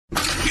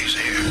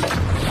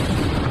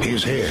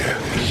is here.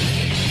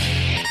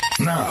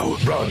 Now,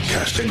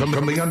 broadcasting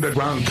from the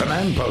underground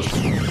command post,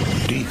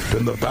 deep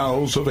in the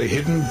bowels of a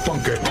hidden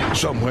bunker,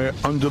 somewhere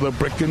under the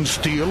brick and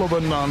steel of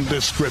a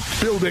nondescript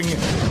building,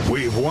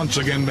 we've once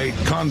again made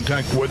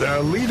contact with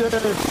our leader,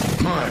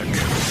 Mark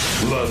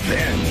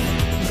Levin.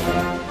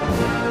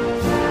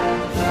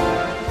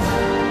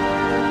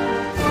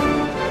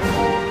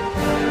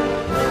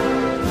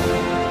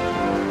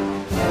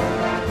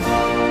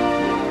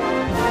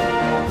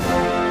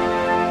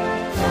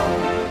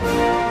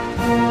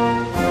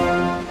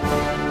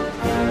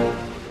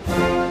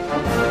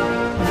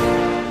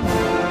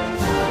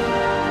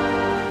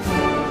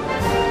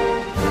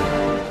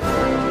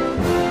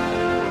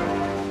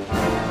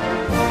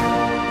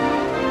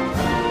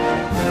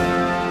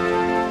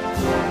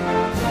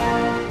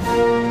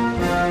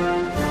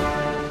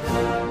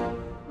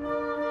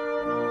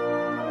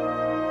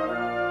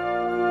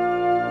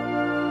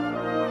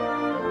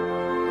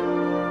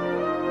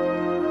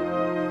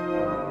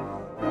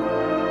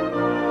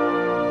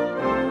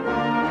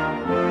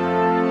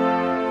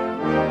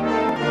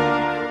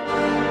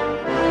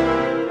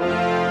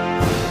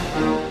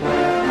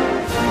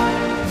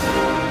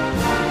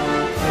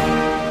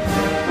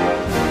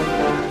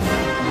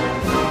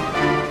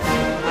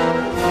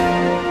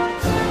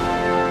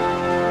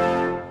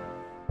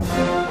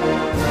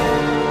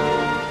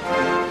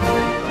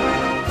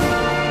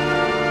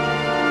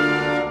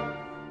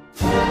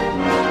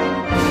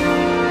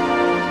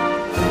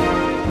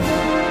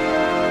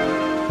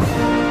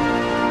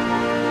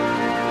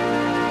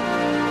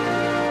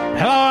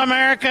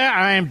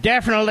 I'm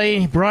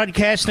definitely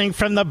broadcasting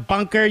from the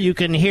bunker. You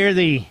can hear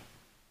the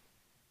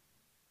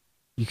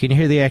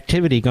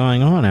activity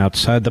going on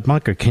outside the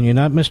bunker. Can you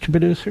not, Mr.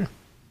 Producer?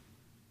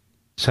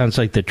 Sounds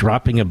like the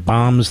dropping of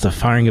bombs, the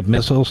firing of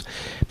missiles.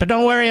 But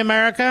don't worry,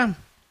 America.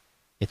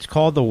 It's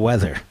called the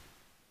weather.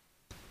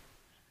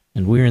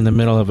 And we're in the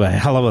middle of a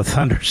hell of a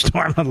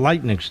thunderstorm, a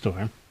lightning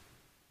storm.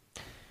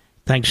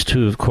 Thanks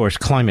to, of course,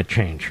 climate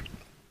change.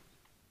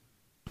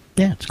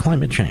 Yeah, it's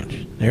climate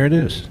change. There it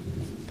is.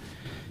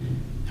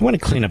 I want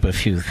to clean up a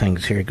few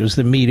things here because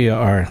the media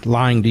are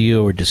lying to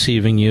you or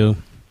deceiving you.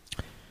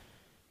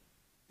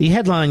 The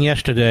headline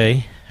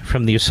yesterday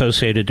from the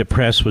Associated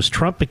Press was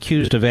Trump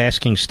accused of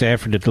asking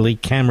staffer to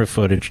delete camera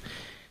footage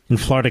in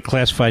Florida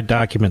classified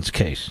documents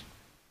case.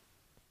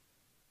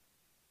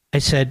 I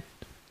said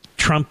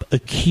Trump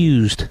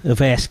accused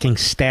of asking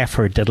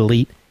staffer to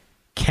delete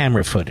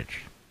camera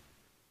footage.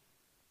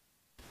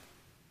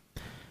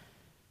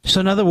 So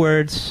in other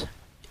words,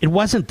 it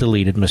wasn't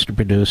deleted, Mr.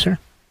 Producer.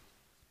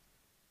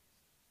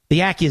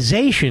 The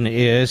accusation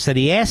is that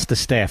he asked the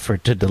staffer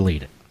to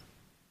delete it.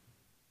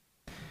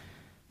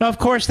 Now, of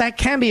course, that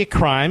can be a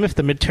crime if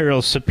the material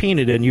is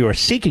subpoenaed and you are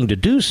seeking to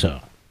do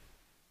so.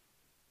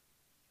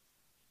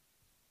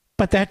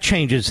 But that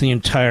changes the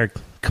entire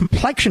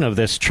complexion of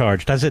this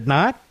charge, does it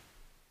not?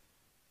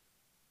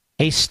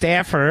 A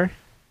staffer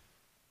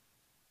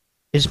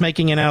is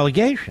making an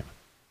allegation.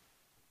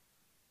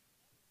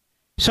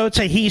 So it's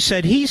a he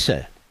said, he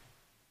said.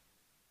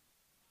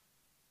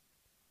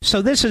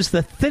 So this is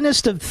the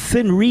thinnest of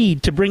thin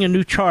reed to bring a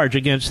new charge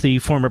against the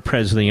former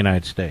president of the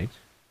United States.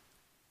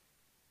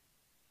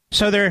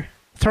 So they're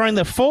throwing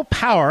the full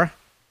power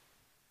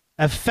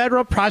of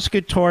federal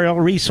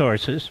prosecutorial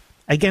resources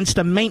against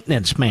a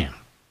maintenance man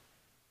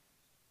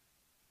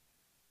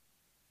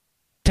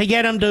to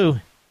get him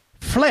to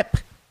flip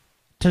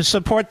to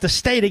support the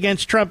state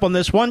against Trump on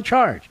this one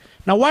charge.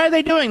 Now, why are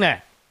they doing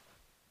that?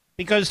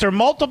 Because there are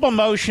multiple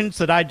motions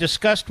that I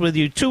discussed with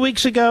you 2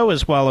 weeks ago,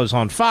 as well as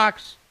on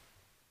Fox,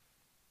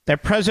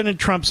 that President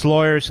Trump's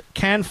lawyers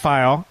can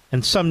file,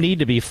 and some need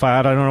to be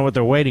filed. I don't know what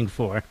they're waiting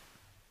for.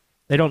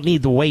 They don't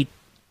need to wait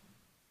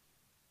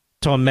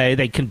till May.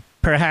 They can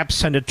perhaps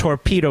send a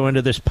torpedo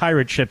into this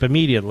pirate ship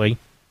immediately.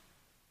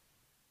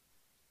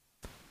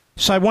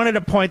 So I wanted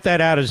to point that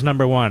out as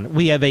number one.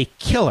 We have a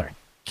killer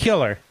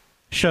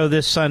show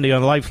this Sunday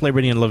on Life,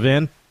 Liberty, and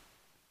Levin.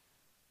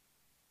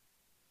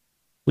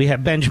 We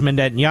have Benjamin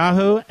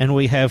Netanyahu, and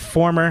we have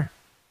former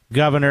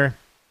Governor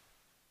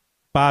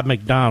Bob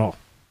McDonnell.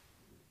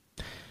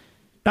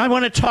 Now I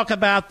want to talk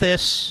about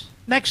this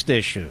next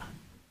issue,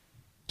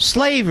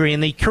 slavery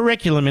in the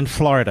curriculum in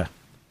Florida.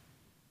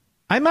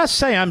 I must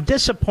say I'm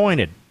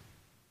disappointed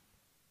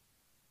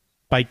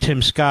by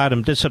Tim Scott.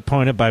 I'm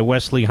disappointed by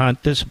Wesley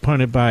Hunt,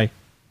 disappointed by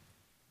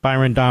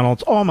Byron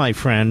Donalds, all my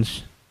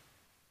friends.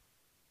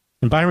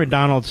 And Byron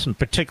Donalds in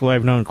particular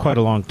I've known quite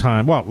a long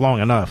time. Well,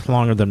 long enough,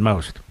 longer than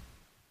most.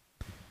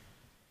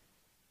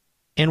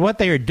 And what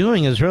they are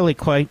doing is really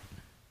quite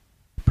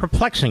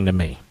perplexing to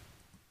me.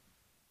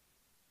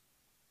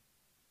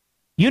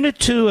 Unit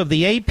 2 of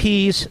the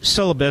AP's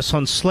syllabus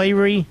on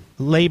slavery,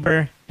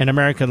 labor, and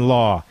American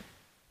law.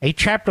 A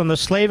chapter on the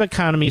slave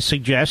economy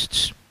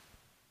suggests,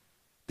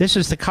 this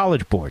is the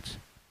college boards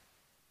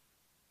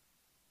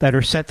that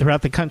are set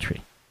throughout the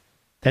country,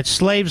 that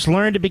slaves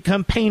learn to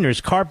become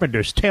painters,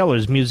 carpenters,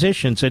 tailors,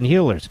 musicians, and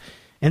healers,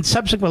 and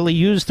subsequently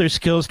use their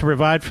skills to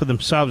provide for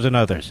themselves and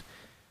others.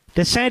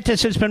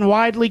 DeSantis has been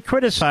widely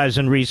criticized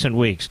in recent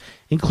weeks,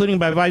 including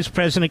by Vice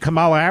President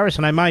Kamala Harris,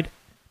 and I might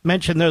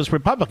mention those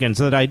Republicans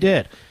that I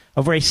did,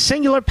 over a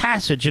singular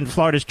passage in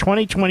Florida's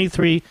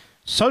 2023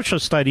 social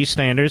studies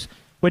standards,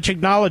 which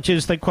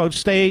acknowledges that, quote,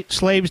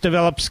 slaves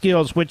develop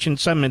skills which in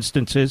some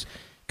instances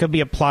could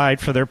be applied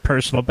for their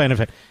personal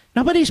benefit.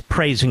 Nobody's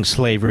praising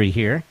slavery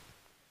here.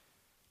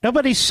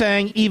 Nobody's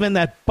saying even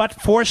that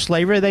but for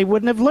slavery they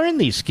wouldn't have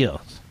learned these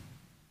skills.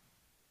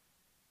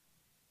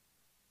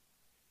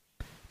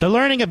 The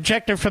learning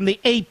objective from the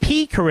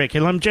AP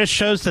curriculum just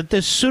shows that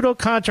this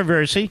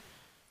pseudo-controversy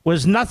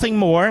was nothing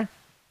more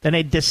than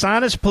a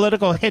dishonest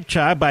political hit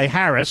job by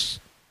Harris,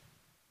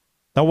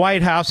 the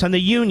White House, and the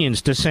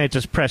unions,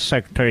 DeSantis' press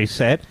secretary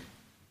said.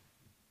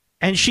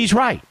 And she's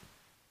right.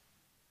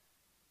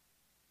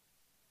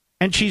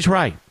 And she's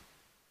right.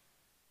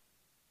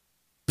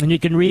 And you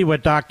can read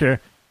what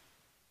Dr.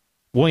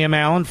 William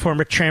Allen,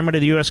 former chairman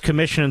of the U.S.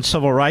 Commission on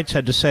Civil Rights,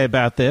 had to say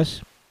about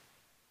this.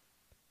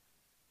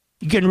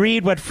 You can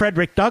read what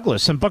Frederick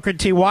Douglass and Booker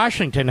T.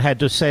 Washington had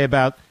to say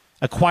about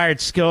acquired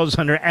skills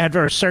under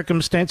adverse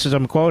circumstances,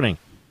 I'm quoting,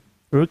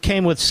 who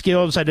came with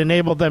skills that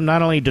enabled them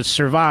not only to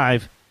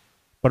survive,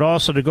 but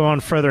also to go on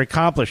further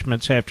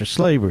accomplishments after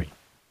slavery.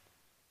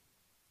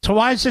 So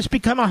why has this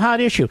become a hot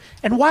issue?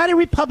 And why do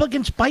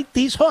Republicans bite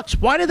these hooks?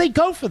 Why do they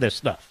go for this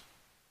stuff?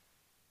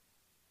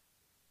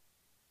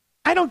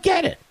 I don't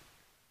get it.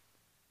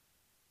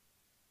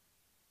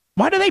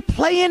 Why do they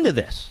play into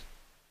this?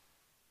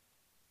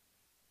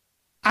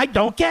 I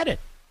don't get it.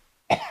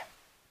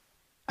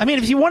 I mean,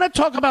 if you want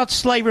to talk about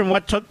slavery and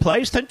what took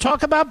place, then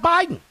talk about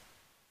Biden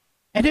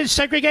and his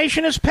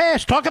segregationist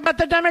past. Talk about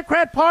the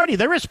Democrat Party.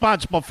 They're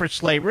responsible for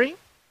slavery.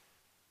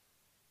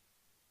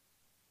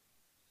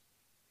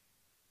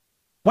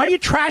 Why are you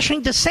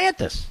trashing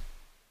DeSantis?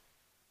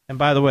 And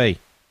by the way,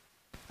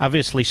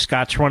 obviously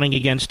Scott's running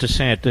against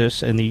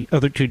DeSantis, and the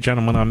other two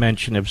gentlemen I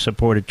mentioned have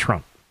supported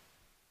Trump.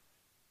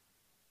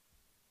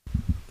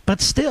 But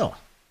still,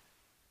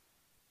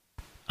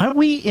 aren't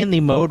we in the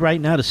mode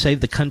right now to save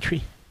the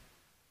country?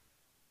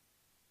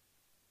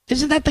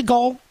 Isn't that the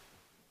goal?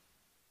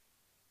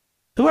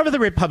 Whoever the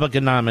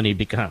Republican nominee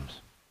becomes,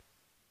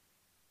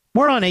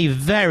 we're on a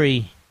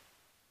very,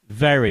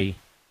 very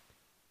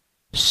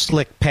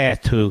slick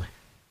path to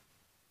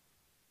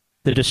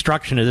the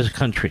destruction of this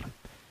country.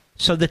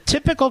 So the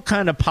typical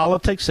kind of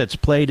politics that's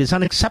played is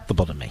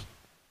unacceptable to me,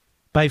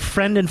 by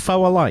friend and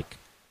foe alike.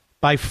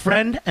 By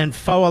friend and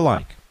foe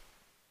alike.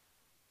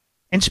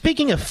 And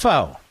speaking of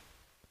foe,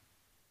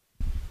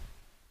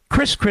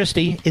 Chris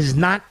Christie is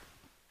not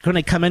going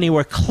to come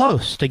anywhere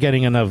close to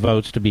getting enough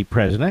votes to be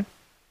president.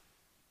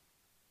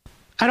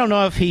 I don't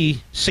know if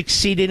he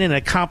succeeded in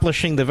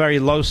accomplishing the very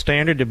low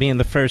standard to be in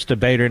the first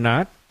debate or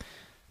not,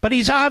 but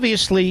he's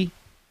obviously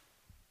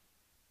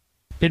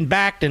been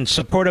backed and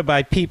supported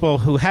by people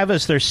who have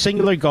as their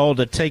singular goal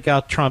to take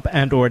out Trump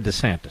and or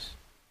DeSantis.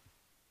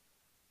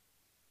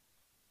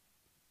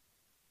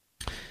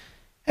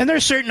 And there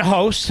are certain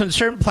hosts and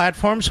certain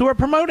platforms who are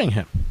promoting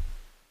him.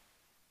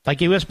 Like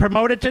he was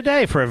promoted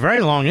today for a very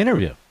long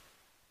interview.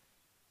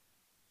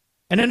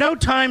 And in no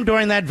time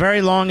during that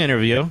very long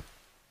interview,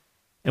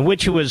 in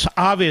which he was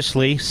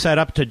obviously set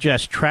up to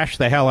just trash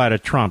the hell out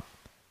of Trump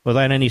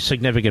without any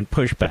significant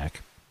pushback,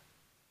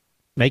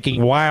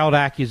 making wild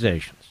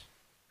accusations,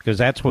 because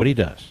that's what he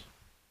does.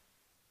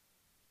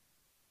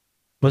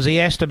 Was he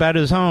asked about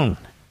his own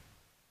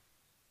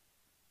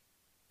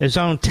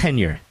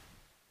tenure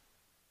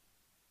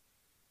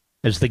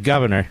as the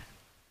governor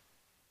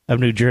of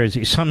New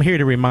Jersey? So I'm here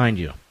to remind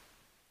you,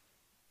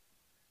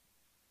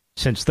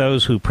 since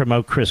those who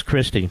promote Chris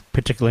Christie,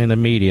 particularly in the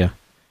media,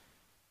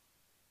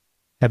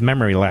 have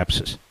memory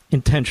lapses,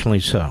 intentionally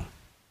so.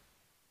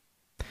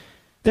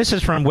 This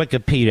is from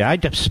Wikipedia. I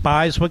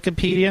despise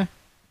Wikipedia,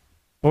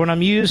 but when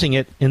I'm using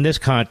it in this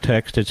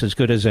context, it's as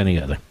good as any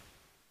other.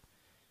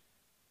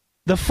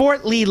 The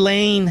Fort Lee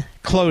Lane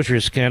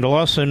closure scandal,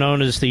 also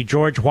known as the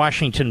George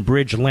Washington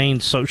Bridge Lane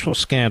social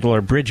scandal,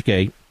 or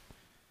Bridgegate,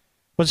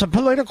 was a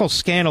political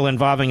scandal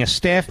involving a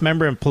staff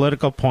member and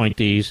political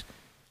appointees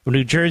of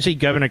New Jersey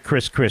Governor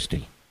Chris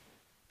Christie,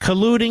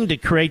 colluding to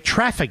create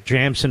traffic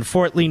jams in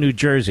Fort Lee, New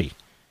Jersey,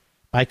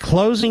 by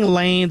closing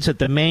lanes at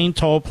the main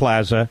toll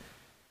plaza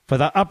for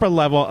the upper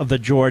level of the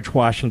George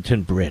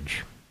Washington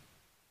Bridge.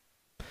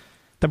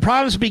 The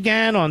problems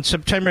began on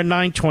September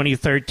 9,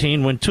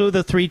 2013, when two of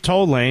the three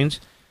toll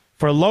lanes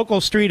for a local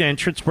street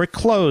entrance were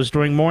closed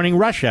during morning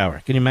rush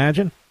hour. Can you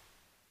imagine?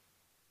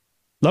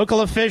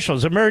 Local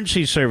officials,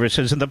 emergency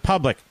services, and the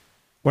public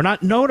were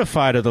not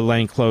notified of the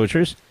lane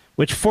closures,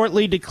 which Fort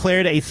Lee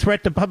declared a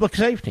threat to public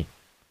safety.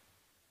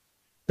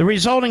 The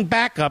resulting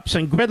backups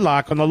and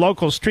gridlock on the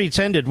local streets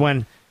ended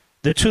when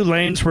the two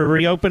lanes were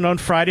reopened on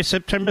Friday,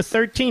 September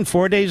 13,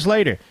 4 days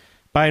later,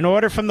 by an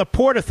order from the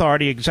Port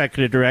Authority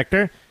Executive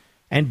Director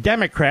and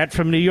Democrat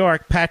from New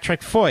York,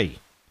 Patrick Foy.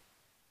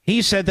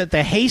 He said that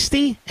the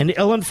hasty and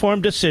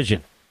ill-informed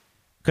decision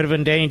could have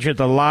endangered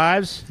the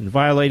lives and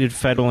violated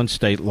federal and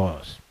state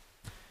laws.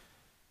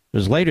 It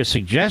was later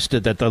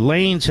suggested that the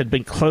lanes had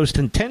been closed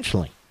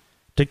intentionally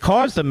to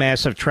cause the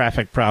massive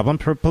traffic problem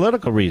for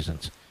political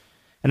reasons,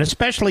 and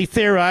especially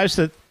theorized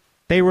that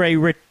they were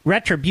a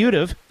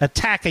retributive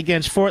attack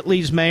against Fort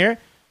Lee's mayor,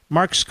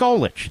 Mark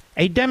Skolich,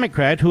 a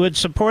Democrat who had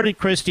supported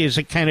Christie as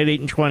a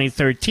candidate in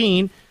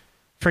 2013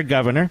 for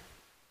governor,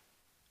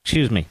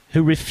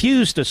 who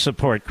refused to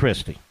support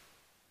Christie.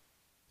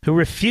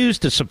 The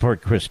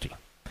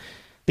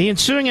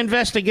ensuing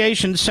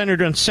investigation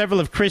centered on several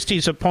of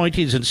Christie's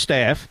appointees and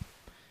staff,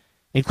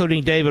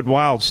 including David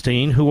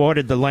Wildstein, who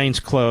ordered the lanes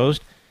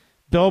closed,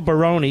 Bill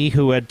Baroni,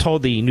 who had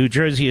told the New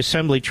Jersey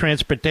Assembly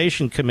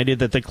Transportation Committee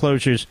that the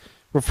closures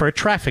were for a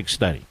traffic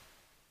study.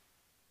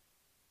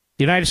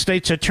 The United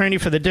States Attorney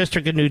for the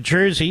District of New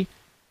Jersey,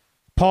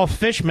 Paul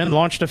Fishman,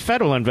 launched a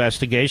federal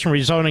investigation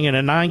resulting in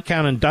a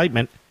 9-count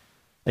indictment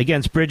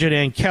against Bridget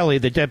Ann Kelly,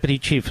 the Deputy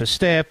Chief of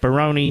Staff,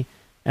 Baroni,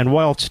 and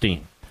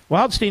Wildstein.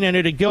 Wildstein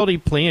entered a guilty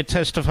plea and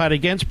testified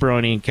against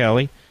Baroni and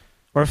Kelly,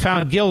 were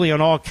found guilty on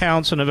all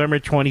counts in November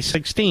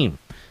 2016.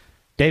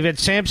 David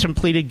Sampson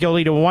pleaded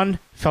guilty to one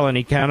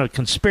felony count of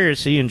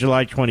conspiracy in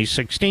July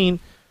 2016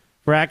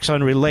 for acts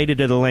unrelated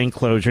to the lane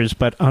closures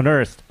but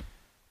unearthed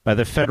by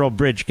the federal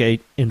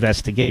Bridgegate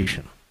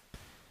investigation.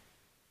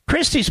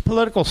 Christie's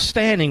political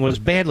standing was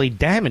badly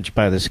damaged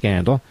by the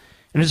scandal,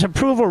 and his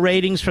approval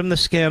ratings from the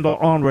scandal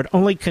onward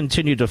only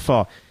continued to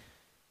fall.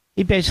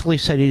 He basically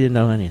said he didn't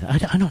know anything.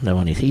 I don't know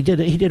anything. He did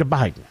a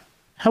Biden.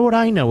 How would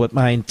I know what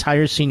my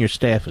entire senior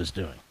staff is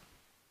doing?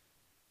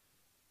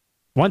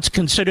 Once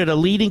considered a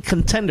leading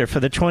contender for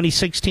the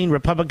 2016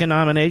 Republican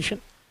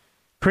nomination,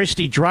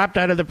 Christie dropped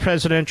out of the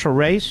presidential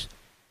race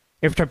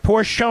after a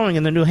poor showing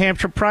in the New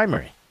Hampshire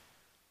primary.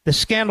 The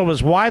scandal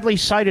was widely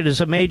cited as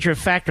a major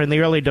factor in the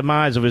early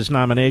demise of his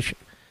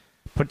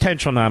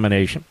potential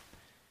nomination.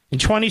 In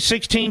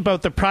 2016,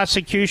 both the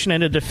prosecution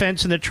and the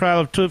defense in the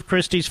trial of two of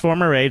Christie's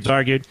former aides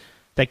argued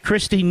that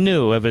Christie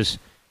knew of his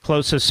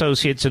close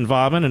associates'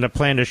 involvement in a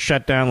plan to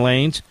shut down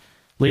lanes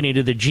leading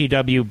to the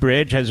GW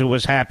Bridge as it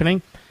was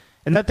happening,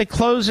 and that the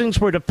closings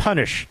were to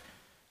punish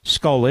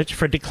Skolich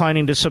for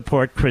declining to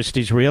support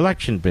Christie's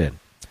re-election bid.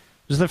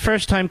 It was the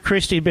first time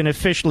Christie had been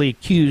officially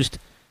accused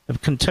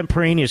of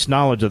contemporaneous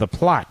knowledge of the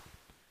plot.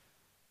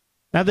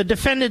 Now, the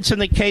defendants in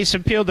the case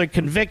appealed their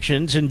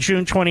convictions. In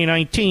June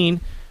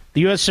 2019,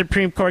 the U.S.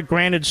 Supreme Court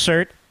granted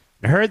cert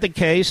and heard the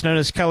case known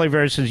as Kelly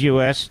versus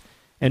U.S.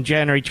 In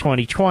January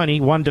 2020,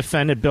 one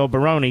defendant, Bill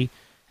Baroni,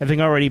 having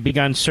already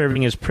begun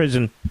serving his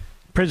prison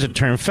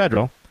term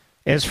federal,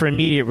 asked for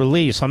immediate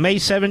release. On May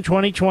 7,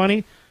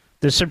 2020,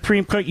 the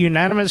Supreme Court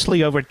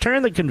unanimously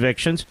overturned the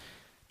convictions,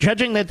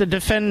 judging that the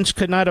defendants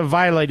could not have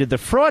violated the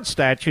fraud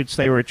statutes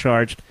they were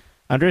charged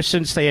under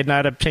since they had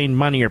not obtained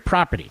money or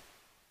property.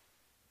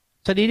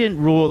 So they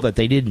didn't rule that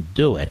they didn't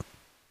do it.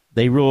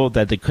 They ruled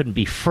that there couldn't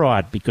be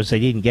fraud because they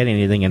didn't get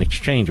anything in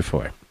exchange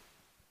for it.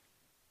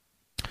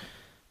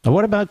 Now,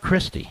 what about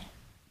Christie?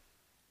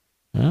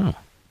 Oh,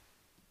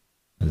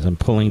 as I'm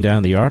pulling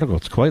down the article,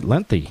 it's quite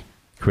lengthy,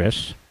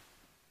 Chris.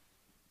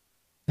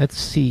 Let's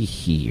see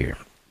here.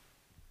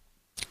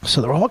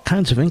 So there are all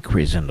kinds of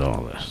inquiries into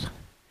all this.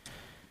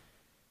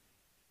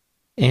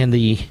 And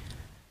the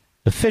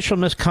official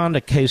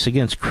misconduct case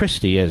against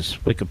Christie, as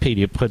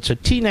Wikipedia puts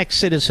it, Teaneck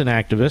citizen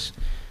activist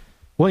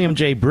William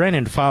J.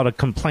 Brennan filed a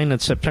complaint in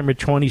September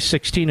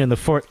 2016 in the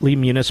Fort Lee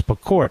Municipal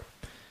Court,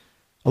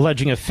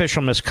 alleging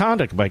official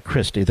misconduct by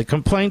Christie. The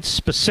complaint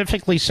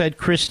specifically said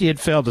Christie had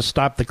failed to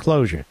stop the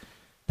closure,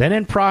 then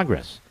in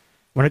progress,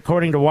 when,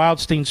 according to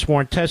Wildstein's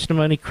sworn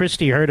testimony,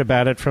 Christie heard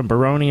about it from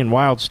Baroni and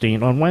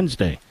Wildstein on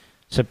Wednesday,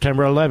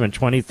 September 11,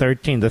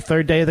 2013, the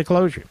third day of the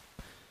closure.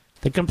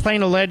 The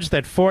complaint alleged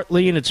that Fort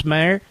Lee and its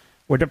mayor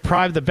were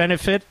deprived the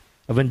benefit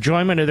of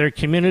enjoyment of their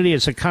community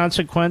as a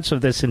consequence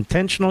of this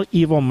intentional,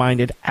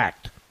 evil-minded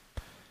act.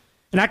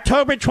 In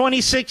October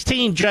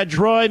 2016, Judge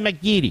Roy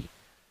McGeady,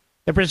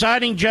 the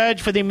presiding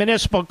judge for the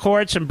municipal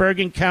courts in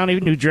Bergen County,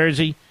 New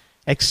Jersey,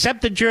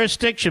 accepted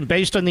jurisdiction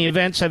based on the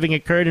events having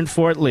occurred in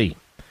Fort Lee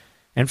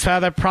and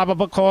found that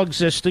probable cause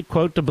existed,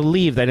 quote, to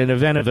believe that an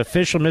event of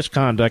official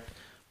misconduct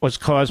was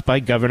caused by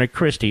Governor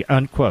Christie,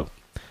 unquote.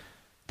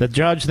 The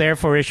judge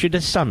therefore issued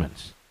a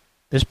summons.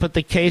 This put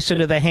the case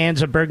into the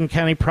hands of Bergen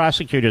County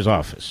Prosecutor's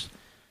Office.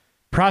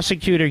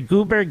 Prosecutor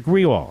Guber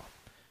Griwal,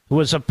 who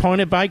was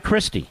appointed by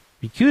Christie,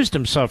 recused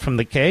himself from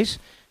the case.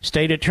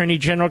 State Attorney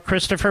General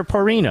Christopher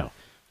Porrino,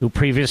 who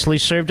previously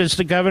served as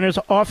the governor's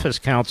office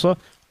counsel,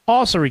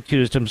 also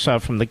recused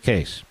himself from the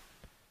case.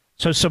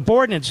 So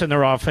subordinates in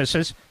their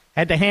offices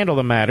had to handle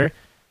the matter.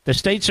 The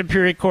state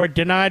Superior Court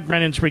denied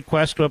Brennan's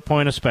request to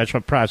appoint a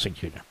special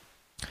prosecutor.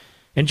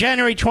 In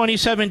January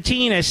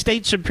 2017, a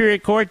state Superior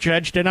Court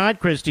judge denied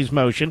Christie's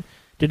motion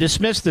to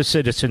dismiss the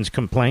citizen's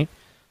complaint,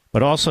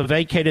 but also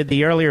vacated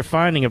the earlier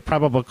finding of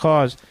probable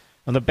cause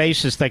on the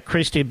basis that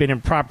Christie had been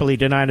improperly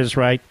denied his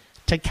right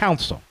to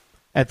counsel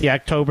at the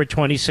October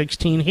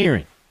 2016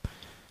 hearing.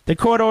 The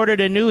court ordered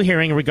a new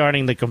hearing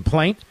regarding the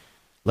complaint.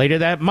 Later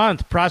that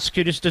month,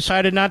 prosecutors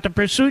decided not to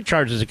pursue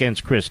charges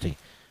against Christie.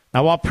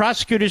 Now, while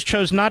prosecutors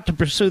chose not to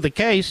pursue the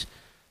case,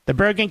 the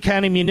Bergen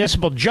County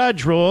municipal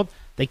judge ruled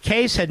the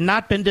case had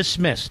not been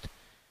dismissed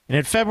And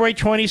in February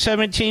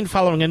 2017,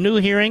 following a new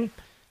hearing,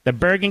 the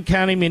Bergen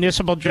County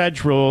municipal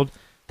judge ruled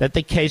that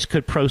the case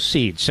could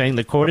proceed, saying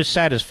the court is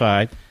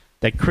satisfied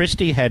that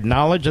Christie had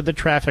knowledge of the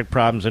traffic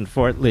problems in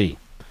Fort Lee.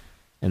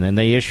 And then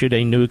they issued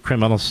a new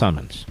criminal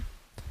summons.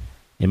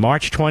 In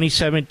March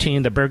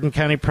 2017, the Bergen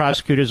County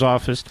prosecutor's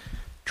office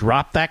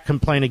dropped that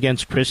complaint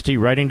against Christie,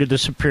 writing to the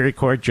Superior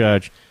Court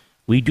judge,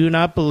 "We do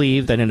not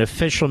believe that an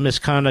official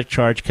misconduct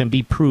charge can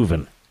be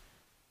proven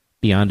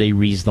beyond a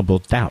reasonable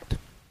doubt."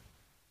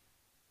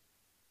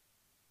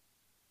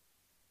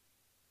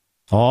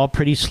 All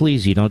pretty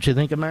sleazy, don't you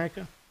think,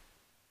 America?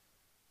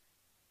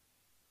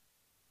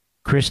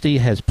 Christie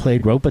has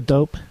played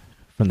rope-a-dope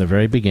from the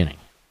very beginning.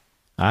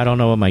 I don't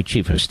know what my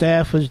chief of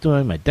staff was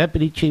doing, my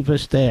deputy chief of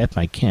staff,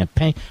 my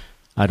campaign.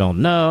 I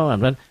don't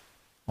know.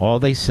 All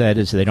they said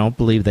is they don't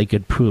believe they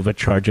could prove a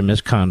charge of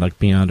misconduct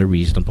beyond a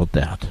reasonable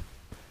doubt.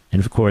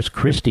 And, of course,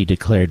 Christie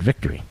declared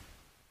victory.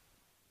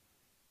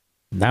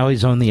 Now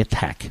he's on the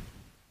attack.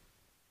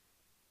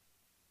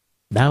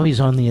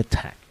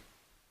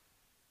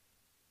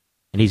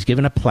 And he's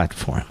given a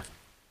platform.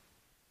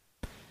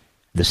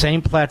 The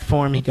same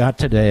platform he got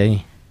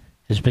today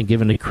has been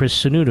given to Chris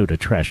Sununu to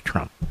trash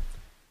Trump.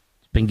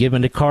 It's been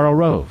given to Karl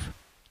Rove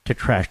to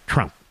trash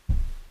Trump.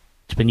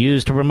 It's been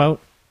used to promote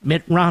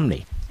Mitt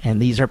Romney.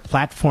 And these are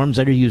platforms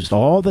that are used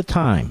all the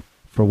time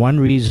for one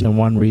reason and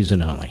one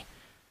reason only.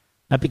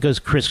 Not because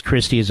Chris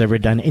Christie has ever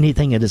done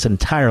anything in his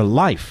entire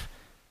life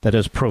that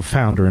is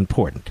profound or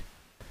important,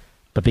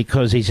 but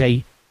because he's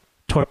a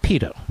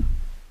torpedo.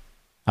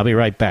 I'll be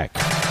right back.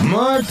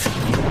 Mark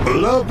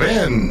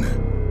Levin.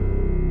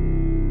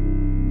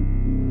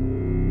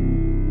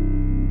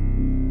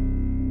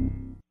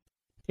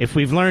 If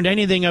we've learned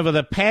anything over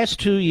the past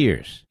 2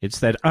 years, it's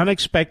that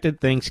unexpected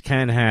things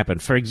can happen.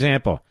 For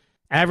example,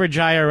 average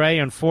IRA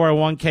and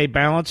 401k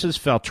balances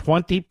fell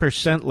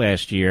 20%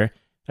 last year,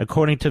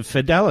 according to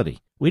Fidelity.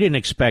 We didn't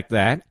expect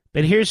that,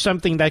 but here's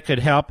something that could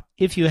help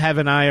if you have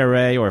an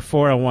IRA or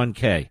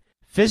 401k.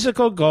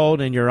 Physical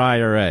gold in your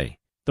IRA.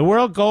 The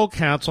World Gold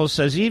Council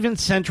says even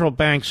central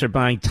banks are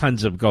buying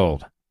tons of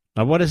gold.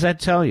 Now, what does that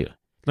tell you?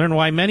 Learn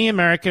why many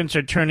Americans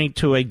are turning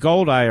to a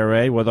gold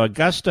IRA with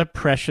Augusta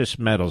Precious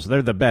Metals.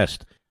 They're the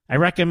best. I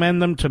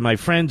recommend them to my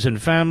friends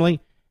and family.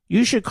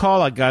 You should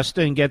call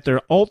Augusta and get their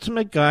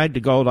ultimate guide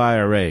to gold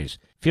IRAs.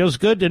 Feels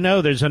good to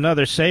know there's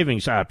another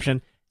savings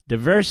option.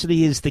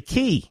 Diversity is the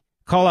key.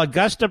 Call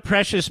Augusta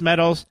Precious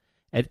Metals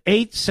at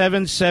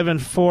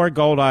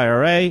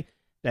 8774-GOLD-IRA.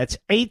 That's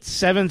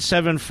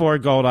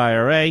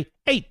 8774-GOLD-IRA,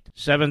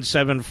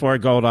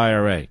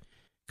 8774-GOLD-IRA.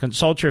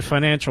 Consult your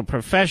financial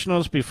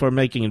professionals before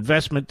making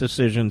investment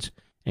decisions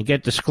and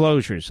get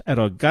disclosures at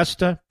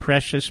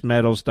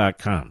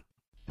AugustaPreciousMetals.com.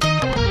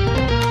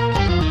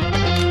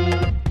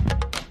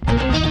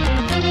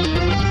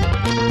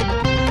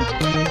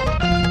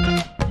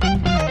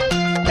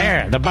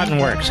 There, the button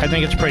works. I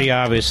think it's pretty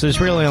obvious. There's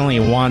really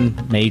only one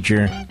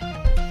major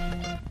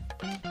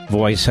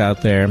voice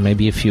out there,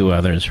 maybe a few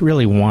others,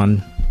 really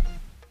one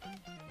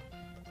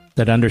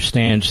that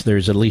understands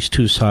there's at least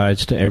two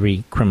sides to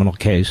every criminal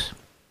case.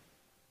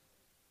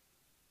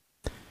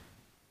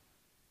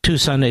 2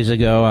 Sundays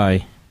ago,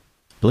 I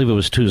believe it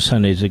was 2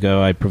 Sundays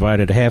ago, I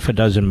provided half a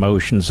dozen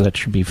motions that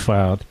should be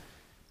filed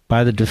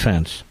by the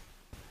defense,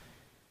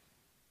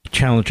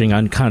 challenging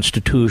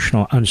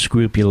unconstitutional,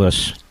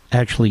 unscrupulous,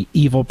 actually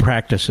evil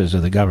practices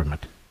of the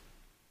government,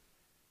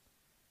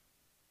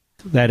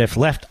 that if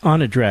left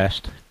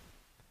unaddressed,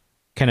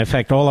 can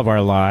affect all of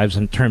our lives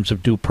in terms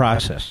of due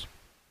process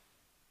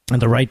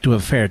and the right to a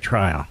fair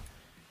trial.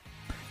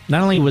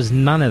 Not only was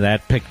none of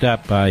that picked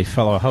up by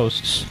fellow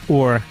hosts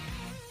or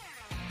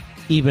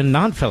even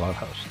non-fellow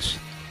hosts,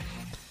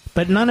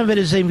 but none of it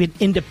is even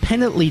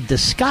independently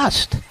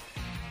discussed.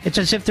 It's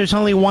as if there's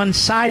only one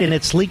side and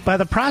it's leaked by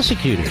the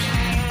prosecutors.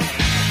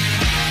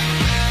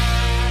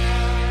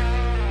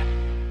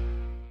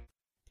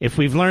 If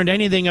we've learned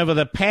anything over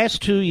the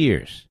past 2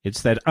 years,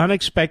 it's that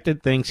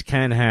unexpected things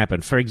can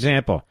happen. For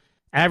example,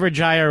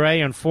 average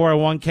IRA and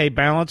 401k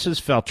balances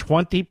fell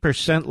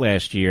 20%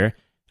 last year,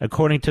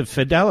 according to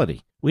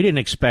Fidelity. We didn't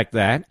expect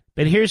that,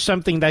 but here's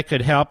something that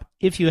could help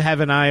if you have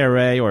an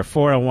IRA or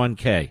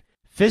 401k.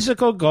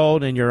 Physical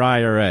gold in your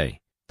IRA.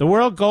 The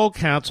World Gold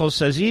Council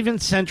says even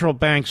central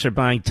banks are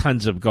buying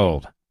tons of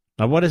gold.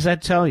 Now, what does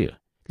that tell you?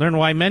 Learn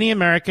why many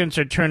Americans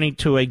are turning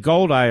to a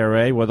gold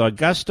IRA with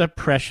Augusta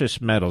Precious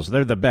Metals.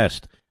 They're the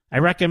best. I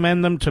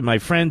recommend them to my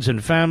friends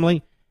and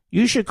family.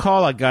 You should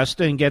call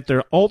Augusta and get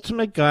their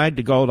ultimate guide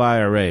to gold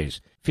IRAs.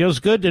 Feels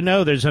good to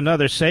know there's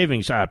another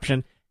savings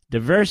option.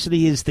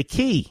 Diversity is the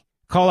key.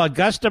 Call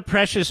Augusta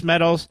Precious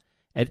Metals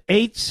at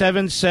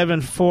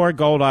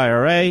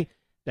 8774-GOLD-IRA.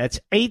 That's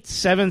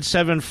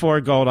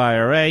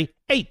 8774-GOLD-IRA,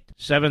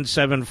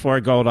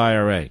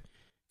 8774-GOLD-IRA.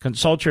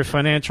 Consult your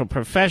financial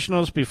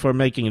professionals before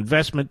making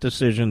investment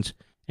decisions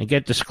and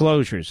get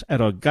disclosures at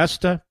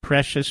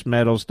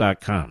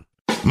AugustaPreciousMetals.com.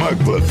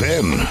 Mark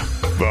Levin,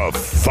 the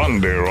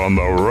thunder on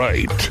the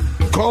right.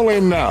 Call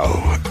in now,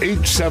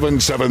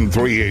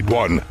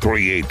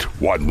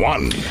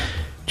 877-381-3811.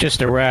 Just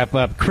to wrap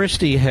up,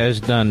 Christie has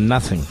done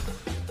nothing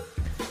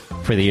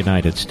for the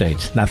United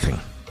States. Nothing.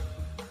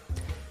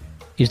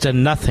 He's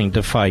done nothing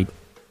to fight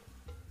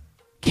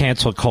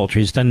cancel culture.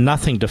 He's done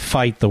nothing to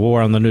fight the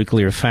war on the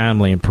nuclear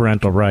family and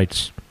parental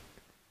rights.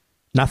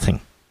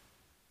 Nothing.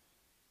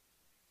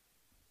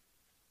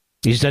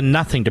 He's done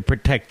nothing to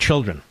protect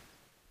children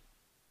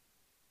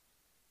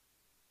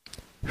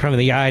from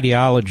the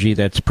ideology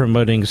that's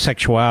promoting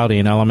sexuality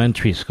in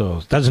elementary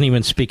schools. Doesn't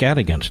even speak out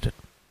against it.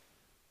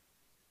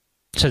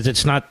 Says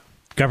it's not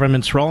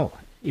government's role,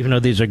 even though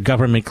these are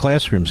government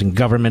classrooms and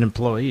government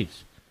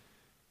employees.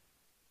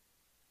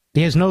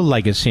 He has no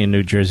legacy in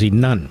New Jersey,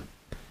 none.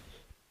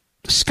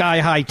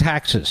 Sky-high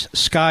taxes,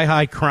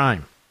 sky-high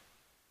crime.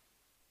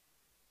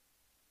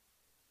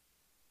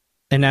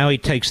 And now he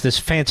takes this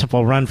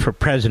fanciful run for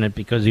president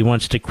because he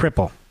wants to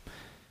cripple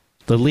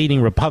the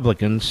leading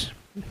Republicans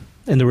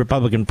in the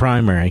Republican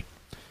primary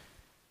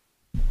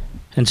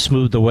and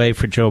smooth the way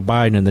for Joe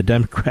Biden and the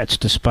Democrats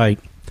despite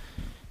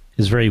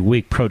his very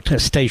weak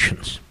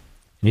protestations.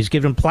 And he's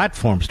given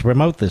platforms to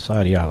promote this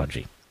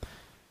ideology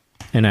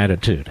and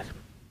attitude.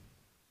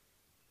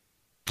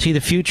 See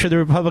the future of the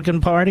Republican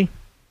Party?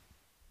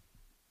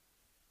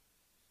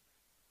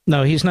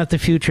 No, he's not the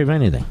future of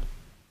anything.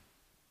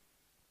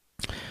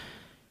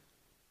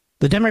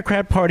 The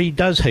Democrat Party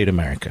does hate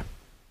America.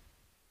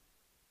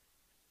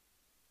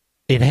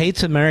 It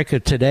hates America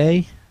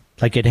today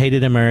like it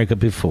hated America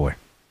before.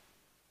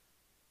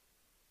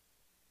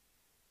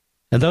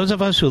 And those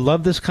of us who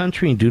love this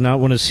country and do not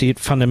want to see it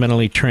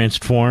fundamentally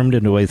transformed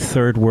into a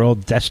third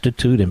world,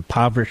 destitute,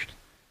 impoverished,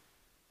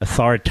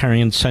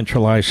 authoritarian,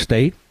 centralized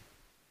state,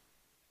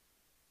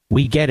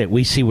 we get it.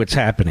 We see what's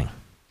happening.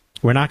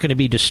 We're not going to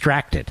be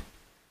distracted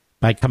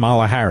by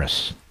Kamala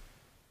Harris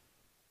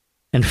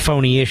and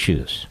phony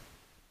issues.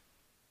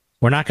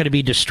 We're not going to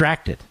be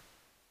distracted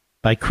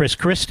by Chris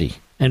Christie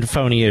and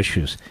phony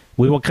issues.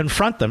 We will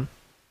confront them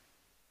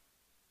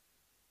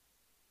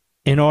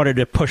in order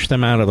to push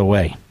them out of the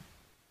way.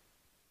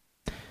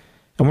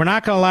 And we're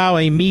not going to allow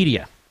a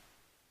media,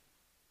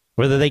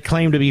 whether they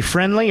claim to be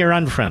friendly or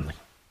unfriendly,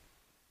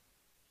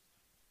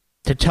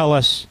 to tell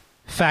us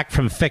fact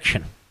from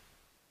fiction,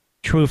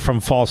 truth from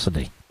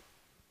falsity.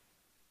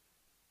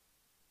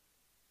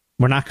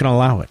 We're not going to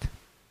allow it.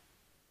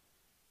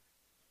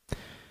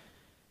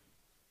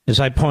 As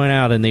I point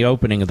out in the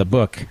opening of the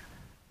book,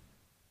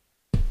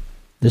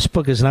 this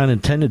book is not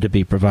intended to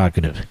be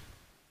provocative.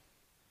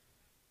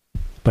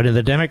 But in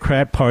the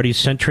Democrat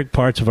Party-centric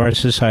parts of our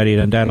society, it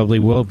undoubtedly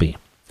will be.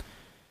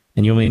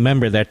 And you'll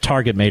remember that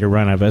Target made a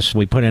run of us.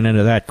 We put an end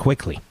to that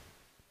quickly.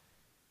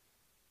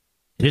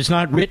 It is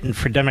not written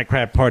for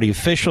Democrat Party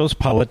officials,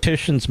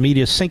 politicians,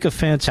 media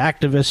sycophants,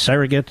 activists,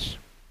 surrogates.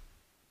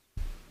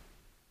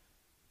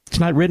 It's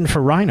not written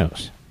for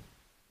rhinos.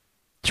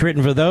 It's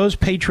written for those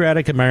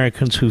patriotic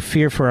Americans who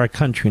fear for our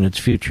country and its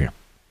future.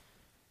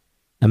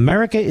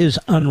 America is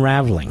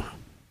unraveling.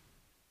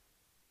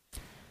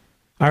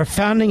 Our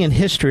founding and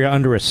history are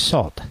under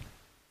assault.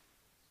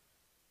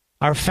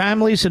 Our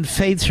families and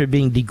faiths are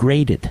being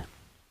degraded.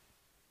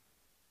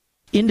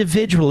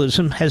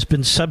 Individualism has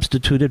been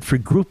substituted for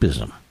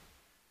groupism.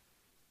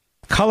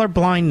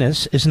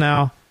 Colorblindness is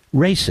now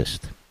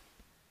racist.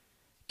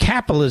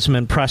 Capitalism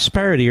and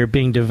prosperity are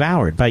being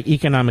devoured by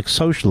economic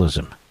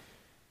socialism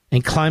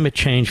and climate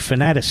change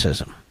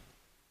fanaticism.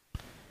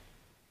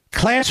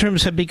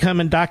 Classrooms have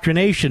become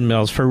indoctrination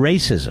mills for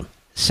racism,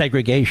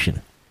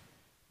 segregation,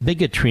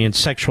 bigotry, and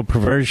sexual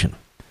perversion.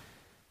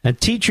 And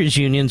teachers'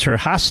 unions are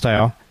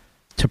hostile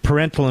to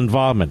parental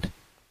involvement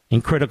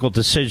in critical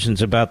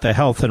decisions about the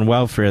health and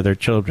welfare of their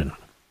children.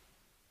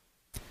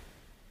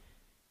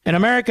 In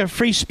America,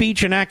 free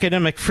speech and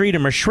academic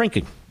freedom are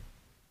shrinking,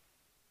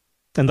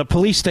 and the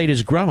police state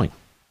is growing,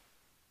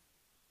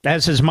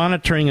 as is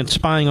monitoring and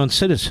spying on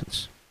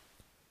citizens.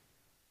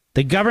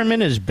 The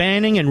government is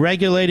banning and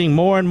regulating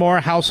more and more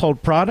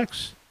household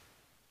products,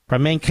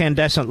 from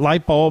incandescent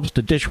light bulbs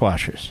to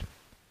dishwashers,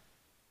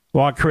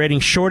 while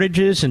creating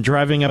shortages and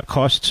driving up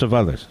costs of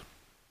others.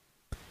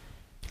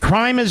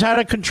 Crime is out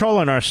of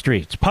control in our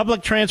streets,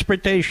 public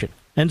transportation,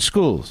 and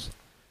schools,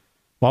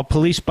 while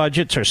police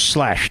budgets are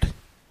slashed,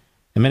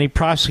 and many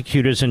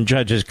prosecutors and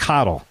judges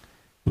coddle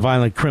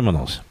violent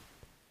criminals.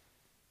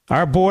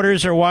 Our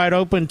borders are wide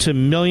open to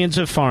millions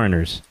of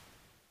foreigners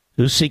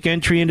who seek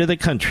entry into the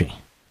country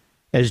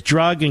as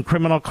drug and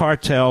criminal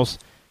cartels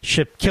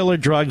ship killer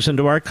drugs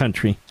into our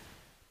country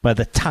by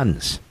the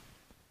tons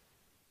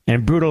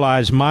and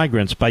brutalize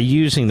migrants by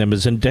using them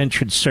as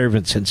indentured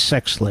servants and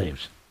sex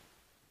slaves.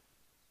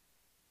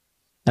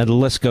 And the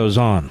list goes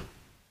on.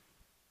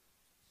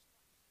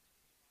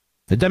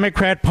 The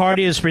Democrat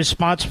Party is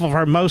responsible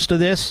for most of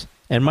this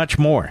and much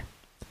more.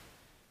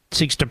 It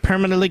seeks to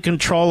permanently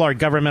control our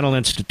governmental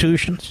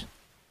institutions,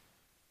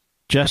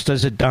 just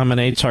as it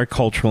dominates our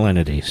cultural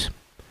entities.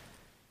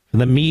 From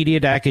the media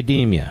to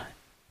academia,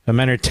 from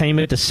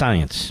entertainment to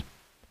science.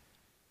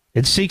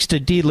 It seeks to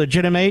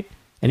delegitimate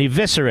and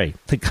eviscerate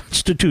the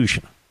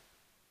Constitution,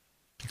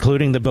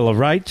 including the Bill of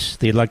Rights,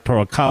 the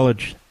Electoral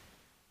College,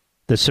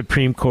 the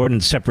Supreme Court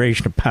and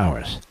separation of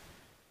powers,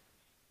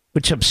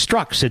 which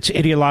obstructs its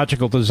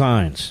ideological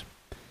designs.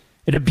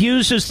 It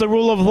abuses the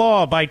rule of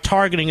law by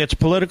targeting its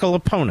political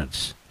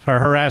opponents for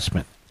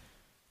harassment,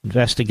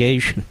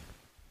 investigation,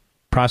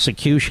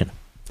 prosecution.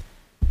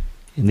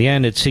 In the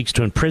end, it seeks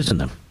to imprison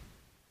them.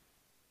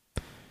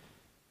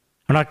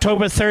 On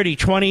October 30,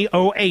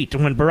 2008,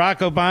 when Barack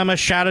Obama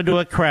shouted to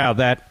a crowd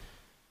that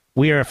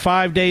we are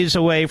 5 days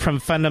away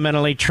from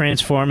fundamentally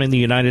transforming the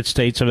United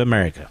States of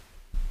America,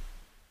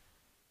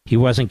 he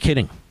wasn't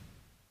kidding.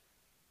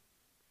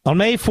 On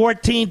May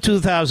 14,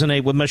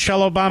 2008, when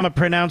Michelle Obama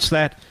pronounced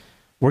that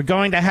we're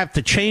going to have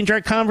to change our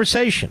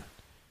conversation,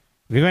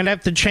 we're going to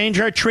have to change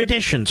our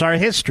traditions, our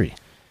history,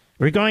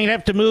 we're going to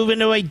have to move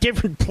into a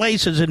different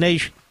place as a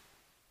nation,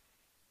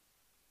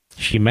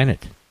 she meant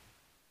it.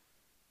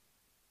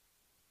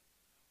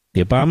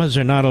 The Obamas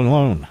are not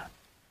alone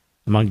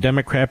among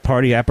Democrat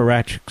Party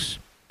apparatchiks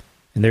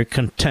in their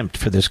contempt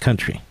for this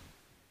country.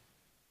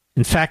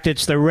 In fact,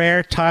 it's the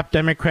rare top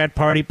Democrat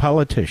Party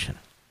politician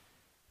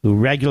who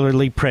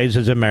regularly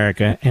praises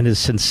America and is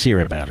sincere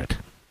about it.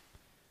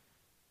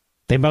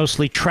 They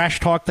mostly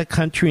trash-talk the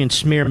country and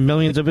smear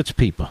millions of its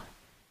people.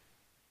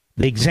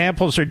 The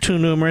examples are too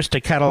numerous to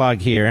catalog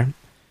here,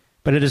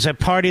 but it is a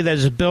party that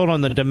is built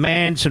on the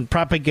demands and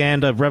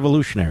propaganda of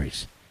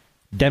revolutionaries,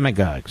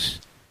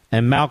 demagogues,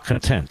 and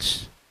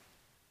malcontents,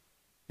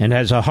 and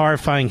has a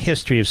horrifying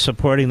history of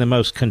supporting the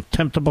most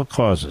contemptible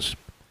causes,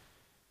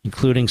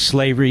 including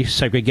slavery,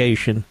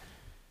 segregation,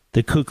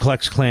 the Ku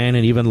Klux Klan,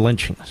 and even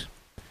lynchings.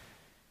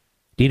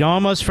 Indeed,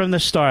 almost from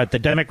the start, the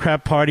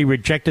Democrat Party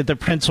rejected the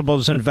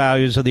principles and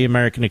values of the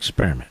American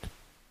experiment.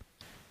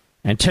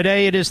 And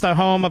today it is the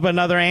home of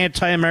another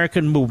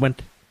anti-American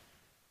movement,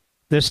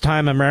 this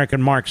time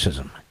American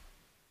Marxism,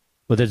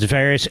 with its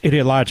various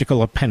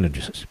ideological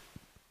appendages.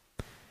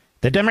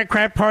 The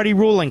Democrat Party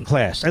ruling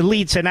class,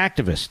 elites, and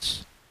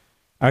activists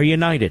are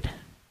united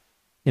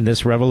in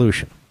this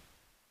revolution.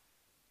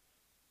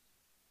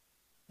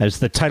 As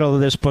the title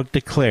of this book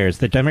declares,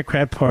 the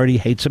Democrat Party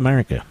hates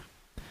America.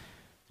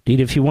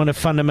 Indeed, if you want to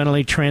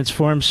fundamentally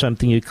transform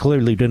something, you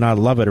clearly do not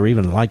love it or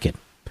even like it.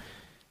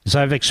 As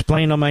I've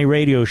explained on my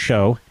radio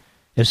show,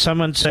 if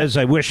someone says,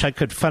 I wish I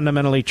could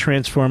fundamentally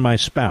transform my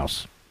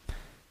spouse,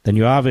 then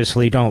you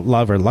obviously don't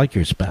love or like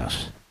your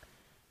spouse.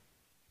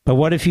 But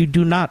what if you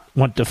do not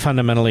want to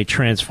fundamentally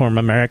transform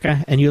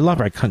America and you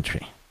love our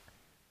country?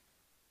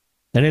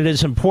 Then it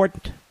is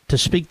important to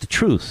speak the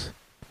truth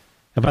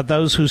about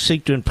those who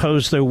seek to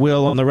impose their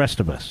will on the rest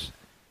of us.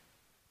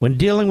 When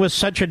dealing with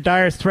such a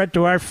dire threat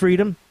to our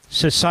freedom,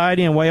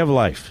 society, and way of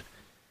life,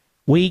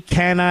 we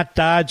cannot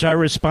dodge our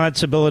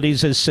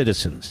responsibilities as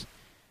citizens,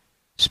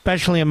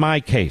 especially in my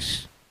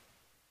case,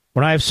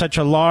 when I have such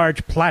a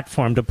large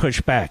platform to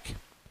push back.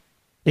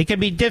 It can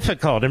be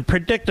difficult and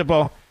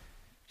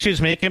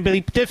it can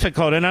be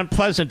difficult and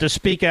unpleasant to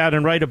speak out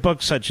and write a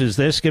book such as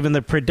this, given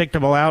the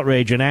predictable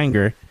outrage and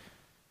anger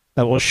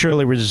that will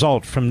surely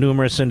result from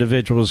numerous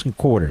individuals and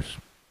quarters.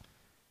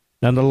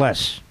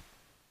 Nonetheless,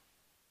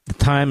 the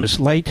time is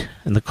late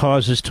and the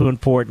cause is too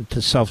important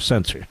to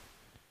self-censor.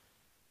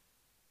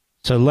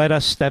 So let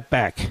us step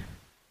back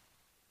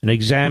and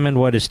examine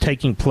what is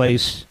taking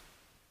place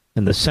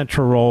in the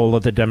central role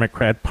of the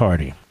Democrat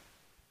Party.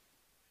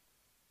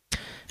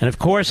 And of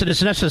course, it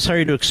is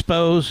necessary to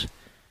expose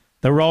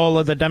the role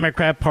of the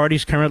Democrat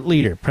Party's current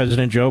leader,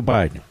 President Joe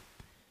Biden,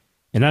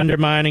 in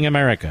undermining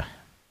America.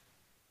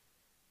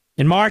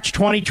 In March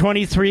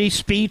 2023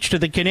 speech to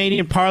the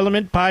Canadian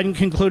Parliament, Biden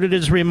concluded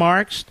his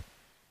remarks,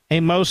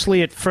 aimed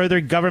mostly at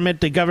further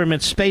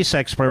government-to-government space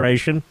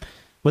exploration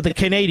with the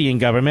Canadian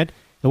government,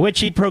 in which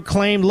he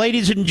proclaimed,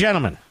 ladies and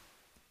gentlemen,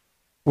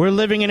 we're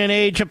living in an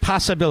age of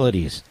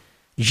possibilities.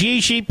 Xi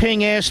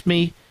Jinping asked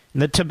me in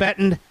the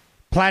Tibetan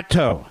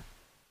Plateau,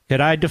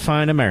 could I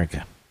define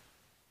America?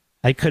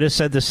 I could have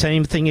said the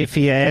same thing if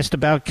he asked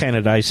about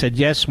Canada. I said,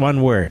 yes,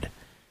 one word.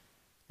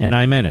 And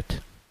I meant it.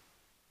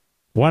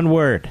 One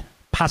word,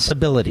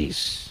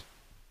 possibilities.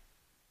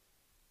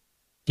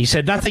 He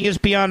said, nothing is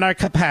beyond our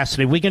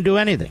capacity. We can do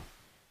anything.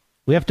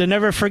 We have to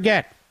never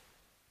forget.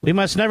 We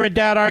must never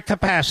doubt our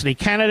capacity.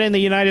 Canada and the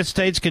United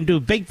States can do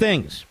big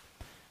things.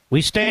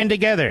 We stand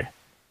together,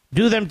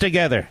 do them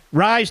together,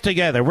 rise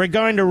together. We're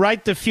going to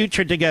write the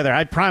future together,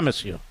 I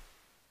promise you.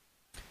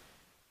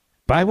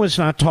 But I was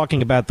not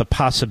talking about the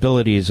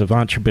possibilities of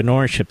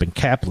entrepreneurship and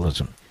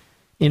capitalism,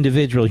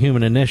 individual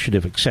human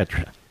initiative,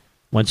 etc.,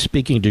 when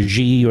speaking to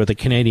Xi or the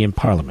Canadian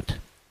Parliament.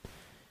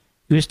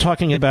 He was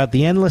talking about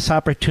the endless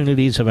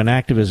opportunities of an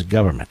activist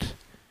government,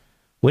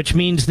 which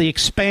means the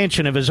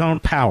expansion of his own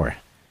power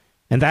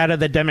and that of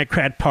the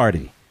Democrat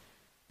Party,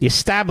 the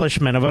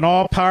establishment of an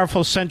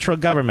all-powerful central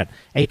government,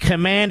 a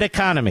command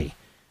economy,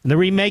 and the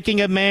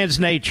remaking of man's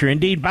nature.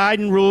 Indeed,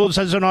 Biden rules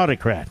as an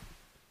autocrat.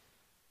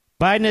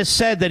 Biden has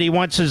said that he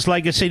wants his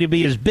legacy to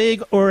be as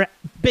big or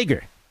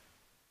bigger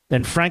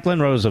than Franklin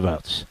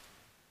Roosevelt's,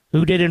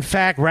 who did in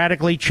fact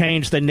radically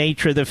change the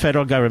nature of the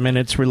federal government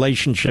and its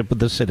relationship with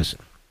the citizen.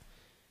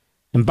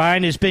 And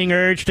Biden is being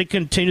urged to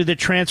continue the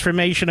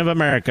transformation of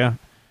America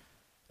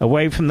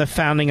away from the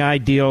founding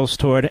ideals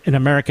toward an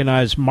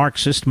Americanized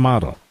Marxist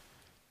model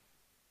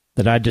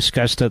that I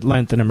discussed at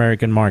length in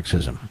American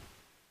Marxism.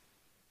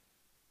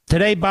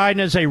 Today, Biden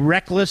is a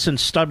reckless and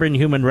stubborn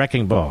human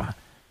wrecking ball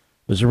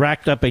who has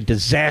racked up a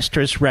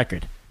disastrous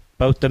record,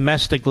 both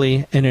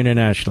domestically and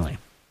internationally.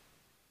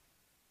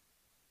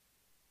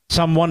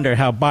 Some wonder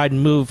how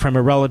Biden moved from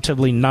a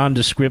relatively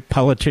nondescript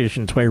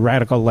politician to a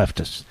radical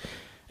leftist.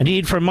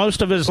 Indeed, for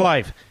most of his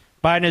life,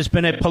 Biden has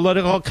been a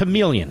political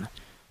chameleon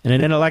and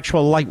an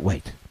intellectual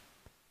lightweight.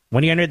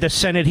 When he entered the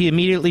Senate, he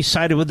immediately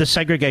sided with the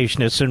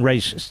segregationists and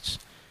racists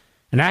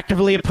and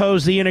actively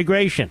opposed the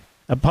integration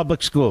of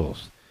public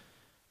schools.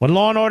 When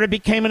law and order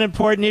became an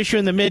important issue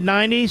in the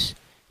mid-'90s,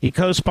 he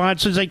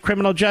co-sponsors a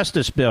criminal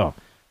justice bill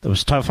that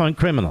was tough on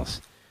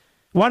criminals.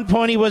 At one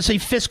point, he was a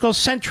fiscal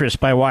centrist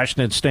by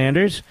Washington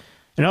standards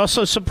and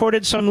also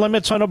supported some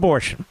limits on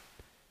abortion.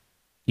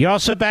 He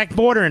also backed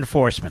border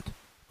enforcement.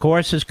 Of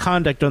course, his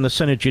conduct on the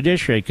Senate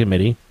Judiciary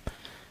Committee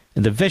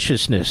and the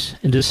viciousness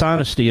and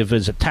dishonesty of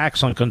his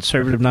attacks on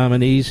conservative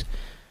nominees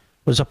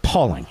was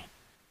appalling,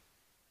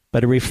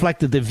 but it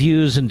reflected the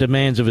views and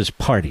demands of his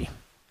party.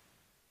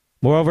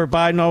 Moreover,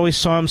 Biden always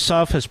saw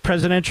himself as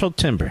presidential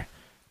timber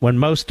when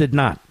most did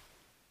not.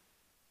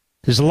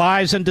 His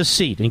lies and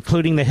deceit,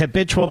 including the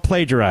habitual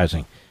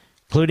plagiarizing,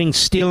 including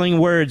stealing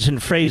words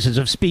and phrases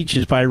of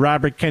speeches by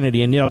Robert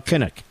Kennedy and Neil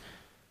Kinnock,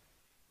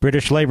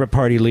 British Labour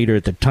Party leader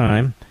at the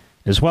time,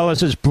 as well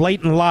as his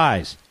blatant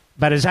lies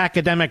about his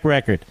academic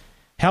record,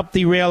 helped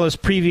derail his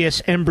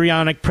previous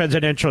embryonic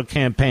presidential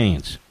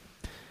campaigns.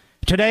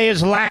 Today,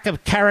 his lack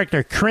of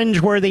character,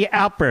 cringeworthy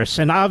outbursts,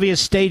 and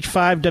obvious stage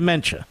 5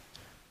 dementia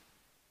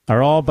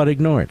are all but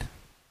ignored.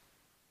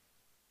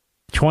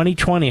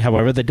 2020,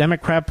 however, the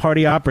Democrat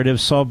Party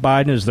operatives saw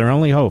Biden as their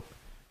only hope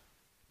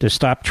to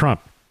stop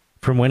Trump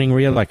from winning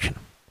re-election.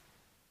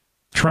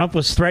 Trump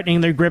was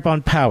threatening their grip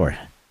on power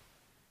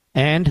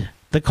and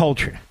the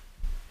culture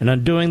and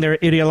undoing their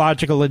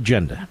ideological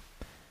agenda.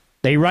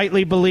 They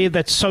rightly believed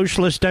that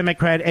socialist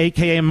Democrat,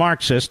 a.k.a.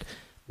 Marxist,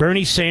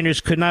 Bernie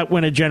Sanders could not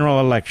win a general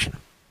election.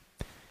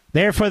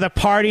 Therefore, the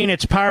party and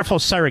its powerful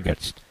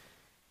surrogates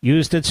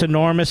used its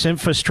enormous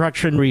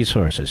infrastructure and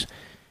resources,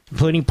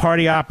 including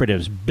party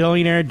operatives,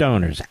 billionaire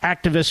donors,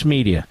 activist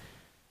media,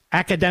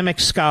 academic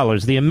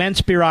scholars, the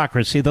immense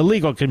bureaucracy, the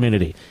legal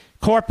community,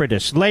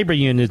 corporatists, labor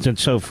unions, and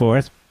so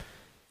forth,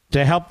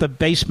 to help the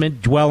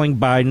basement-dwelling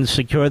Biden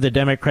secure the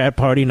Democrat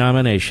Party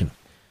nomination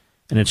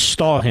and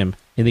install him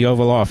in the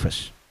Oval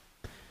Office.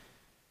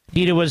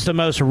 Indeed, it was the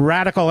most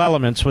radical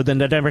elements within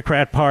the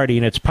Democrat Party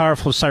and its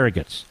powerful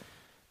surrogates,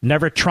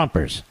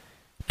 never-Trumpers,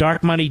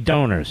 dark money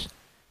donors,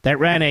 that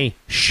ran a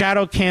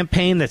shadow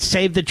campaign that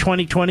saved the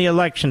 2020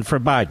 election for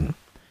Biden.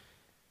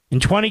 In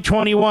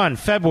 2021,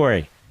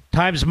 February,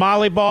 Times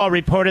Molly Ball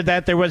reported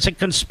that there was a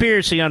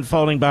conspiracy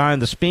unfolding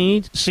behind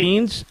the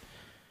scenes.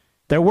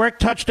 Their work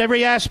touched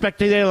every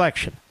aspect of the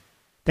election.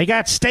 They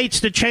got states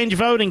to change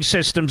voting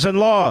systems and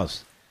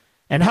laws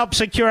and help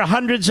secure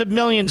hundreds of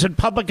millions in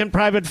public and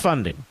private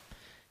funding.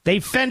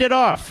 They fended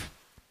off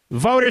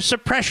voter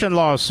suppression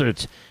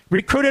lawsuits,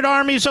 recruited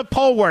armies of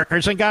poll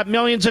workers, and got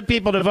millions of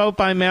people to vote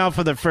by mail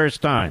for the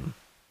first time.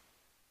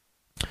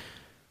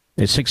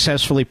 They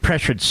successfully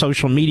pressured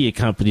social media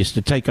companies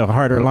to take a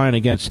harder line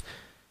against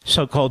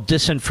so-called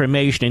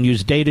disinformation and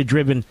use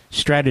data-driven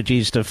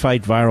strategies to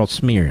fight viral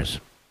smears.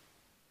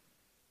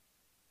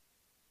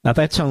 Now,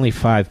 that's only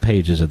 5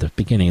 pages at the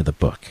beginning of the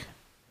book.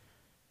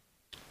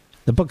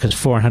 The book is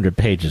 400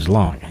 pages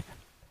long.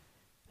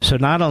 So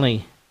not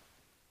only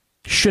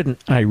shouldn't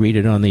I read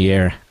it on the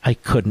air, I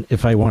couldn't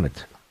if I wanted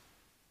to.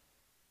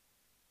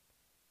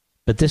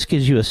 But this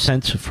gives you a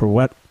sense for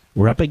what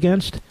we're up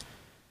against,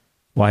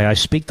 why I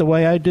speak the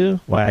way I do,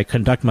 why I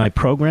conduct my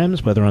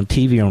programs, whether on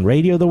TV or on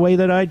radio, the way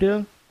that I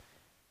do,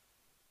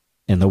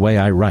 and the way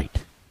I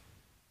write.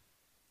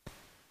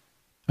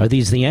 Are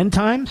these the end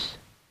times?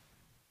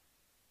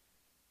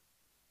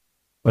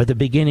 Or the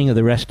beginning of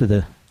the rest of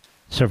the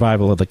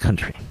survival of the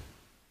country?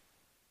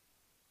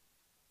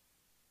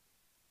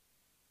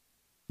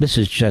 This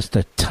is just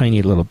a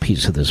tiny little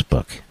piece of this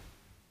book.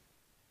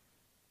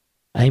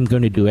 I am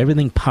going to do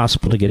everything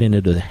possible to get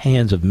into the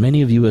hands of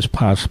many of you as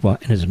possible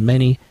and as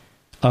many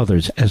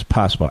others as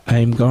possible. I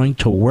am going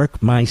to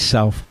work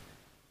myself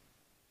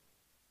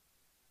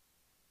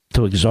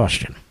to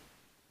exhaustion.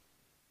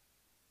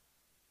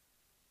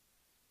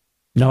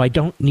 No, I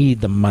don't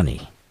need the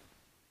money.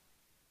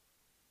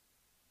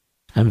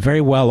 I'm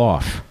very well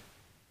off.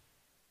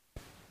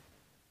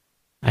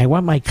 I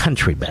want my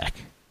country back.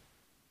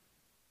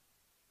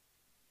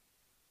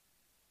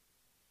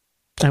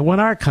 I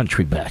want our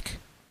country back.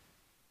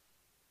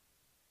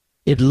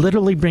 It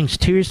literally brings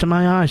tears to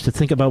my eyes to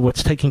think about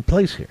what's taking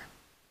place here.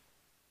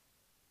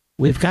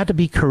 We've got to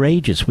be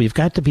courageous. We've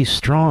got to be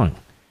strong.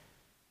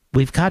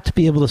 We've got to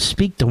be able to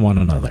speak to one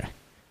another.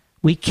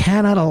 We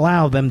cannot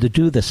allow them to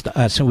do this to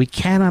us, and we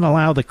cannot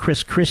allow the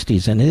Chris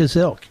Christies and his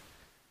ilk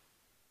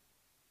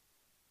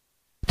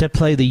to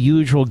play the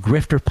usual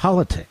grifter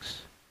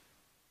politics.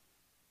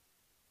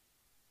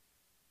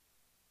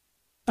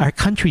 Our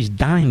country's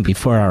dying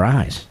before our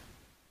eyes.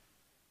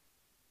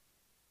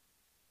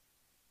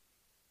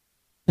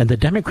 And the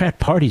Democrat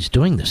Party's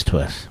doing this to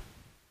us.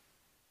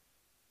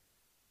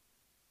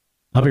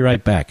 I'll be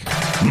right back.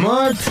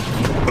 Mark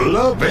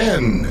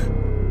Levin.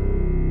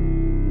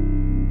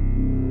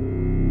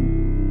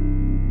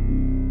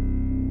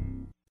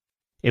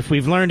 If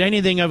we've learned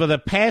anything over the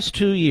past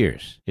 2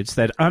 years, it's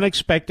that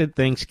unexpected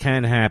things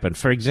can happen.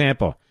 For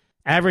example,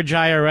 average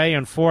IRA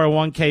and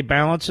 401k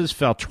balances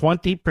fell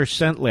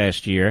 20%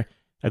 last year,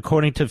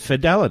 according to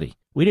Fidelity.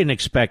 We didn't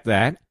expect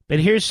that, but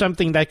here's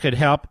something that could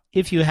help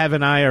if you have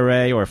an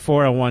IRA or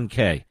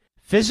 401k.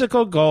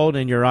 Physical gold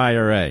in your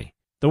IRA.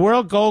 The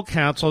World Gold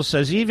Council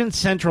says even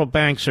central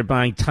banks are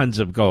buying tons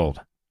of gold.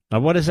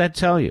 Now, what does that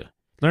tell you?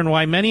 Learn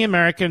why many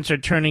Americans are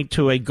turning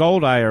to a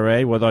gold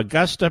IRA with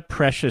Augusta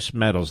Precious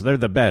Metals. They're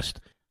the best.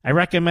 I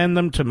recommend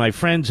them to my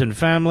friends and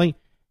family.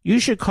 You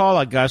should call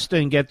Augusta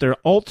and get their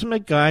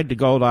ultimate guide to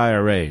gold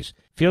IRAs.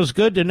 Feels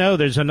good to know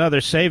there's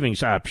another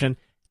savings option.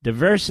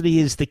 Diversity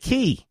is the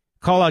key.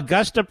 Call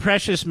Augusta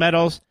Precious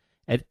Metals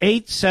at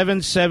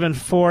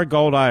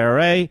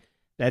 8774-GOLD-IRA.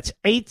 That's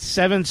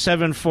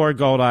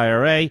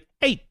 8774-GOLD-IRA,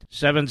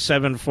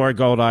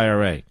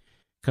 8774-GOLD-IRA.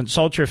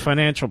 Consult your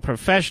financial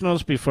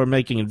professionals before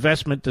making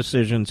investment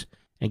decisions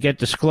and get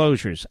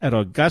disclosures at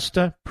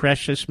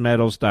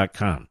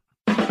AugustaPreciousMetals.com.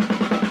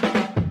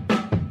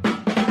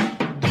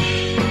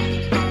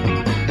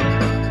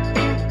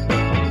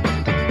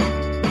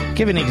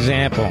 Give an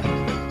example.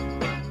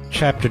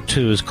 Chapter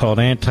 2 is called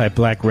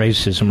Anti-Black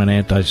Racism and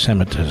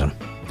Anti-Semitism.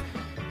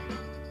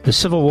 The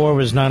Civil War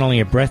was not only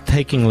a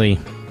breathtakingly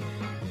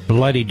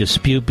bloody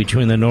dispute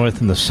between the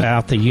North and the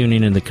South, the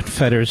Union and the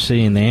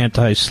Confederacy, and the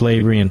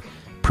anti-slavery and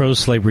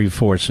pro-slavery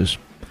forces,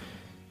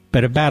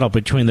 but a battle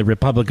between the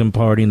Republican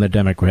Party and the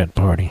Democrat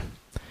Party,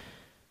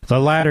 the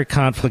latter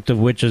conflict of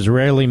which is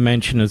rarely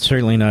mentioned and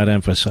certainly not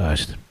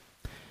emphasized.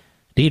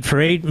 Indeed, for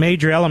 8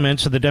 major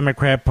elements of the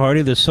Democrat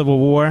Party, the Civil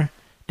War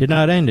did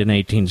not end in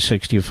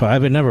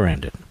 1865. It never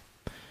ended.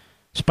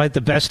 Despite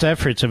the best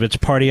efforts of its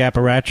party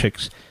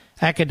apparatchiks,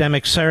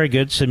 academic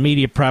surrogates, and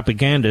media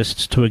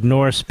propagandists to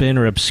ignore, spin,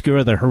 or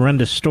obscure the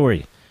horrendous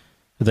story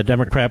of the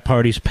Democrat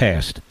Party's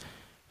past,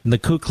 from the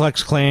Ku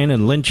Klux Klan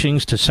and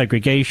lynchings to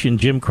segregation,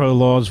 Jim Crow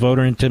laws,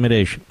 voter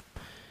intimidation.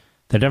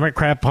 The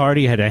Democrat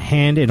Party had a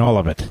hand in all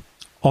of it.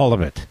 All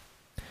of it.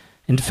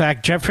 In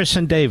fact,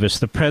 Jefferson Davis,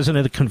 the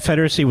president of the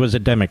Confederacy, was a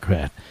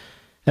Democrat,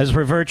 as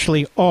were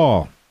virtually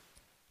all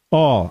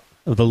of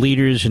the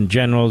leaders and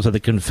generals of the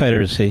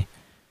Confederacy.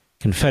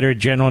 Confederate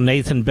General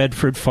Nathan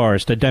Bedford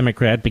Forrest, a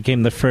Democrat,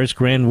 became the first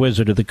Grand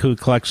Wizard of the Ku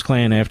Klux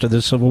Klan after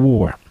the Civil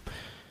War,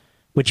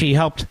 which he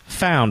helped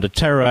found to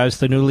terrorize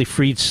the newly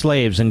freed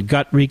slaves in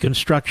gut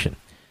reconstruction,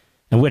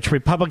 and which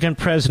Republican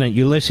President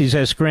Ulysses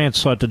S. Grant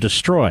sought to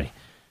destroy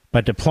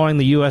by deploying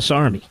the U.S.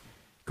 Army.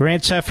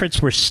 Grant's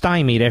efforts were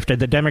stymied after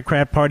the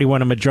Democrat Party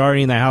won a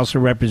majority in the House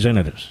of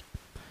Representatives.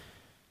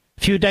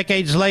 A few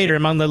decades later,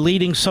 among the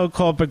leading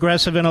so-called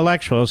progressive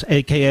intellectuals,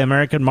 a.k.a.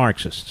 American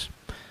Marxists,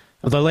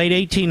 of the late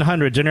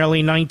 1800s and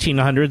early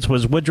 1900s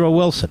was Woodrow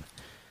Wilson,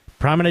 a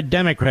prominent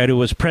Democrat who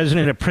was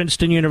president of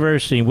Princeton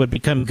University and would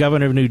become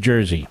governor of New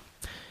Jersey.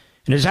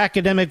 In his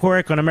academic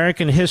work on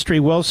American history,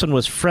 Wilson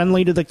was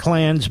friendly to the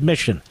Klan's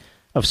mission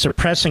of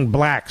suppressing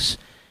blacks,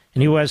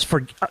 and he was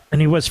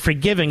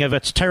forgiving of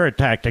its terror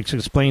tactics,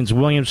 explains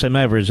William M.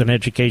 Evers in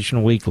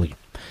Education Weekly.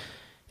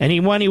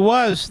 And when he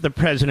was the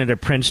president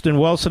of Princeton,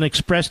 Wilson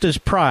expressed his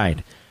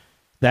pride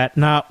that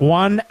not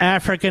one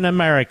African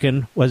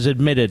American was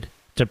admitted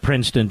to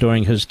Princeton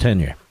during his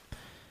tenure.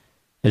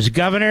 As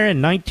governor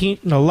in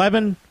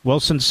 1911,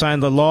 Wilson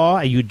signed the law,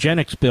 a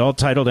eugenics bill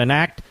titled An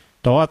Act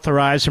to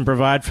Authorize and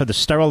Provide for the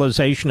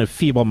Sterilization of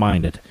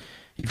Feeble-Minded,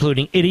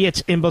 including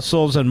idiots,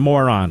 imbeciles, and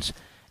morons,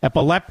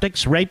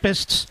 epileptics,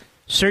 rapists,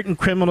 certain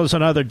criminals,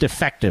 and other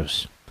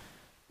defectives,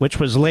 which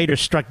was later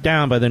struck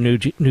down by the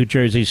New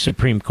Jersey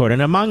Supreme Court,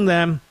 and among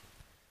them,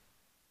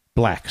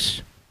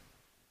 blacks.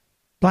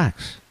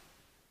 Blacks.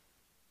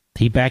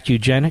 He backed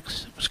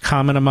eugenics. It was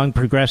common among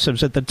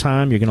progressives at the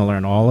time. You're going to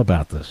learn all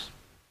about this.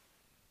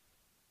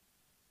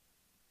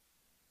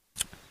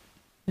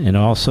 And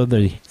also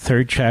the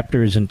third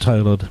chapter is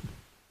entitled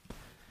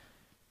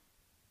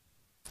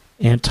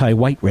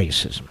Anti-White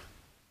Racism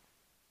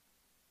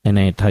and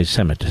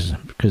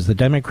Anti-Semitism, because the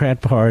Democrat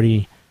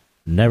Party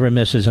never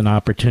misses an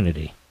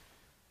opportunity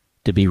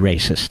to be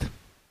racist.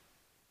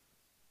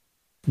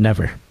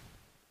 Never.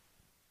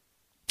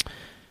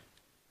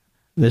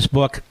 This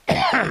book,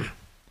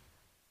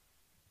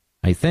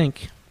 I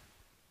think,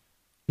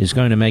 is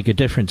going to make a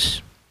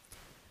difference,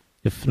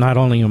 if not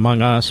only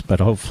among us, but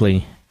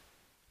hopefully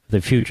for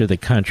the future of the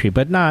country,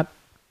 but not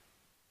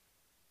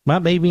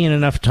maybe in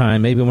enough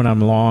time, maybe when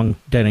I'm long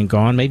dead and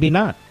gone, maybe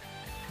not.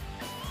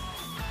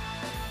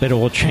 But it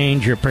will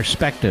change your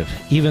perspective.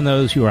 Even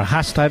those who are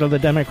hostile to the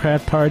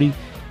Democrat Party,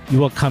 you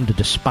will come to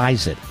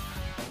despise it.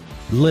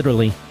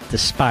 Literally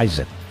despise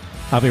it.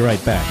 I'll be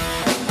right back.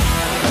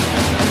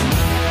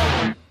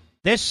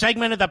 This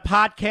segment of the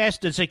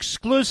podcast is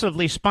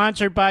exclusively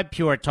sponsored by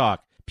Pure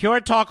Talk.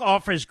 Pure Talk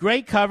offers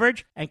great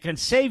coverage and can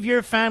save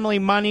your family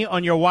money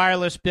on your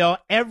wireless bill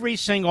every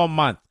single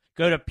month.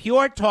 Go to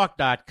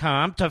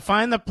puretalk.com to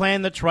find the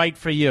plan that's right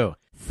for you.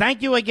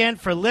 Thank you again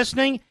for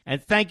listening,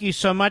 and thank you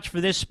so much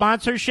for this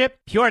sponsorship,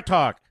 Pure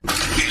Talk.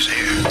 He's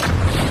here.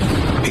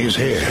 He's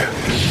here.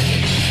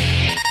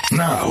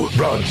 Now,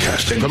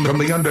 broadcasting from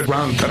the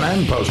underground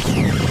command post,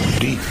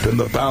 deep in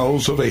the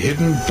bowels of a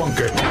hidden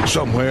bunker,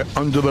 somewhere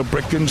under the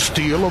brick and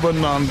steel of a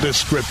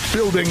nondescript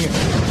building,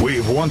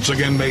 we've once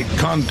again made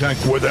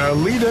contact with our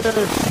leader,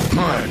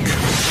 Mark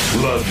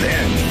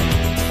Levin.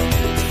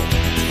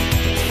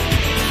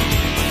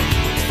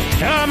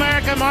 Hello,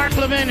 America. Mark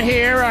Levin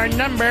here. Our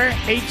number,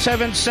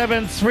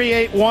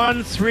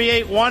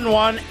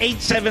 877-381-3811,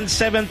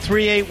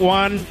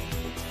 877-381-3811.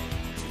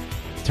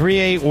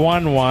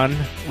 3811.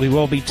 We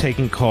will be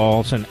taking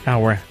calls in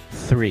hour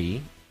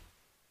 3.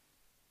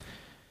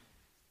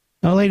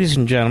 Now, ladies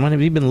and gentlemen,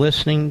 have you been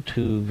listening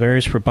to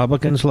various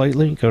Republicans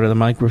lately? Go to the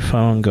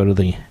microphone, go to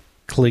the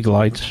Klieg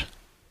lights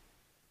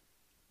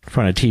in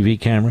front of TV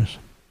cameras.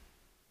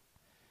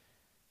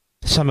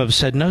 Some have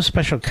said no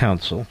special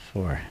counsel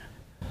for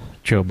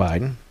Joe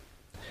Biden.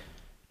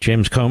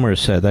 James Comer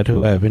said that,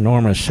 who I have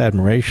enormous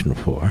admiration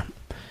for.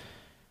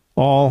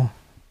 All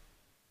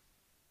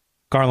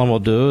Garland will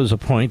do is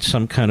appoint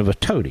some kind of a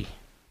toady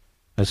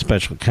as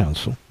special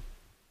counsel.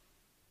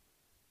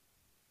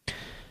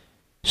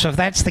 So if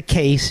that's the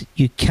case,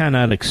 you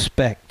cannot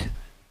expect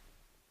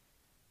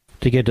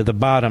to get to the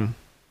bottom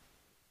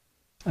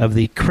of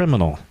the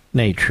criminal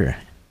nature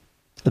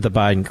of the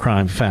Biden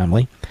crime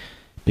family,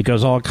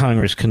 because all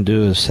Congress can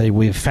do is say,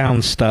 we've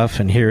found stuff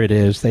and here it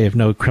is. They have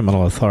no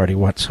criminal authority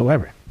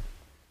whatsoever.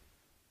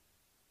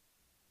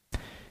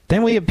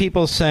 Then we have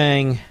people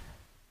saying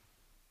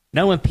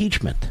no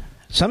impeachment.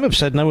 Some have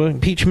said no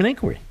impeachment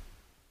inquiry.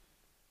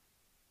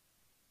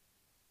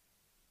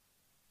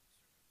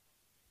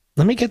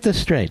 Let me get this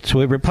straight. So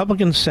we have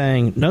Republicans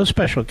saying no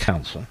special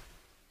counsel.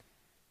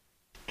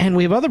 And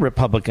we have other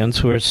Republicans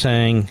who are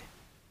saying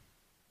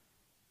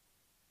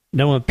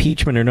no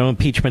impeachment or no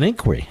impeachment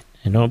inquiry.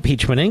 And no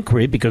impeachment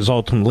inquiry because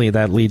ultimately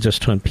that leads us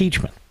to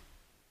impeachment.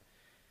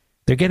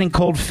 They're getting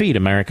cold feet,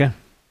 America.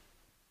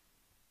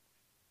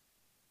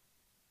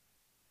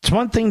 It's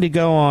one thing to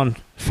go on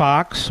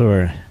Fox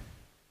or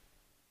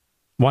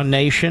One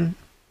Nation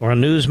or on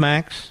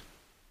Newsmax,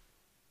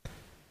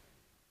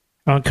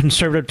 on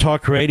conservative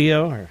talk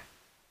radio or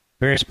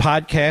various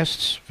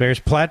podcasts, various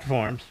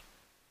platforms,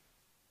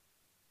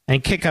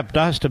 and kick up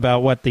dust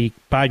about what the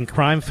Biden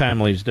crime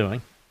family is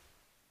doing.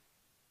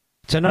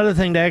 It's another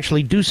thing to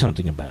actually do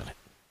something about it.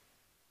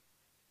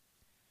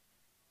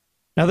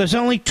 Now, there's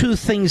only two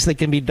things that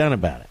can be done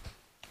about it.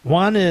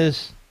 One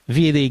is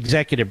via the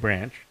executive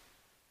branch.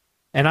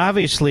 And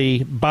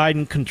obviously,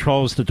 Biden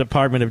controls the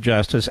Department of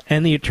Justice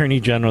and the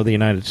Attorney General of the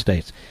United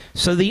States.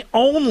 So the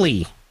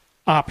only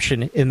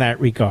option in that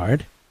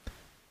regard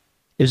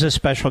is a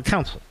special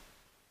counsel.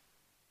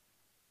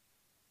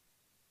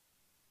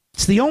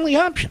 It's the only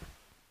option.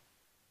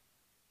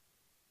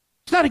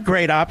 It's not a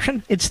great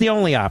option. It's the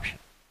only option.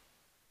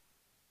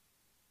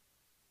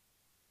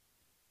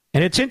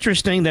 And it's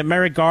interesting that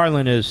Merrick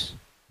Garland is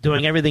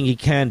doing everything he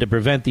can to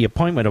prevent the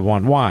appointment of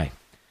one. Why?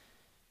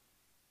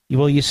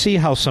 Well, you see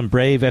how some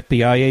brave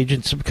FBI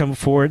agents have come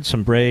forward,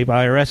 some brave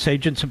IRS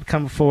agents have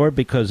come forward,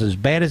 because as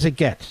bad as it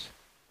gets,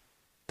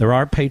 there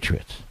are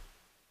patriots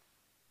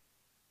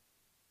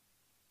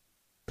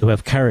who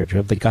have courage, who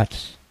have the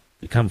guts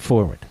to come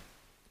forward.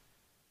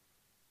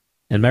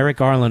 And Merrick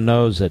Garland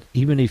knows that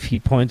even if he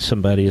appoints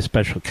somebody as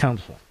special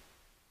counsel,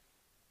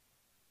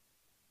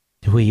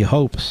 who he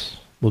hopes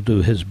will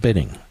do his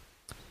bidding,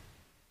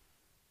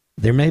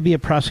 there may be a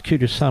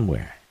prosecutor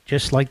somewhere,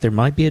 just like there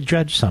might be a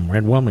judge somewhere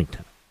in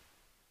Wilmington,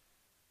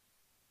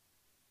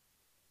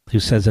 who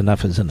says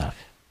enough is enough.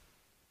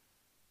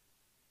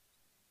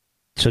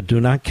 So do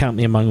not count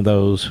me among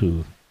those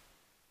who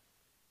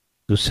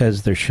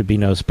says there should be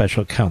no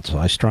special counsel.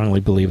 I strongly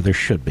believe there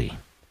should be.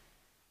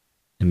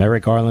 And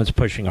Merrick Garland's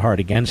pushing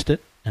hard against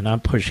it, and I'm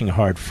pushing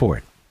hard for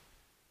it.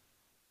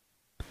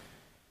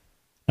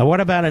 Now, what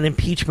about an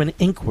impeachment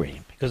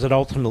inquiry? Because it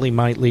ultimately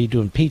might lead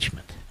to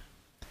impeachment.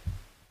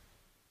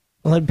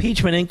 Well,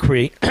 impeachment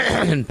inquiry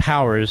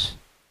empowers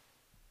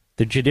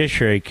the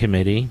Judiciary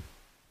Committee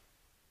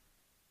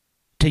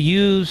to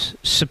use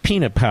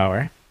subpoena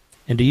power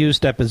and to use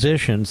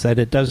depositions that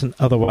it doesn't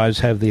otherwise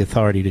have the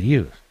authority to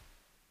use.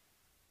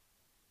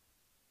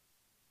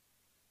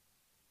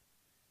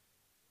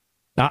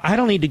 Now, I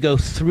don't need to go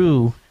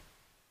through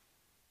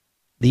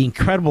the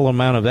incredible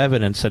amount of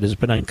evidence that has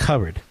been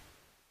uncovered,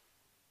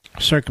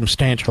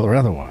 circumstantial or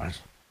otherwise,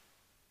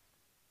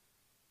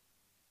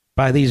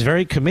 by these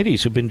very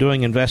committees who've been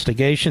doing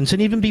investigations,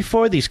 and even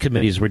before these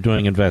committees were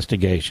doing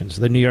investigations,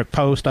 the New York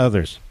Post,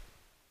 others.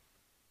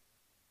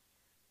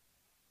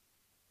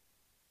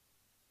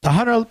 The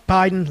Hunter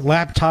Biden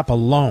laptop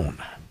alone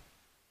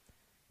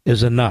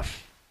is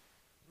enough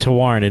to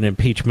warrant an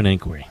impeachment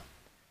inquiry.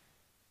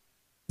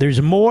 There's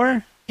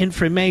more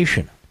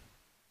information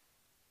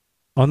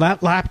on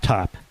that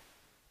laptop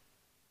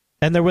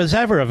than there was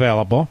ever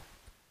available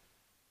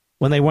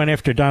when they went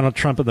after Donald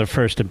Trump in the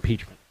first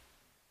impeachment.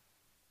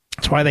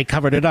 That's why they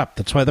covered it up.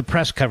 That's why the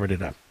press covered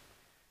it up.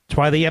 That's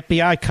why the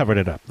FBI covered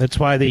it up. That's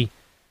why the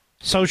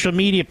social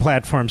media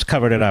platforms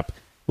covered it up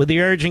with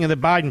the urging of the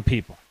Biden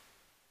people.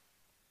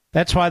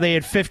 That's why they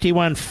had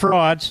 51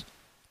 frauds,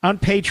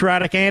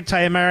 unpatriotic,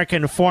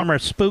 anti-American former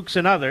spooks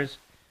and others.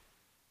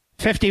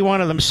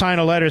 51 of them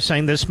signed a letter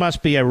saying this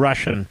must be a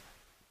Russian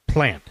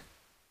plant,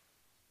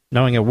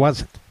 knowing it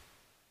wasn't.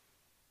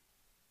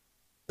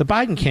 The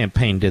Biden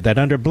campaign did that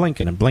under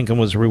Blinken, and Blinken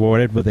was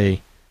rewarded with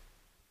a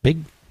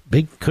big,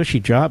 cushy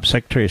job,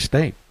 Secretary of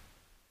State.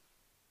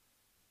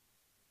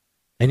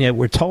 And yet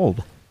we're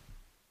told,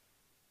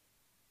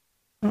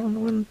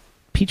 an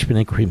impeachment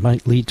inquiry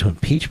might lead to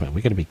impeachment.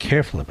 We've got to be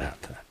careful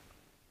about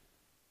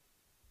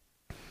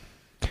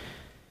that.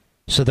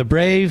 So the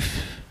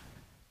brave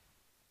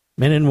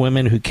men and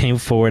women who came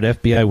forward,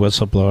 FBI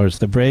whistleblowers,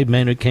 the brave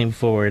men who came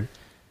forward,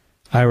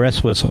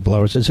 IRS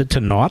whistleblowers, is it to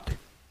naught?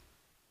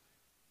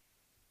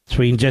 So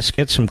we can just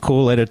get some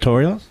cool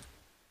editorials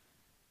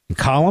and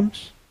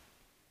columns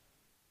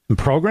and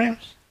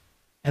programs?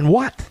 And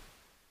what?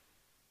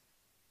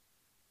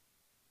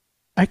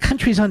 Our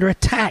country's under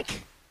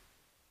attack.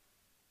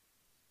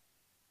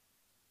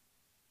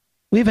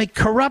 We have a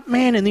corrupt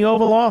man in the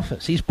Oval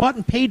Office. He's bought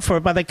and paid for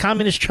by the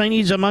Communist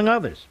Chinese, among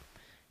others.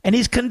 And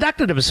he's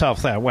conducted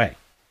himself that way.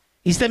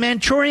 He's the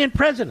Manchurian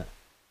president.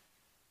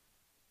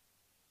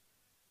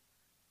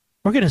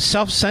 We're going to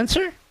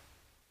self-censor?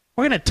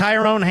 We're going to tie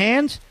our own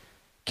hands?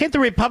 Can't the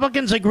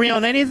Republicans agree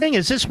on anything?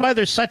 Is this why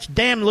they're such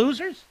damn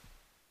losers?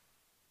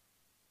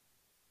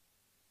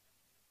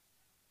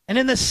 And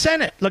in the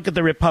Senate, look at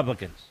the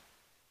Republicans.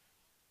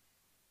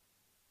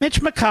 Mitch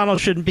McConnell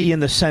shouldn't be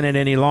in the Senate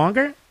any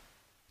longer.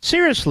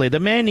 Seriously, the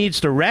man needs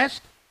to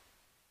rest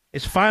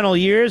his final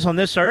years on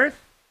this earth.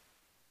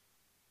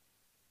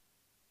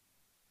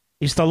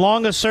 He's the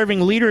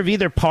longest-serving leader of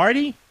either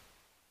party.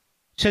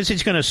 Says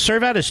he's going to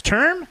serve out his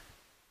term.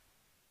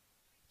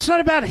 It's not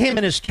about him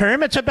and his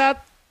term. It's about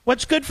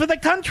what's good for the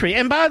country.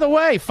 And by the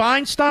way,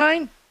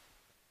 Feinstein,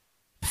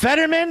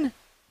 Fetterman,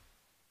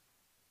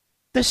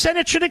 the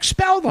Senate should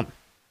expel them.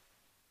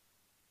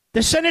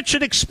 The Senate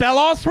should expel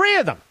all three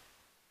of them.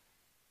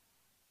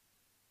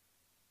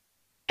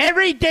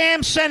 Every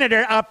damn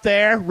senator up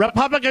there,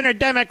 Republican or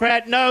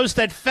Democrat, knows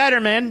that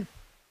Fetterman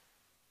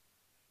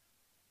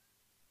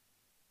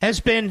has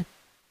been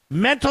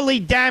mentally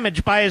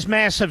damaged by his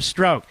massive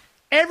stroke.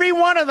 Every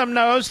one of them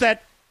knows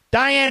that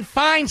Dianne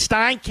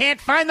Feinstein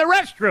can't find the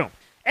restroom.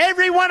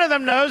 Every one of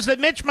them knows that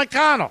Mitch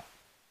McConnell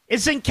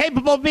is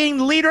incapable of being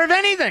the leader of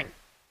anything.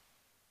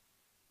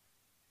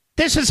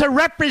 This is a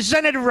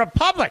representative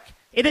republic.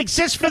 It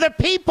exists for the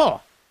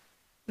people,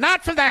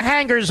 not for the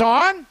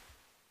hangers-on.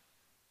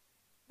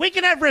 We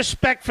can have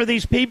respect for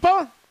these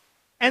people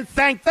and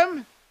thank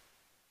them.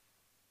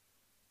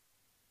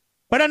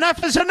 But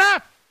enough is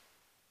enough.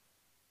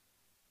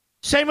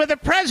 Same with the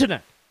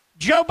president,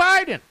 Joe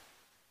Biden.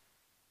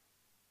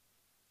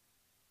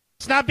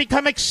 It's not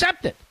become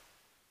accepted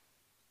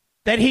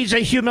that he's a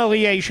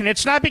humiliation.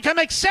 It's not become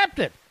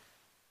accepted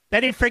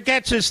that he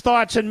forgets his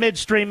thoughts in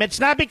midstream. It's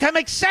not become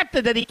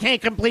accepted that he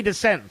can't complete a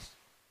sentence,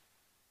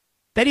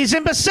 that he's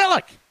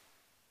imbecilic.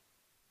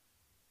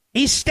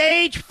 He's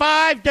stage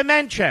 5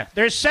 dementia.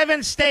 There's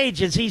 7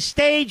 stages. He's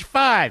stage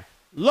 5.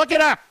 Look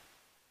it up.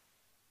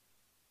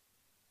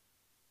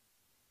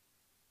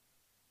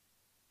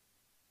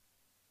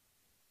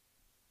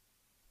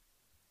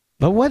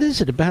 But what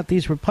is it about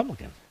these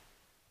Republicans?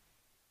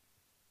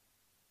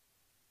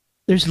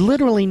 There's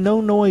literally no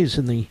noise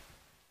in the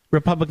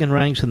Republican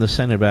ranks in the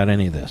Senate about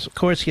any of this. Of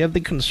course, you have the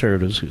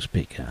conservatives who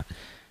speak out.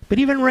 But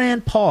even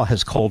Rand Paul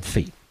has cold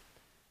feet.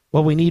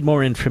 Well, we need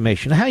more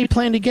information. How do you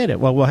plan to get it?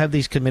 Well, we'll have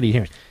these committee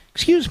hearings.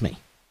 Excuse me.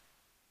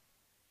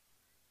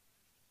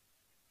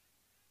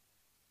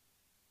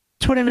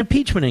 That's what an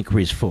impeachment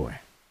inquiry is for.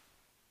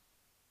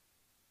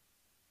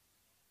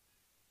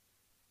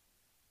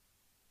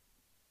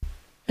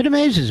 It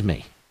amazes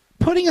me.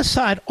 Putting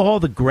aside all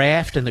the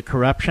graft and the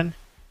corruption,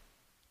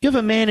 you have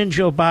a man in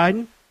Joe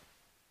Biden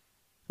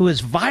who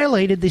has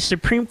violated the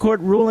Supreme Court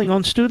ruling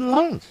on student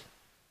loans.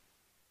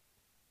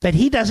 That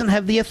he doesn't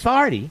have the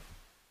authority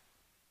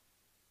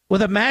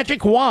with a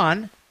magic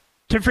wand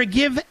to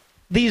forgive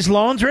these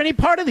loans or any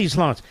part of these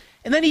loans.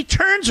 And then he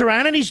turns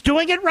around and he's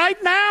doing it right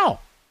now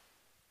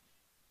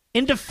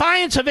in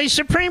defiance of a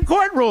Supreme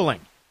Court ruling.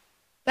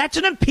 That's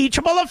an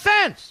impeachable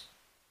offense.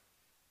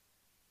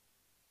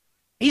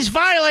 He's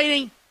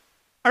violating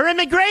our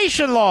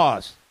immigration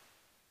laws.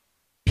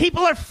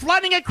 People are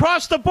flooding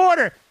across the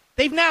border.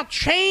 They've now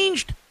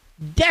changed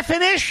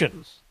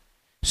definitions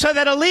so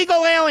that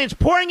illegal aliens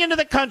pouring into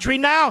the country,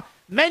 now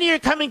many are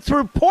coming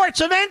through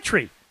ports of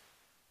entry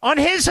on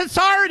his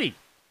authority.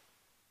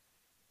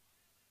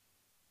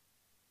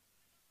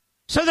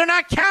 So they're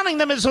not counting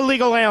them as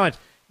illegal aliens.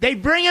 They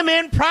bring them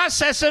in,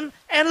 process them,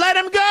 and let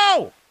them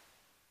go.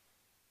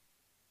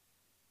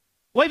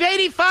 We have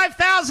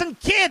 85,000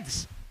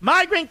 kids,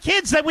 migrant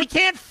kids, that we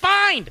can't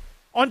find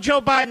on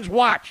Joe Biden's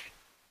watch.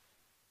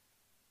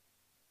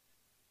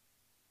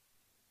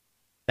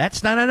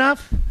 That's not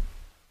enough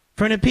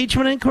for an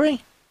impeachment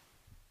inquiry?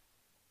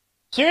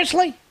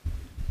 Seriously?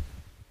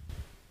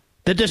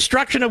 The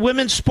destruction of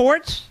women's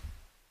sports?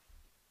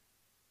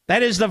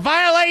 That is the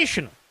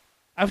violation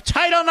of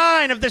Title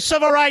IX of the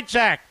Civil Rights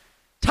Act.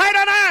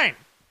 Title IX!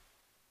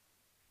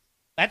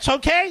 That's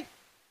okay?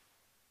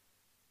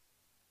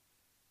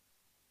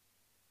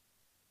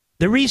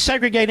 The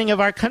resegregating of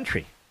our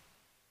country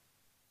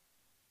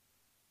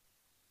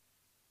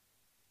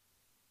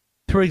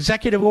through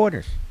executive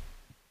orders.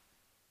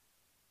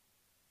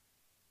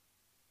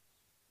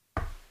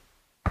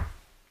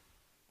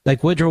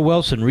 Like Woodrow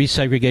Wilson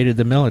resegregated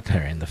the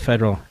military and the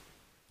federal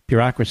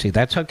bureaucracy.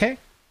 That's okay?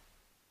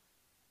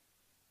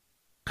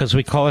 Because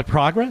we call it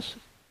progress?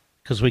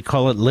 Because we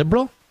call it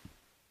liberal?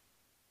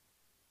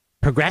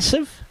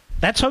 Progressive?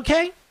 That's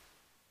okay?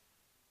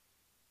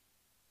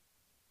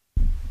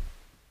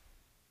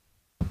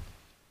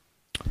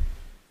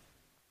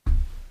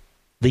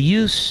 The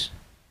use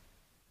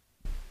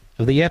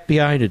of the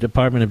FBI and the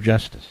Department of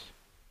Justice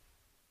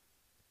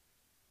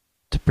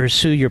to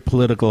pursue your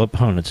political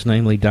opponents,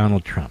 namely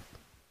Donald Trump.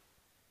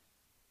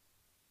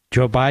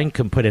 Joe Biden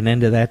can put an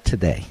end to that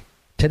today.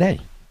 Today.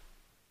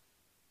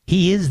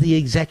 He is the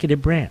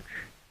executive branch.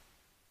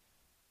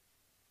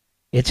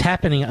 It's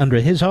happening under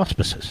his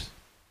auspices,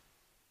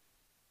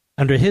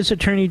 under his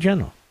attorney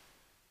general.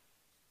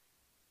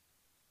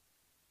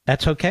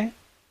 That's okay?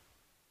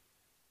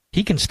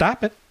 He can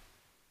stop it.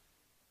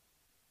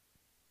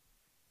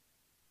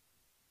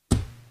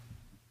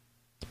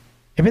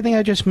 Everything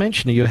I just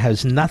mentioned to you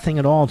has nothing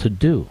at all to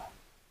do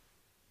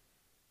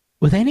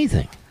with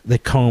anything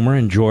that Comer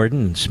and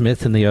Jordan and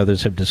Smith and the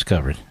others have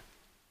discovered.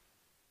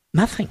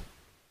 Nothing.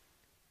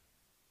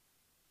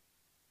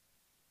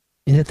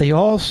 And that they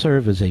all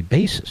serve as a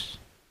basis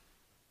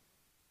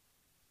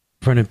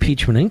for an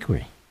impeachment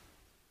inquiry.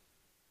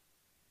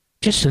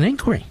 Just an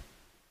inquiry.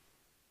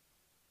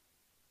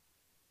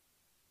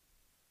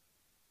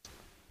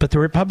 But the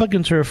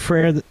Republicans are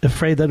afraid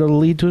that it'll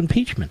lead to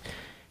impeachment.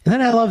 And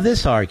then I love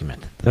this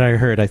argument that I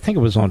heard. I think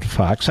it was on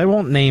Fox. I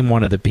won't name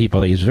one of the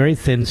people. He's very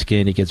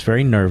thin-skinned. He gets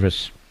very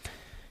nervous.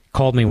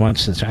 Called me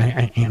once and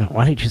said,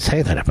 why did you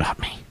say that about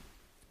me?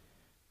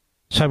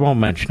 So I won't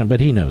mention him, but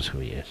he knows who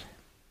he is.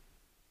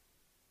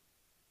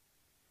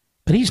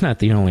 But he's not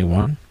the only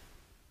one.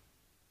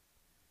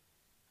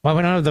 Well,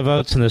 we don't have the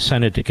votes in the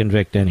Senate to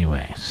convict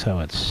anyway, so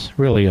it's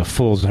really a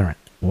fool's errand.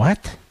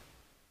 What?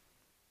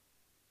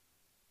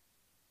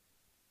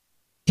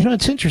 You know,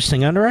 it's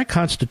interesting. Under our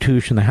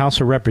Constitution, the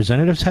House of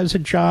Representatives has a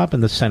job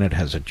and the Senate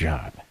has a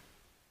job.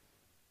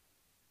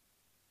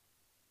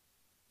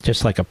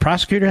 Just like a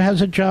prosecutor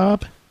has a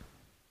job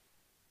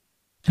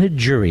and a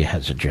jury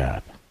has a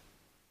job.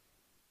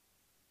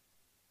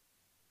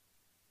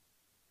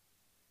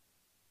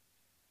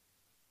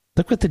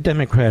 Look what the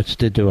Democrats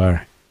did to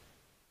our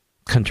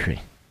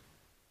country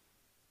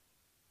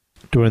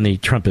during the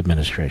Trump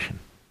administration.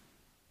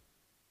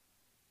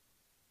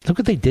 Look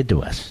what they did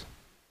to us.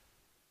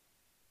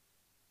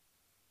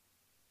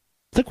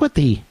 Look what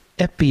the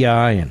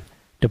FBI and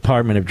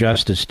Department of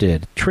Justice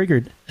did,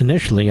 triggered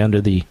initially under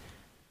the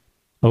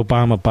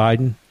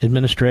Obama-Biden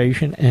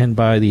administration and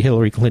by the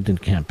Hillary Clinton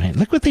campaign.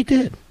 Look what they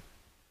did.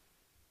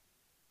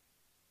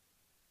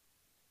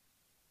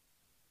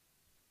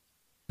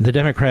 The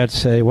Democrats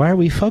say, why are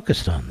we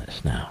focused on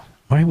this now?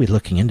 Why are we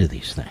looking into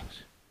these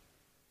things?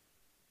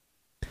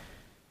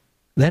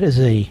 That is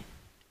a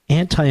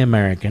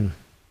anti-American,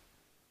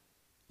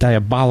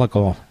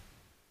 diabolical,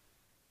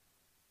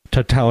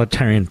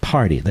 totalitarian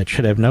party that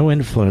should have no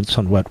influence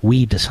on what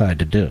we decide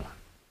to do.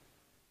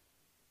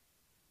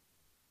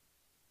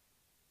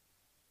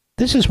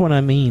 This is what I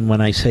mean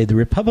when I say the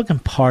Republican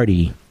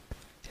Party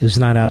is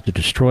not out to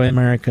destroy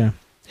America.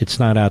 It's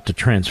not out to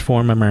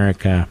transform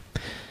America.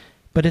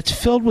 But it's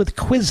filled with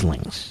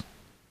quislings.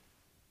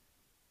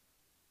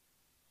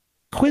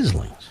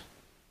 Quislings.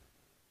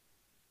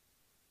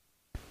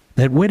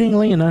 That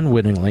wittingly and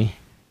unwittingly,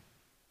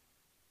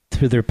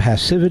 through their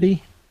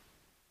passivity,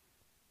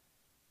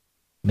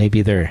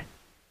 maybe their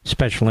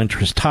special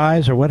interest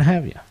ties or what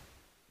have you,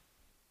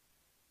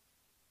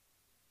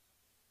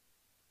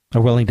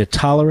 are willing to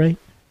tolerate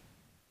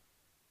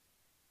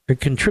or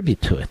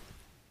contribute to it.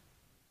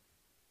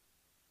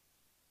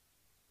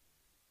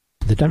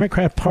 The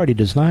Democrat Party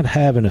does not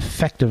have an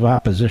effective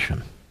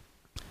opposition.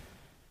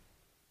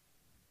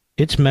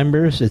 Its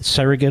members, its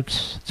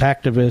surrogates, its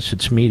activists,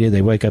 its media,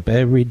 they wake up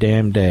every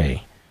damn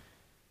day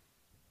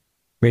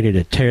ready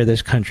to tear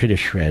this country to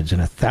shreds in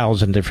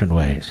 1,000 different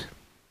ways.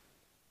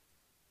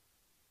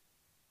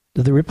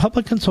 Do the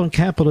Republicans on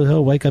Capitol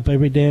Hill wake up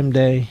every damn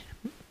day?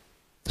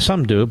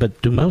 Some do,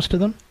 but do most of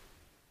them?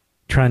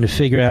 Trying to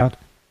figure out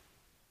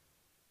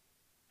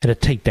how to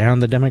take down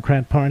the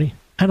Democrat Party?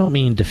 I don't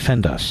mean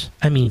defend us.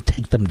 I mean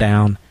take them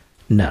down.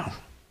 No.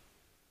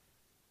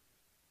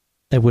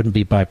 That wouldn't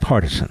be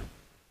bipartisan.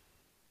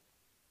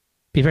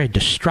 Be very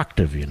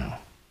destructive, you know.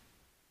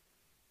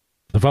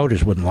 The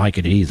voters wouldn't like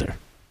it either.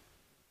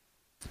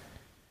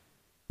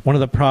 One of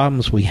the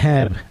problems we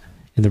have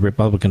in the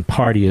Republican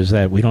Party is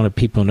that we don't have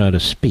people who know how to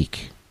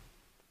speak.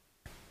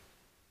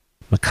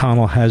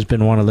 McConnell has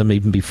been one of them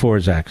even before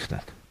his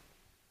accident.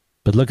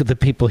 But look at the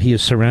people he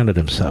has surrounded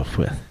himself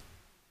with.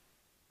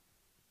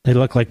 They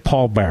look like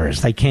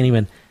pallbearers. They can't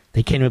even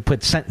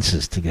put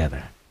sentences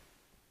together.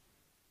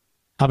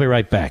 I'll be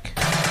right back.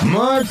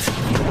 Mark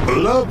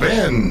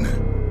Levin.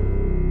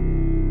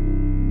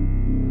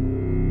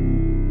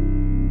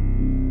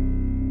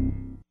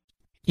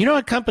 You know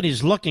what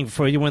company's looking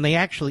for you when they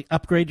actually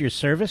upgrade your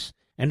service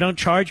and don't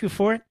charge you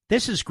for it?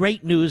 This is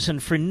great news,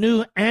 and for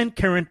new and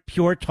current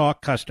Pure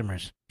Talk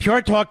customers.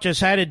 Pure Talk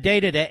just added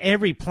data to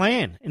every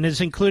plan and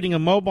is including a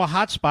mobile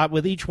hotspot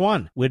with each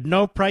one, with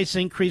no price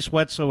increase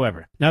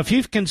whatsoever. Now, if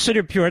you've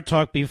considered Pure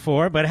Talk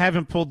before but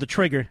haven't pulled the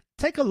trigger,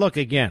 take a look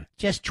again.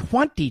 Just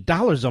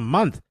 $20 a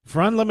month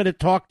for unlimited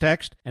talk,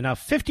 text, and now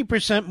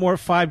 50% more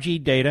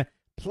 5G data,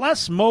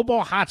 plus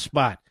mobile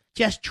hotspot.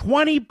 Just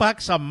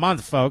 $20 a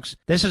month, folks.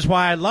 This is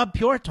why I love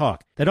Pure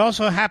Talk. That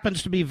also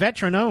happens to be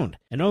veteran-owned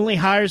and only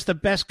hires the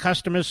best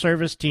customer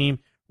service team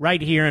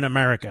right here in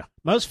America.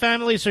 Most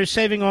families are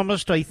saving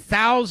almost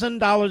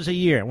 $1,000 a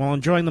year while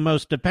enjoying the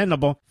most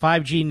dependable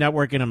 5G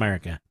network in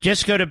America.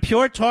 Just go to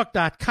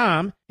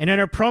puretalk.com and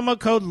enter promo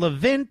code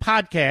Levin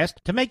Podcast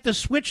to make the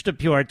switch to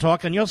Pure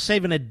Talk, and you'll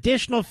save an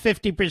additional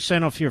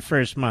 50% off your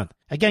first month.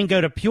 Again,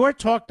 go to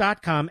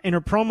puretalk.com,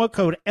 enter promo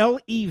code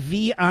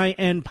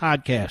LEVIN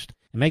Podcast,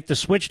 and make the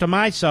switch to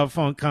my cell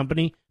phone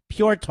company,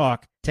 Pure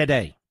Talk,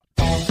 today.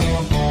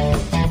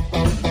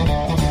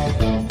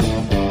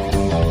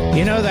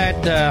 You know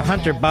that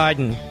Hunter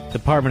Biden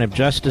Department of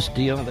Justice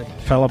deal that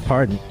fell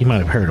apart? You might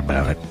have heard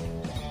about it.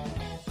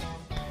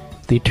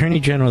 The Attorney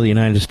General of the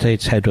United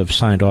States had to have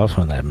signed off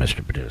on that,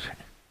 Mr. Producer.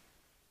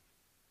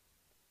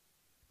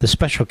 The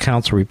special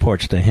counsel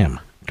reports to him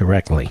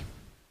directly.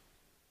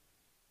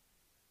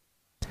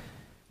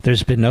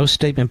 There's been no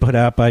statement put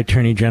out by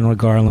Attorney General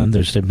Garland.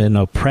 There's been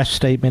no press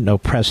statement, no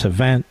press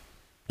event,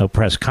 no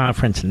press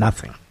conference,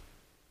 nothing.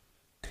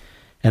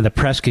 And the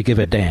press could give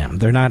a damn.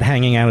 They're not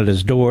hanging out at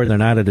his door. They're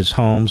not at his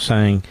home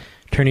saying,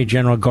 Attorney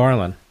General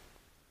Garland,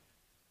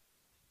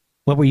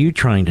 what were you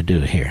trying to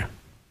do here?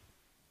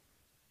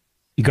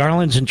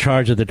 Garland's in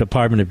charge of the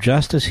Department of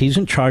Justice. He's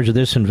in charge of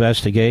this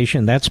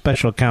investigation. That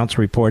special counsel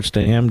reports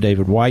to him,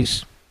 David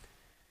Weiss.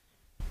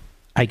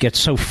 I get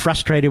so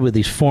frustrated with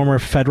these former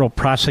federal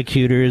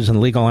prosecutors and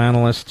legal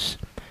analysts.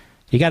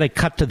 You got to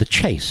cut to the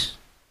chase.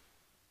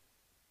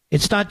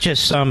 It's not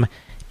just some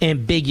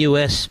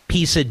ambiguous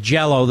piece of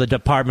jello, the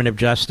Department of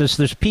Justice.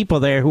 There's people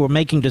there who are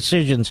making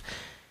decisions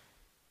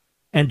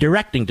and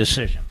directing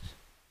decisions.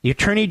 The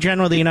Attorney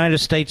General of the United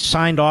States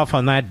signed off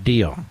on that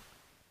deal.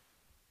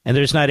 And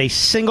there's not a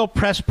single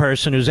press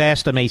person who's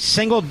asked him a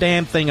single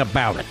damn thing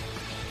about it.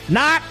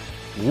 Not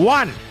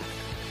one.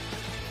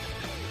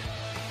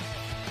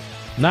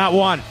 Not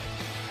one.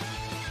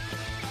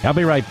 I'll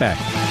be right back.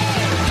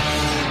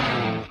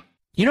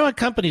 You know what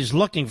company's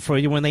looking for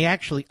you when they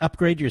actually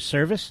upgrade your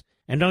service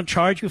and don't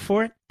charge you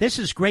for it? This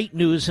is great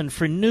news, and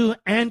for new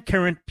and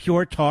current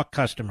Pure Talk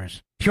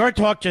customers. Pure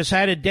Talk just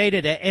added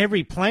data to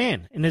every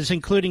plan and is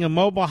including a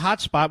mobile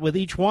hotspot with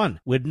each one,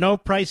 with no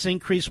price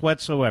increase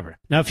whatsoever.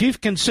 Now, if you've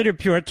considered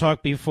Pure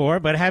Talk before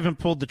but haven't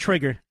pulled the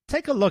trigger,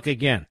 take a look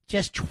again.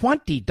 Just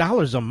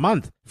 $20 a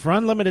month for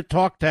unlimited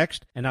talk,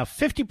 text, and now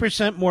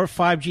 50% more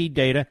 5G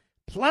data,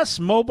 plus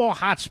mobile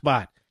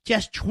hotspot.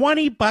 Just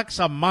 $20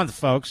 a month,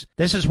 folks.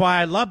 This is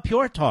why I love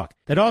Pure Talk.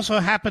 That also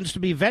happens to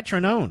be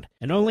veteran-owned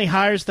and only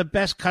hires the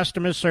best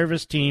customer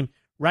service team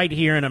right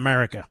here in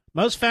America.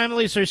 Most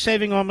families are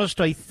saving almost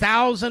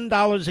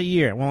 $1,000 a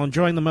year while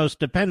enjoying the most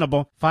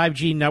dependable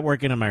 5G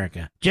network in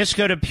America. Just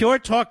go to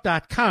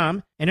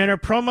puretalk.com and enter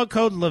promo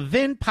code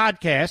Levin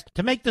Podcast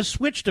to make the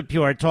switch to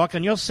Pure Talk,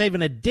 and you'll save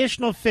an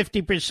additional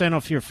 50%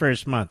 off your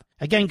first month.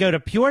 Again, go to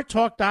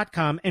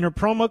puretalk.com, enter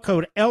promo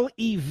code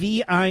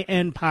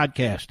LEVIN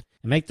Podcast,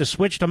 and make the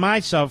switch to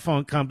my cell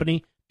phone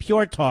company,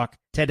 Pure Talk,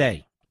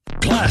 today.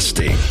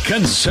 Plastic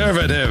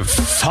Conservative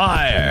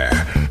Fire.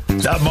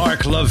 The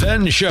Mark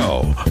Levin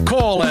Show.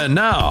 Call in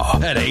now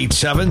at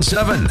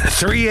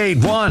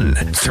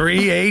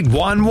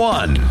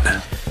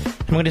 877-381-3811.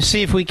 I'm going to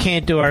see if we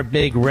can't do our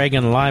big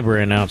Reagan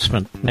Library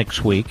announcement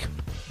next week.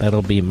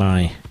 That'll be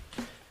my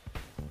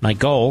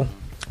goal.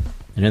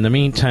 And in the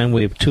meantime,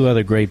 we have two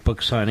other great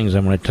book signings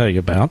I'm going to tell you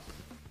about.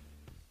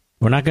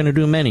 We're not going to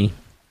do many,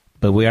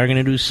 but we are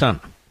going to do some.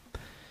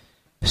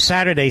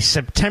 Saturday,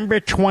 September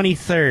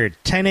 23rd,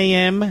 10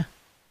 a.m.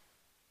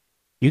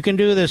 You can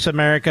do this,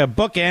 America.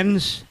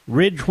 Bookends,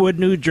 Ridgewood,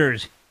 New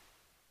Jersey.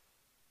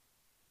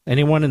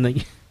 Anyone in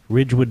the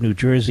Ridgewood, New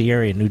Jersey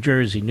area, New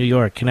Jersey, New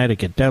York,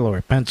 Connecticut,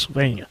 Delaware,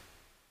 Pennsylvania,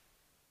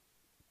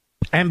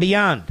 and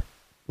beyond,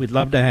 we'd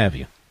love to have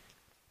you.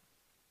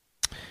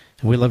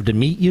 And we'd love to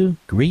meet you,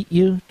 greet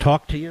you,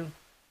 talk to you.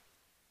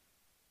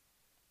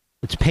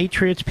 It's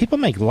patriots. People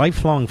make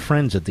lifelong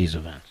friends at these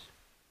events.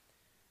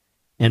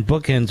 And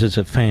Bookends is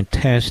a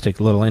fantastic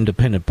little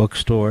independent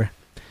bookstore.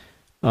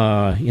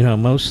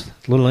 Most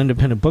little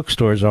independent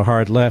bookstores are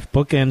hard left.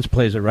 Bookends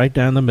plays it right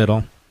down the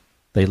middle.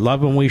 They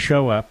love when we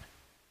show up.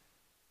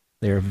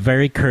 They're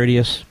very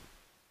courteous.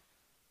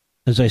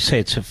 As I say,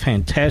 it's a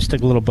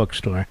fantastic little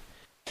bookstore.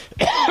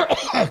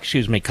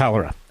 Excuse me,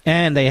 cholera.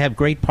 And they have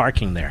great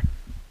parking there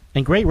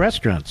and great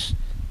restaurants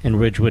in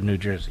Ridgewood, New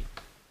Jersey.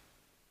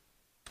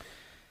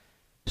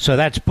 So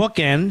that's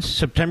Bookends,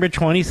 September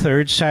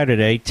 23rd,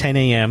 Saturday, 10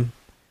 a.m.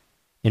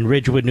 in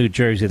Ridgewood, New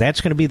Jersey.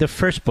 That's going to be the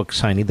first book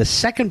signing. The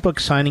second book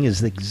signing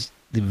is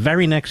the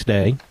very next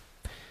day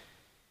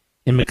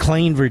in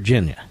McLean,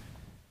 Virginia.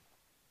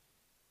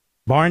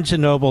 Barnes &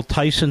 Noble,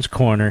 Tyson's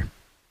Corner,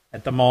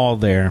 at the mall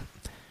there.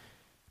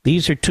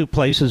 These are two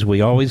places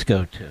we always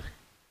go to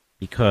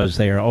because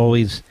they are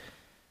always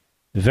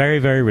very,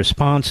 very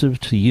responsive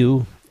to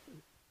you.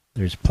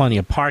 There's plenty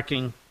of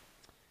parking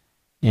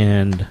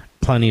and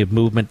plenty of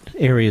movement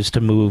areas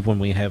to move when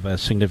we have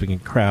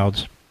significant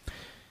crowds.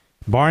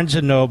 Barnes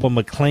 & Noble,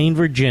 McLean,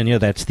 Virginia.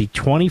 That's the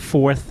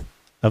 24th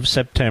of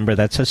September.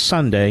 That's a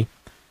Sunday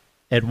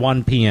at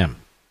 1 p.m.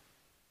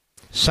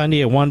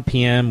 Sunday at 1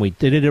 p.m. We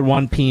did it at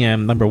 1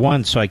 p.m., number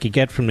one, so I could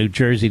get from New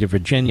Jersey to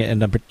Virginia, and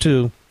number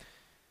two,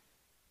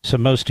 so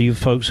most of you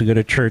folks who go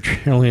to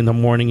church early in the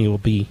morning, you'll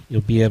be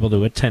able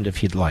to attend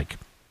if you'd like.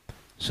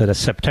 So that's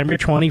September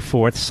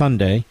 24th,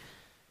 Sunday,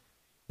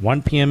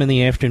 1 p.m. in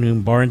the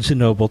afternoon, Barnes &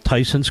 Noble,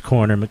 Tyson's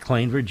Corner,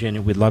 McLean,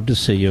 Virginia. We'd love to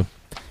see you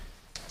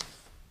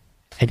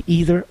at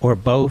either or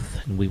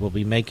both, and we will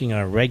be making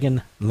our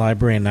Reagan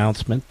Library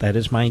announcement. That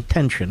is my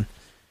intention,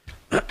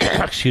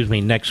 excuse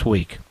me, next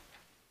week.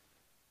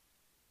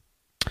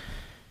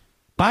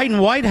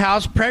 Biden White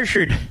House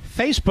pressured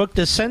Facebook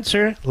to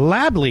censor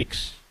lab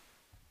leaks.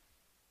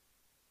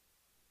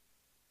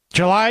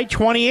 July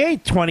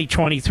 28,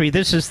 2023.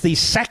 This is the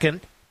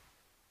second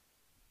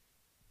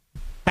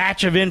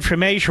batch of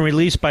information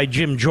released by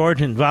Jim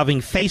Jordan involving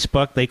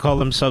Facebook. They call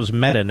themselves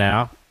Meta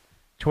now.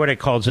 Twitter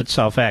calls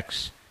itself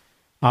X.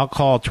 I'll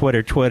call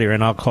Twitter Twitter,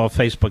 and I'll call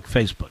Facebook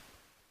Facebook.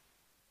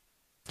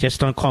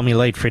 Just don't call me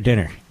late for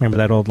dinner. Remember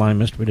that old line,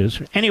 Mr.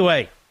 Producer?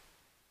 Anyway,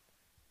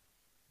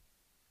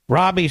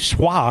 Robbie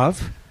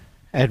Suave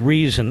at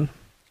Reason.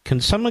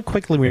 Can someone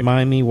quickly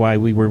remind me why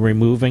we were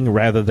removing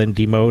rather than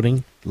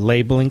demoting,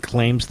 labeling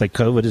claims that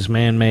COVID is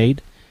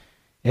man-made?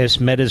 As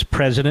Meta's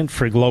president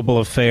for global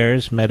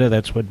affairs, Meta,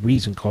 that's what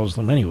Reason calls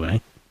them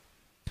anyway.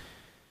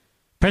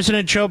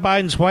 President Joe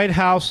Biden's White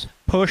House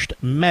pushed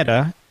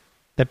Meta,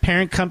 the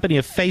parent company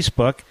of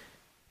Facebook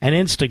and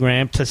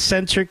Instagram, to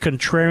censor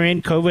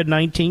contrarian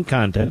COVID-19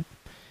 content,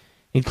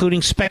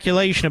 including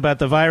speculation about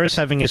the virus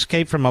having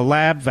escaped from a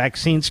lab,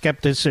 vaccine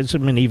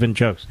skepticism, and even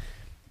jokes.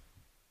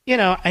 You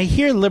know, I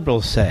hear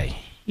liberals say,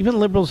 even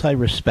liberals I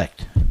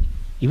respect,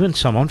 even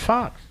some on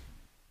Fox,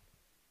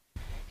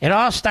 it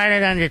all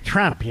started under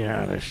Trump. You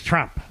know, there's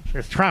Trump.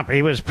 There's Trump.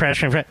 He was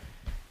pressuring for...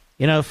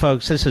 You know,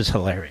 folks, this is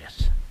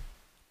hilarious.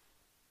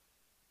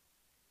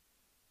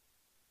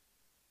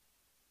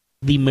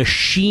 The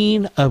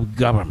machine of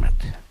government,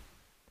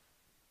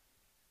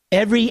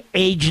 every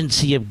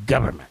agency of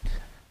government,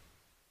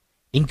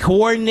 in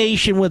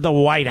coordination with the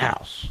White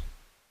House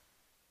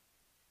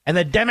and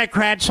the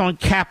Democrats on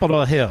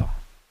Capitol Hill,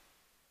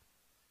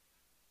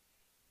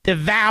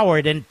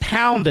 devoured and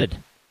pounded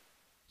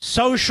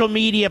social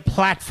media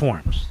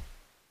platforms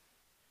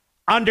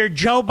under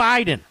Joe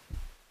Biden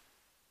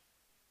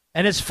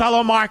and his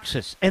fellow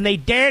Marxists, and they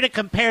dare to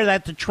compare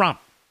that to Trump.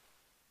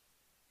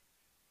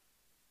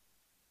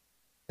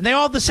 And they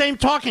all have the same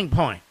talking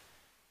point.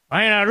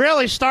 Well, you know, it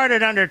really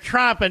started under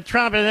Trump and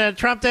then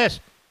Trump this.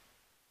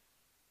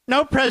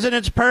 No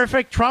president's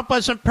perfect. Trump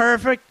wasn't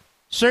perfect.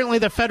 Certainly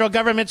the federal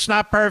government's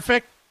not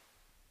perfect.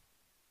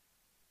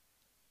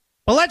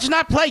 But let's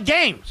not play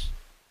games.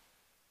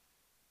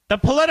 The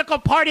political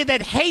party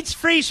that hates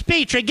free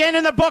speech, again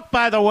in the book,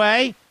 by the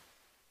way,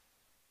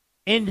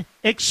 in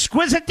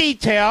exquisite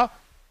detail,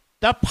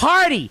 the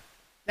party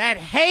that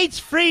hates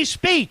free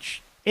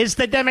speech is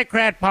the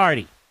Democrat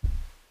Party.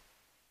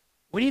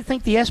 Where do you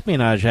think the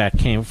Espionage Act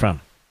came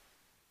from?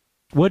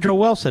 Woodrow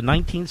Wilson,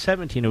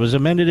 1917. It was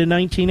amended in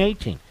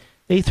 1918.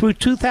 They threw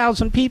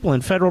 2,000 people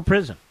in federal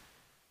prison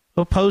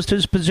who opposed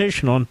his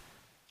position on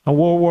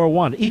World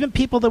War I. Even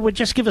people that would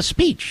just give a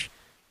speech.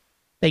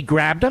 They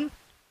grabbed them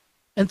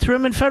and threw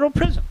them in federal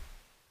prison.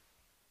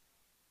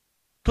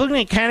 Including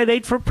a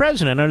candidate for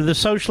president under the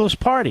Socialist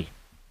Party,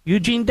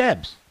 Eugene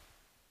Debs.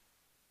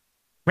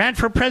 Ran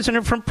for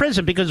president from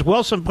prison because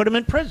Wilson put him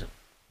in prison.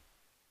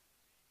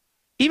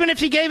 Even if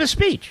he gave a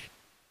speech.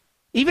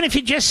 Even if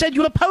he just said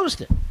you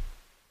opposed it.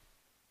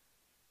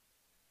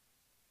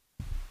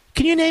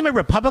 Can you name a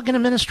Republican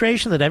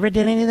administration that ever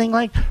did anything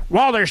like,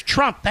 well, there's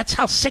Trump. That's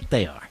how sick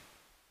they are.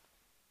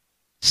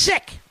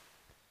 Sick.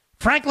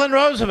 Franklin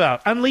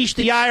Roosevelt unleashed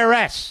the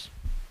IRS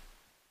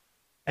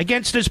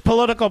against his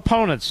political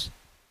opponents,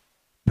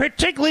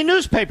 particularly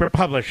newspaper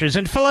publishers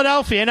in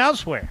Philadelphia and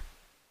elsewhere.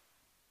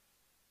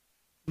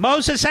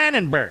 Moses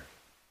Annenberg,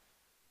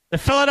 the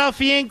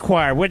Philadelphia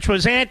Inquirer, which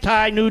was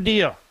anti-New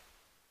Deal.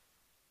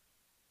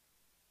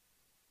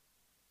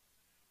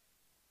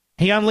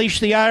 He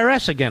unleashed the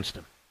IRS against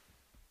him.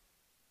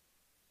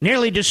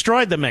 Nearly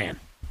destroyed the man.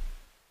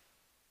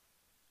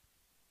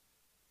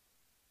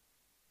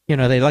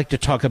 they like to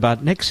talk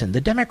about Nixon.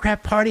 The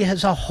Democrat Party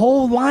has a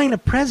whole line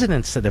of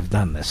presidents that have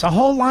done this, a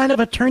whole line of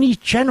attorneys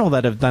general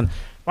that have done.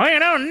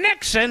 Well,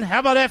 Nixon. How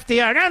about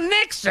FDR? No,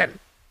 Nixon.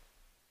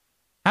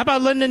 How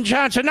about Lyndon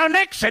Johnson? No,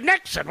 Nixon.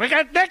 We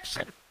got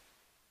Nixon.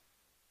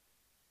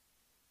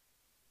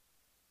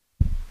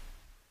 Isn't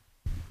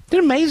it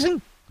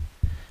amazing?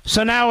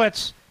 So now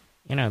it's,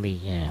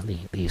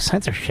 the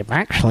censorship.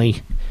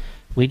 Actually,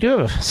 we do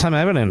have some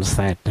evidence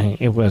that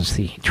it was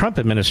the Trump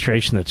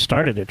administration that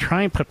started to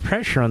try and put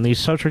pressure on these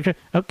social...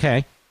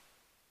 Okay.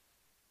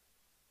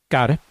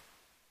 Got it.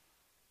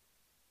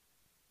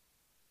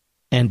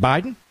 And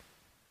Biden?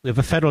 We have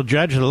a federal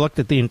judge that looked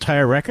at the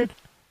entire record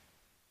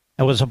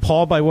and was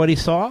appalled by what he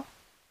saw?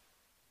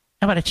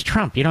 How about it's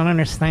Trump? You don't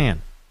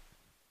understand.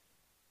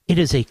 It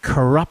is a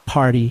corrupt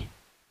party.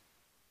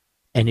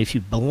 And if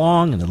you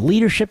belong in the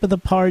leadership of the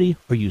party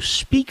or you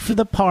speak for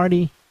the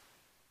party,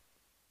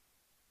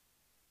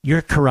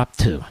 you're corrupt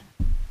too.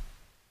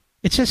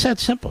 It's just that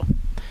simple.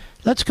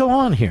 Let's go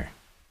on here.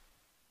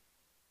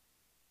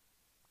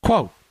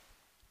 Quote,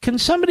 can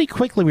somebody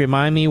quickly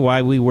remind me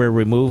why we were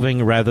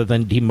removing rather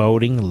than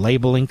demoting,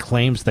 labeling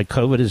claims that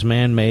COVID is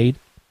man-made?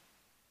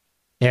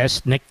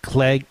 Asked Nick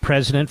Clegg,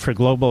 president for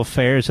global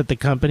affairs at the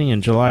company,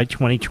 in July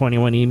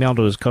 2021 email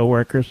to his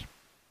coworkers.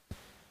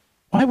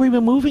 Why are we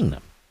removing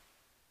them?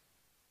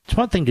 It's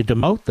one thing to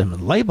demote them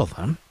and label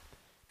them.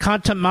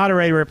 Content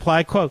moderator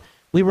replied, quote,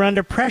 we were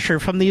under pressure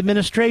from the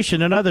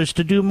administration and others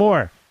to do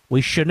more.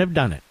 We shouldn't have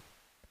done it.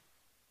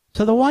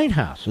 So the White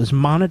House is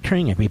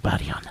monitoring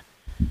everybody on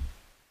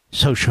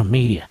social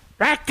media.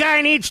 That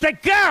guy needs to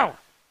go.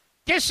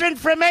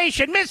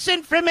 Disinformation,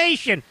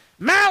 misinformation,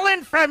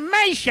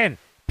 malinformation.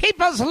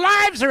 People's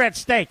lives are at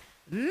stake.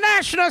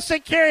 National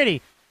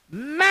security.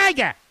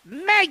 MAGA.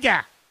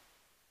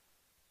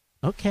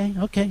 Okay.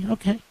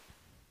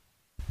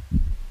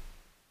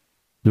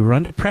 We were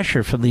under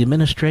pressure from the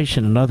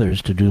administration and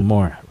others to do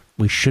more.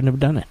 We shouldn't have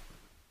done it.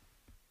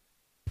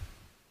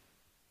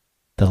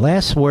 The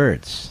last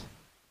words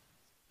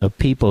of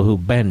people who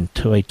bend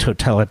to a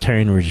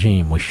totalitarian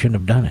regime, we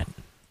shouldn't have done it.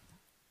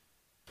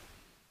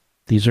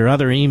 These are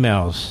other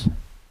emails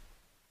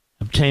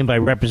obtained by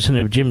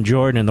Representative Jim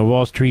Jordan in the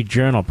Wall Street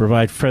Journal,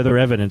 provide further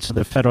evidence of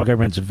the federal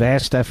government's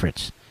vast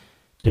efforts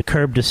to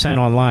curb dissent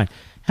online.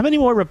 How many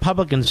more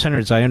Republican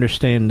senators? I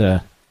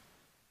understand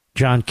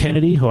John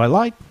Kennedy, who I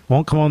like,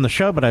 won't come on the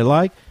show, but I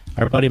like.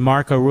 Our buddy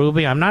Marco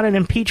Rubio. I'm not an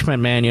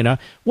impeachment man,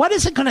 What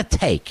is it going to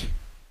take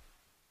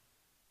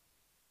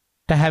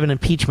to have an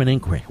impeachment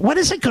inquiry? What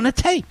is it going to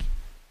take?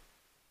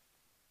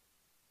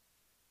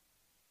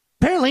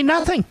 Apparently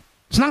nothing.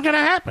 It's not going to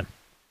happen.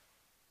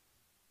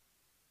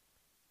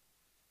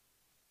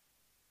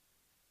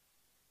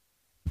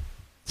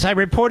 As I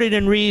reported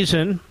in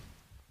Reason,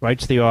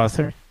 writes the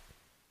author,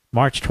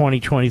 March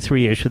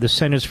 2023 issue, the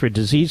Centers for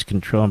Disease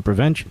Control and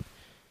Prevention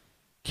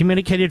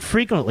communicated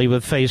frequently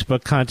with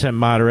Facebook content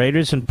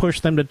moderators and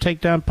pushed them to take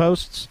down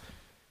posts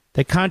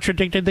that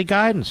contradicted the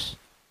guidance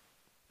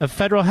of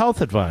federal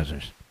health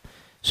advisors.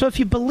 So if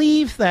you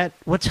believe that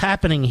what's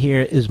happening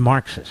here is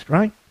Marxist,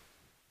 right?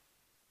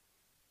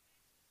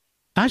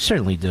 I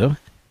certainly do.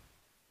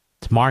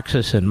 It's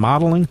Marxist in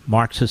modeling,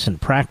 Marxist in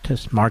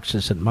practice,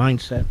 Marxist in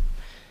mindset.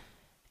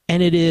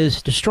 And it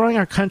is destroying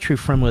our country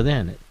from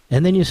within.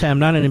 And then you say, I'm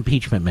not an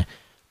impeachment man.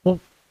 Well,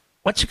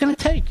 what's it going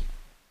to take?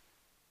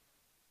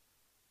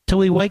 Till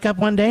we wake up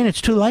one day and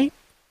it's too late?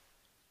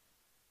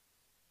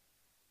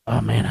 Oh,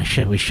 man,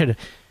 we should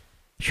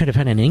have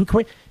had an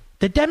inquiry.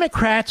 The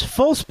Democrats,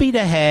 full speed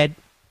ahead,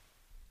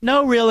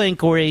 no real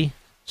inquiry.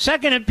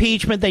 Second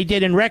impeachment they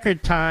did in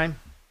record time,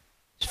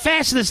 as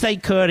fast as they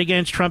could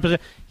against Trump.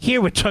 Here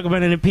we're talking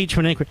about an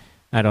impeachment inquiry.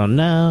 I don't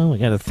know. We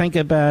got to think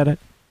about it.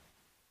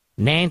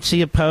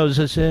 Nancy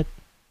opposes it.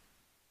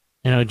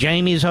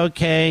 Jamie's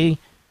okay.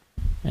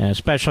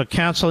 Special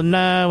counsel,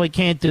 no, we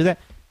can't do that.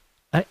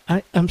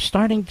 I'm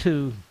starting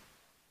to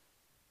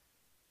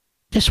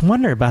just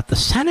wonder about the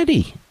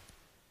sanity,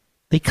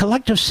 the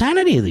collective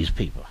sanity of these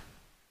people.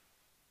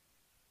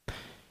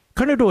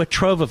 According to a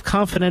trove of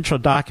confidential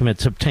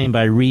documents obtained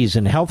by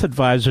Reason, health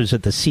advisors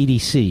at the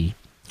CDC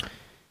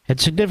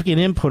had significant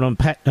input on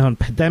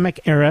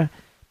pandemic-era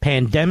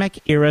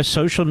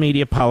social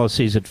media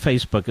policies at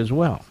Facebook as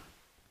well.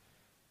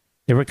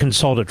 They were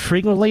consulted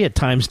frequently, at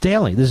times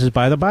daily. This is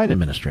by the Biden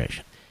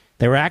administration.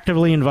 They were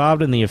actively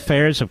involved in the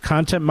affairs of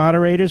content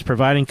moderators,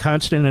 providing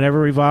constant and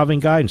ever-evolving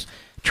guidance.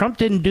 Trump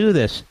didn't do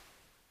this,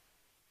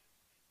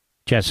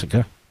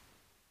 Jessica.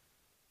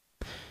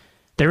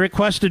 They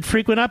requested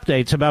frequent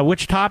updates about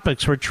which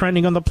topics were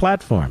trending on the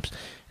platforms,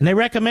 and they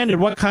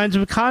recommended what kinds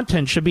of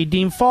content should be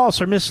deemed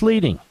false or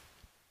misleading.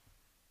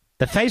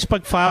 The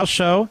Facebook files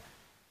show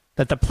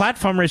that the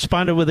platform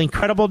responded with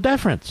incredible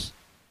deference.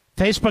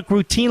 Facebook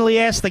routinely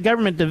asked the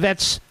government to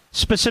vet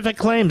specific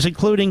claims,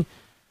 including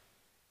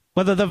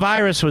whether the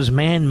virus was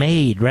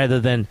man-made rather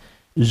than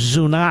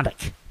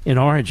zoonotic in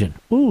origin.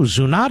 Ooh,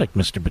 zoonotic,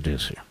 Mr.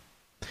 Producer.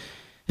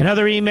 In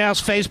other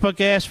emails, Facebook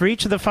asked for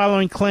each of the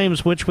following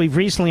claims, which we've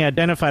recently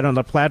identified on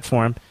the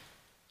platform.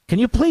 Can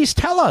you please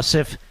tell us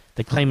if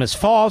the claim is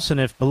false, and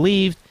if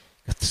believed,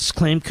 this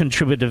claim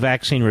contributed to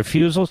vaccine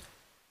refusals.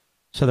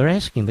 So they're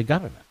asking the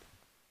government,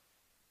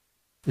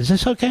 is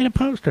this okay to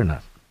post or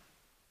not?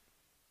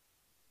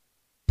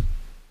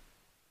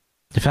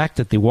 The fact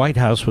that the White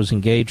House was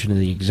engaged in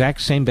the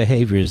exact same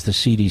behavior as the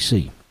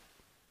CDC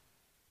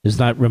is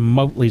not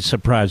remotely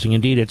surprising.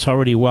 Indeed, it's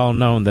already well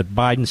known that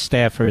Biden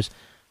staffers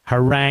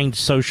harangued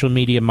social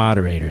media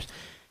moderators.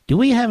 Do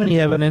we have any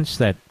evidence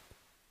that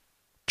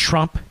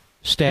Trump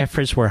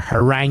staffers were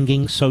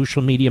haranguing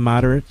social media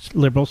moderates,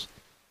 liberals?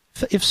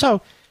 If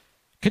so,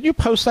 can you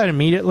post that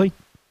immediately?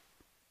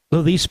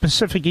 Though these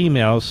specific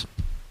emails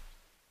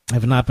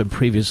have not been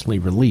previously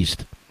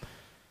released.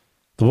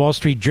 The Wall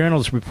Street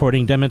Journal's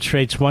reporting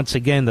demonstrates once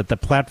again that the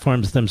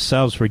platforms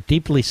themselves were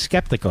deeply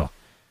skeptical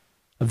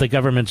of the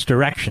government's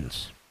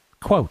directions.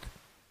 Quote,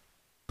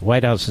 the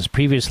White House has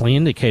previously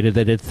indicated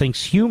that it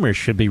thinks humor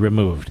should be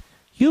removed.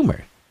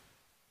 Humor,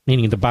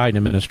 meaning the Biden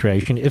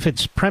administration, if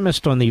it's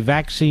premised on the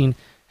vaccine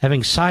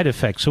having side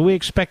effects. So we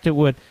expect it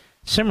would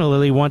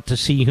similarly want to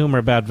see humor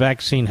about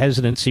vaccine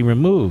hesitancy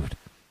removed,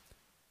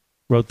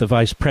 wrote the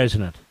vice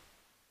president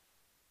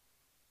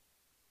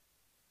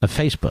of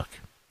Facebook.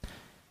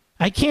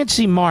 I can't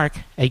see Mark,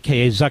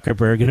 a.k.a.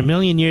 Zuckerberg, in a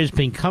million years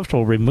being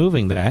comfortable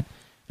removing that,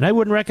 and I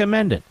wouldn't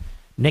recommend it.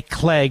 Nick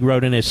Clegg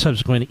wrote in his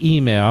subsequent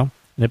email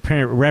an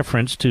apparent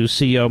reference to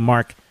CEO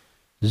Mark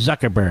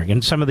Zuckerberg.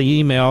 In some of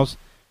the emails,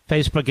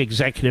 Facebook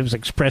executives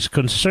expressed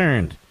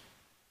concern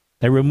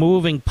that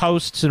removing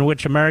posts in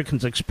which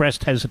Americans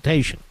expressed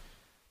hesitation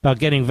about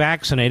getting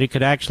vaccinated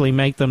could actually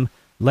make them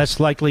less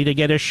likely to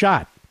get a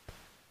shot.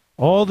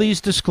 All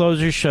these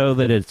disclosures show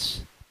that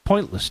it's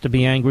pointless to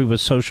be angry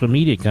with social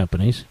media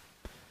companies,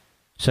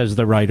 says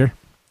the writer.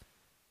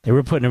 They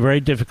were put in a very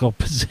difficult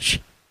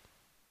position.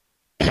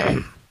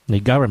 The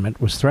government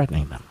was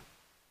threatening them.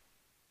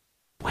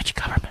 Which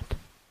government?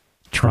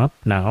 Trump?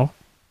 No.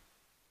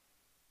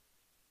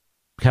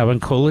 Calvin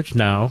Coolidge?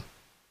 No.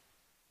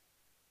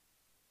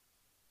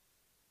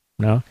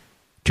 No.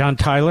 John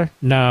Tyler?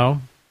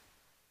 No.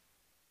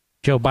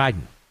 Joe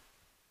Biden.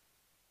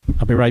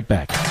 I'll be right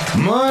back.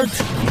 Mark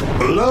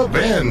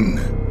Levin.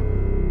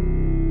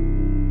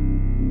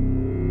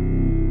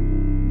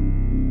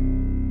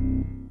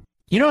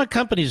 You know what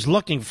company's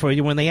looking for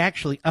you when they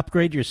actually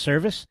upgrade your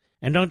service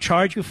and don't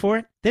charge you for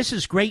it? This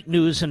is great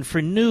news, and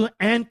for new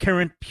and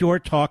current Pure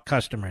Talk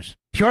customers.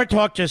 Pure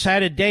Talk just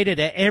added data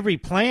to every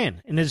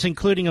plan and is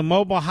including a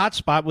mobile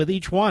hotspot with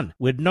each one,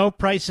 with no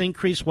price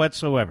increase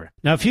whatsoever.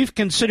 Now, if you've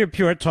considered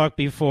Pure Talk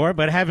before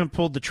but haven't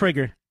pulled the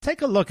trigger,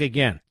 take a look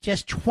again.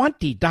 Just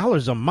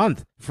 $20 a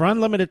month for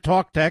unlimited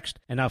talk, text,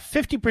 and now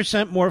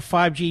 50% more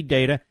 5G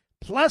data,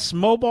 plus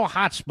mobile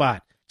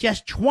hotspot.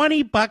 Just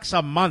 $20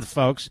 a month,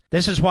 folks.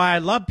 This is why I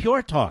love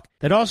Pure Talk.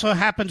 That also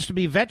happens to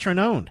be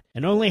veteran-owned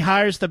and only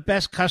hires the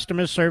best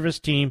customer service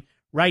team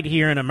right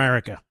here in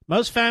America.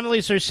 Most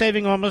families are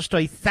saving almost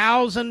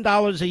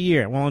 $1,000 a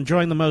year while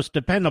enjoying the most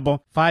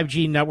dependable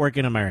 5G network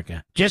in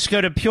America. Just go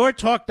to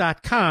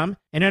puretalk.com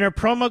and enter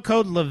promo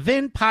code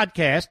Levin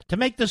Podcast to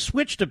make the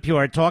switch to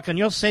Pure Talk, and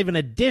you'll save an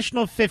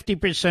additional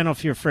 50%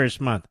 off your first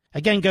month.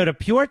 Again, go to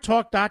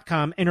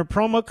puretalk.com, enter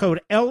promo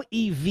code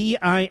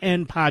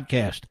LEVIN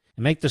Podcast,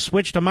 and make the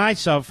switch to my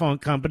cell phone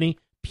company,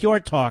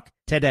 Pure Talk,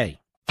 today.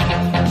 You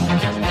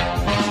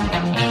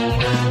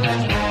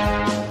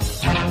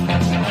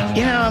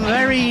know, I'm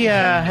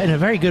in a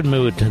very good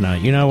mood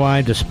tonight. You know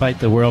why, despite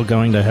the world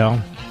going to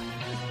hell?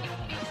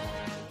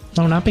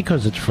 No, not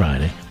because it's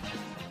Friday.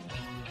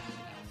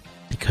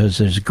 Because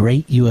there's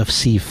great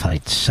UFC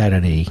fights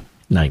Saturday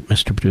night,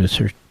 Mr.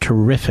 Producer.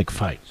 Terrific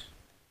fights.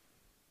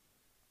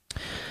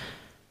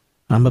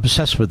 I'm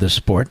obsessed with this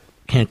sport.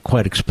 Can't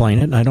quite explain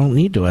it, and I don't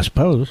need to, I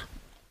suppose.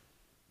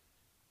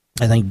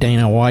 I think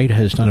Dana White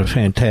has done a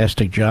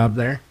fantastic job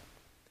there.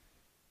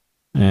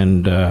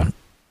 And I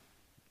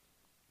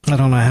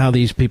don't know how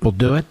these people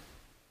do it.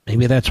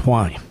 Maybe that's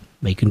why.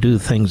 They can do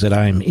things that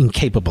I'm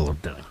incapable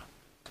of doing.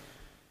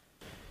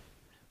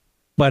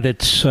 But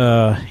it's,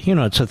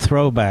 it's a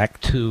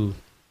throwback to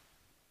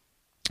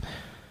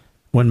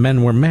when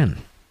men were men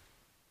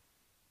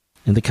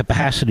and the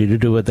capacity to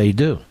do what they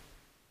do.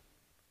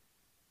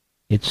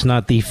 It's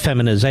not the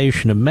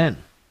feminization of men.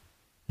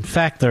 In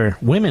fact, there are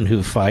women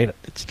who fight.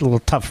 It's a little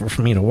tougher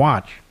for me to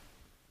watch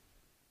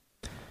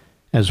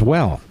as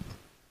well.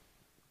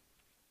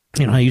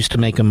 You know, I used to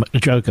make a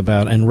joke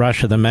about in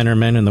Russia the men are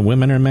men and the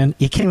women are men.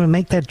 You can't even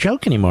make that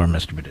joke anymore,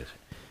 Mr. Producer,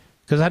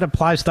 because that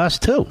applies to us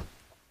too.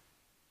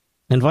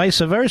 And vice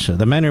versa,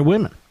 the men are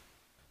women.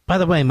 By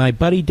the way, my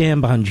buddy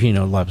Dan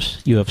Bongino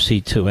loves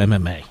UFC 2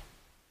 MMA.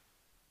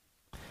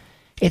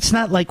 It's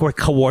not like we're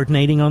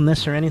coordinating on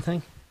this or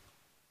anything.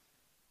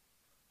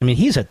 I mean,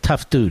 he's a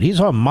tough dude. He's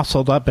all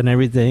muscled up and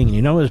everything.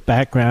 You know his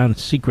background,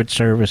 Secret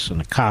Service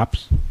and the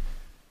cops,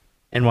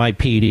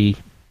 NYPD.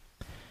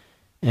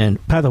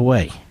 And by the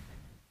way,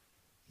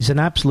 he's an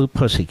absolute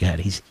pussycat.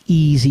 He's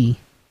easy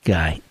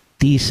guy,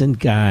 decent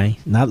guy,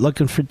 not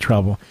looking for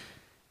trouble.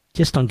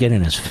 Just don't get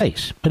in his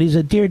face. But he's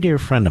a dear, dear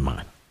friend of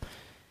mine.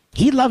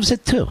 He loves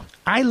it too.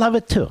 I love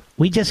it too.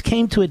 We just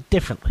came to it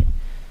differently.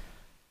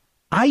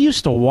 I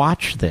used to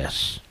watch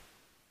this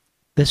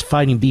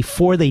fighting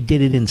before they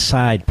did it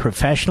inside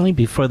professionally,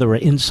 before there were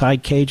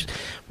inside cages.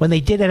 When they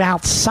did it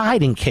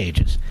outside in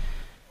cages,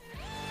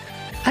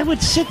 I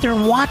would sit there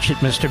and watch it,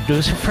 Mr.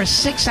 Producer, for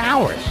 6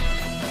 hours.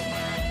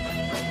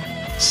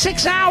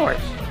 6 hours!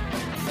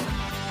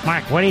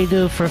 Mark, what do you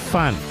do for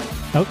fun?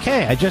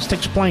 Okay, I just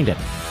explained it.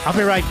 I'll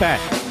be right back.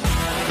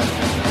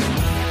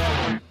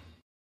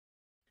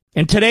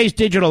 In today's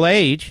digital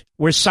age,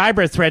 where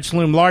cyber threats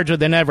loom larger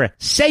than ever,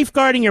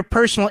 safeguarding your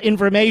personal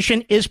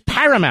information is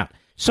paramount.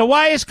 So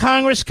why is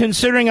Congress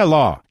considering a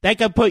law that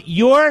could put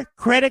your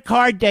credit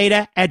card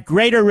data at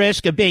greater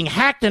risk of being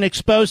hacked and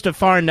exposed to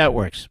foreign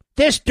networks?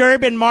 This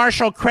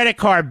Durbin-Marshall credit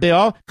card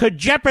bill could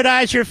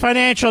jeopardize your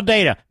financial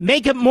data,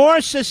 make it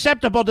more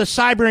susceptible to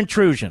cyber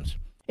intrusions.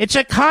 It's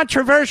a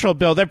controversial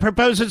bill that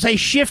proposes a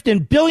shift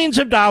in billions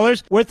of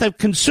dollars worth of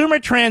consumer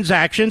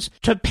transactions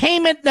to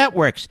payment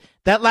networks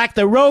that lack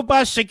the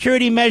robust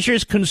security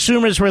measures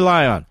consumers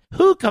rely on.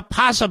 Who could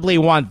possibly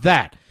want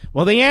that?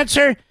 Well, the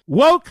answer?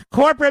 Woke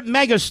corporate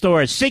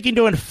megastores seeking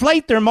to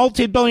inflate their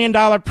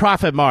multi-billion-dollar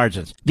profit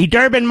margins. The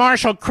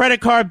Durbin-Marshall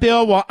credit card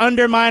bill will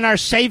undermine our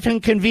safe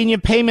and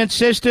convenient payment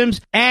systems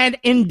and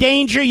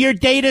endanger your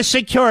data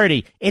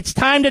security. It's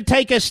time to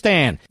take a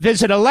stand.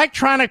 Visit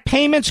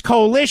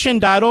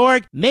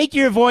electronicpaymentscoalition.org. Make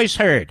your voice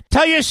heard.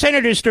 Tell your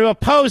senators to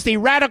oppose the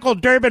radical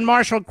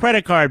Durbin-Marshall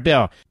credit card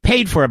bill,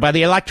 paid for by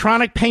the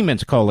Electronic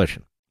Payments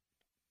Coalition.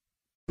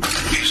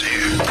 He's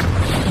here.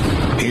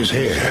 He's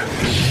here.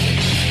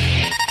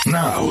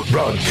 Now,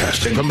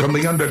 broadcasting from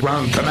the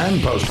underground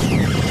command post,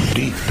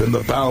 deep in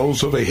the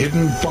bowels of a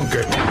hidden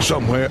bunker,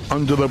 somewhere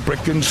under the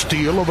brick and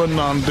steel of a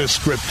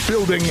nondescript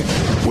building,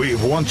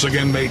 we've once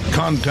again made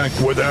contact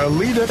with our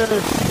leader,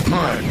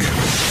 Mark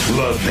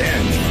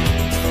Levin.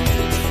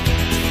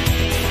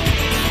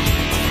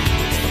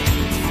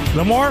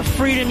 The more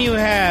freedom you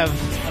have,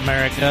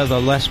 America, the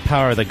less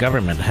power the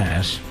government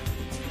has.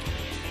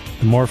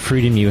 The more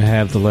freedom you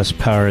have, the less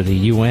power the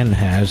UN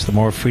has. The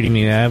more freedom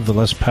you have, the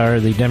less power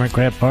the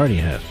Democrat Party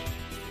has.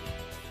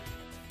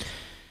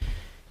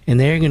 And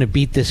they're going to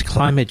beat this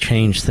climate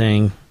change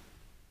thing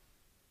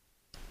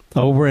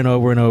over and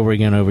over and over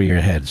again over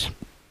your heads.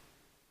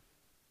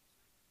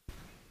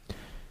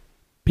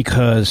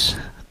 Because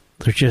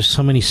there's just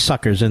so many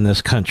suckers in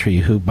this country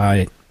who buy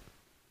it.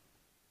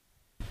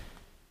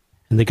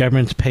 And the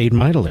government's paid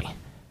mightily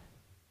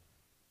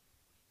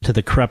to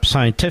the corrupt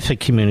scientific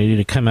community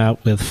to come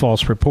out with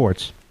false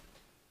reports.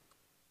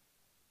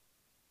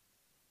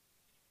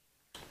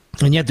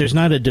 And yet there's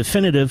not a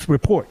definitive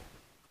report.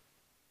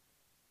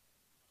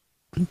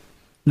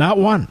 Not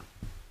one.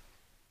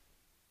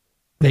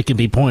 They can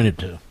be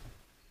pointed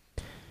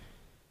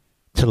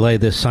to lay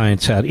this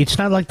science out. It's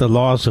not like the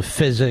laws of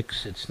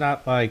physics. It's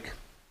not like,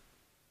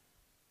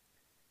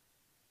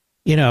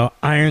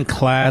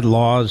 ironclad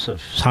laws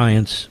of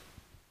science.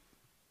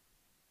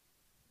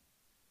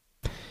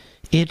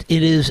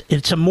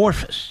 It's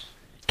amorphous.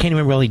 Can't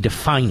even really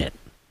define it.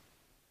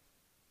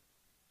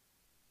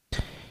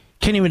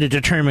 Can't even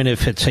determine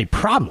if it's a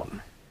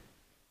problem.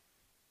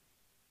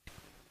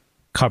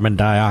 Carbon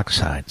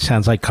dioxide.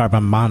 Sounds like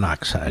carbon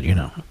monoxide,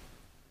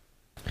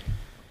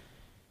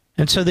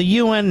 And so the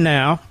UN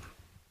now,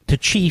 the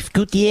Chief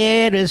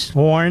Gutierrez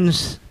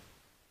warns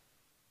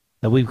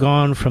that we've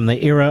gone from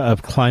the era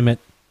of climate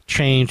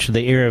change to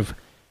the era of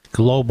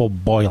global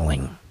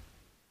boiling.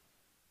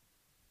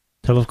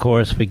 Till, of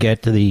course, we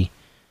get to the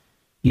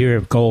year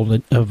of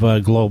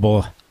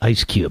global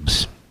ice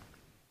cubes.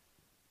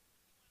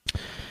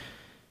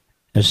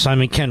 As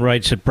Simon Kent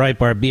writes at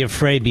Breitbart, be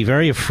afraid, be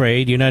very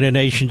afraid. United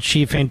Nations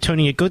Chief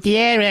Antonio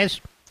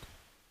Gutierrez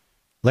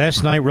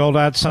last night rolled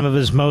out some of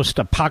his most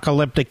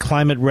apocalyptic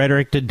climate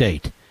rhetoric to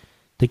date,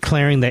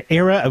 declaring the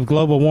era of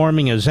global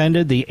warming has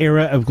ended, the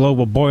era of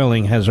global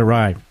boiling has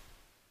arrived.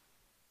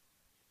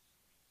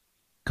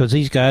 Because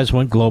these guys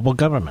want global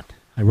government.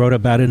 I wrote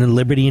about it in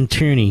Liberty and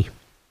Tyranny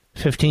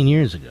 15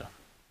 years ago.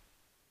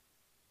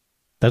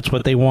 That's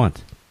what they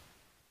want.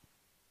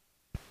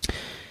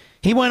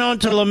 He went on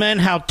to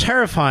lament how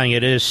terrifying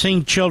it is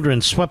seeing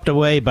children swept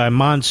away by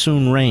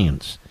monsoon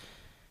rains,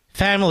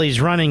 families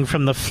running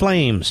from the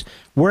flames,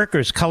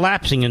 workers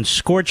collapsing in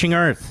scorching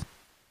earth,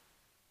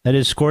 that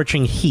is,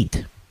 scorching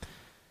heat.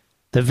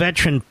 The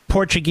veteran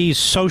Portuguese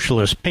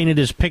socialist painted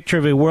his picture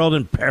of a world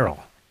in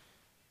peril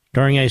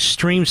during a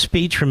streamed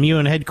speech from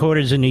UN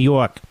headquarters in New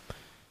York,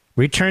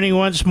 returning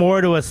once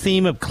more to a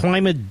theme of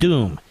climate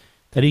doom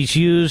that he's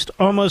used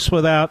almost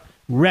without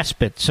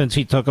respite since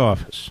he took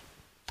office.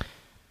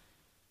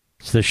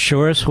 It's the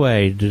surest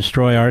way to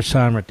destroy our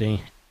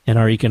sovereignty and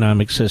our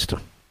economic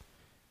system.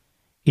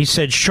 He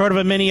said, short of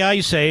a mini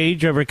ice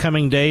age over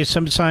coming days,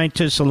 some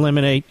scientists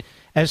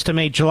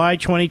estimate July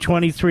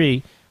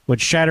 2023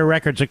 would shatter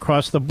records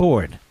across the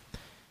board.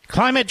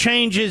 Climate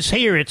change is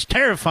here. It's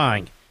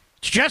terrifying.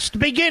 It's just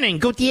beginning,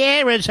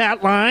 Gutierrez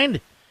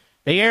outlined.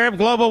 The era of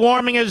global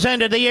warming has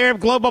ended. The era of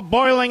global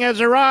boiling has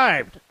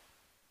arrived.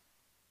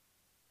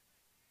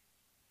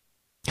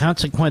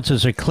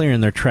 Consequences are clear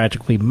and they're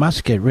tragic. We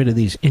must get rid of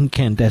these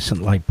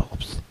incandescent light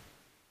bulbs.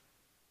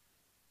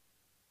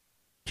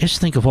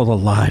 Just think of all the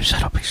lives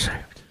that'll be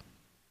saved.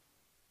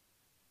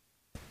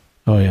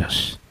 Oh,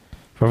 yes.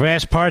 For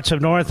vast parts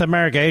of North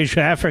America,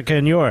 Asia, Africa,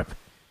 and Europe,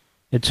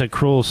 it's a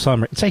cruel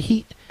summer. It's a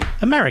heat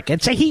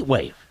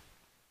wave.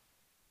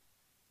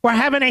 We're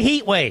having a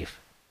heat wave.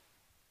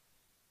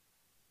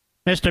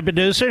 Mr.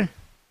 Producer,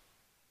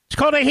 it's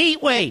called a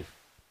heat wave.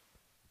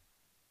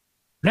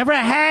 Never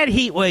had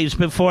heat waves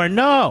before,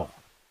 no.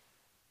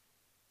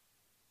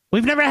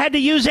 We've never had to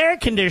use air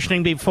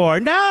conditioning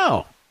before,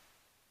 no.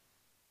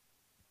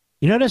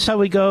 You notice how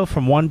we go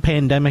from one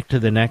pandemic to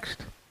the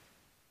next?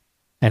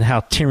 And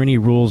how tyranny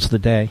rules the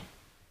day?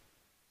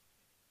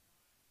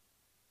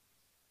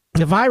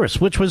 The virus,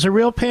 which was a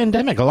real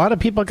pandemic. A lot of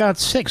people got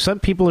sick. Some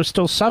people are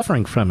still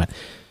suffering from it.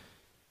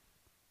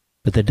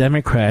 But the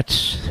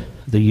Democrats,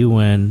 the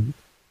UN,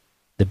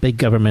 the big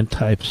government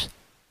types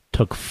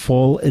took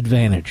full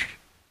advantage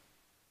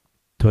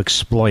to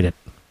exploit it.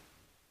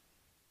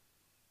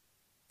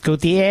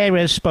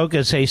 Gutierrez spoke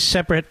as a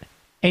separate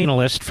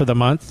analyst for the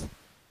month,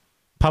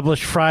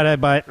 published Friday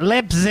by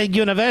Leipzig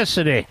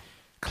University.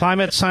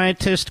 Climate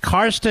scientist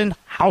Karsten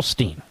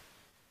Haustein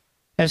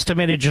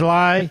estimated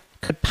July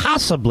could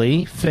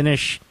possibly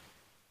finish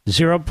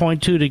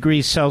 0.2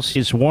 degrees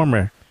Celsius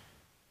warmer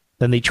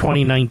than the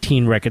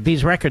 2019 record.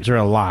 These records are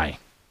a lie.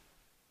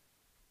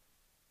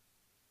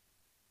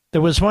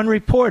 There was one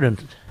report on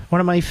one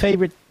of my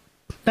favorite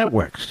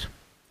networks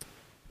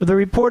where the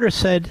reporter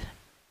said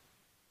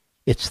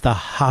it's the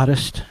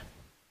hottest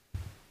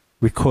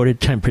recorded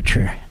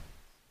temperature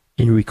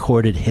in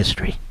recorded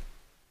history.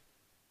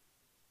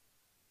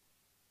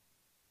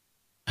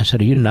 I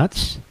said, are you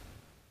nuts?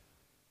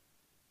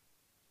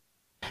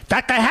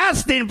 Dr.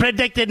 Haustein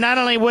predicted not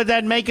only would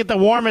that make it the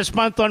warmest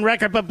month on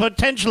record, but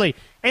potentially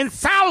in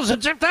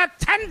thousands, if not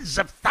tens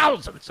of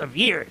thousands of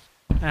years.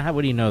 Now, how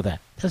would he know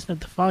that? Doesn't have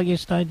the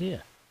foggiest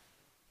idea.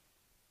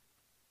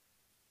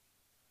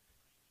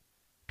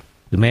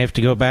 We may have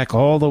to go back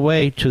all the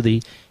way to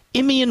the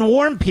Imean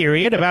warm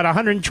period about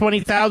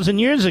 120,000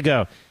 years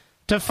ago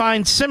to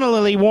find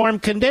similarly warm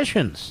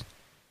conditions.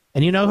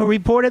 And you know who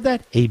reported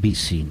that?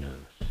 ABC News.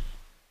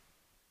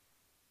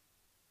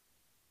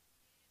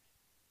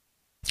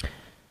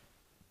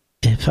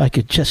 If I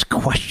could just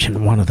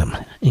question one of them,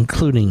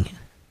 including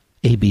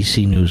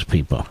ABC News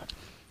people.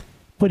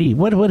 What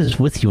is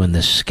with you in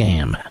this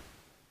scam?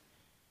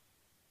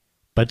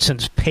 But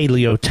since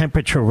paleo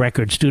temperature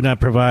records do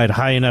not provide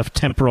high enough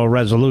temporal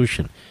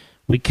resolution,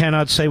 we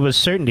cannot say with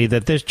certainty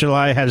that this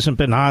July hasn't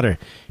been hotter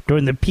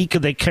during the peak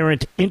of the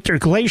current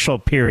interglacial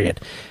period.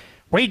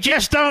 We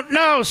just don't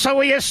know, so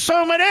we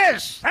assume it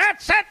is.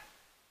 That's it.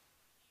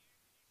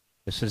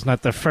 This is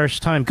not the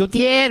first time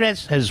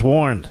Gutierrez has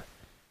warned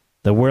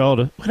the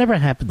world. Whatever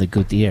happened to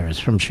Gutierrez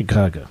from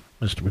Chicago,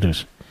 Mr.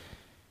 Producer?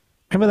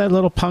 Remember that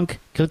little punk?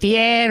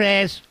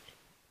 Gutierrez.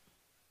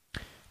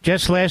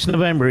 Just last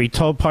November, he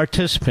told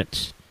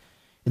participants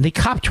in the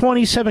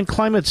COP27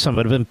 climate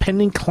summit of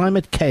impending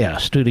climate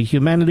chaos due to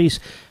humanity's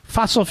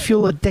fossil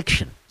fuel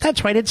addiction.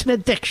 That's right, it's an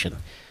addiction.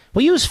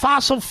 We use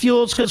fossil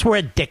fuels because we're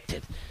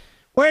addicted.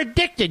 We're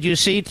addicted, you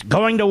see, to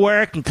going to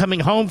work and coming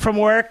home from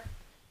work,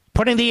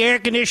 putting the air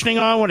conditioning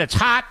on when it's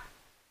hot,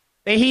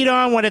 the heat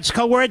on when it's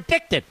cold. We're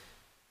addicted.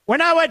 We're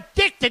now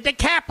addicted to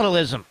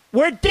capitalism.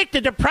 We're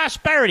addicted to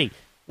prosperity.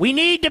 We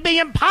need to be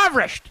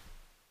impoverished.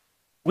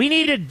 We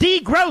need to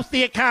degrowth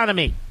the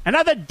economy.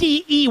 Another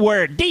D-E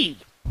word, D.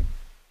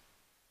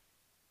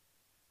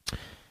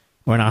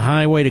 We're on a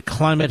highway to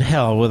climate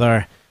hell with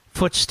our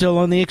foot still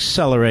on the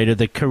accelerator,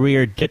 the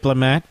career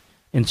diplomat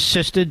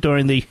insisted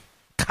during the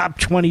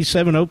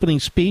COP27 opening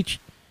speech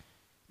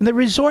in the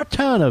resort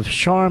town of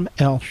Sharm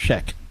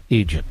el-Sheikh,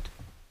 Egypt.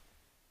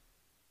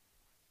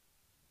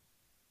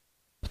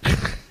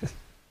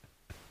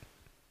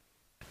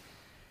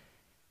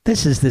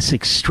 This is this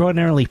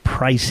extraordinarily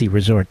pricey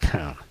resort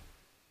town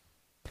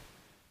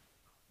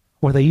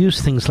where they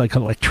use things like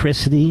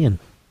electricity and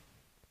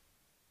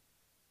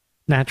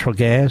natural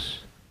gas.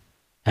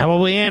 How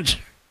will we answer?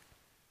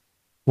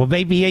 Well,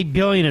 maybe $8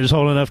 billion is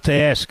old enough to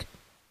ask.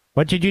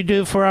 What did you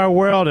do for our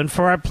world and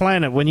for our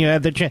planet when you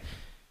had the chance?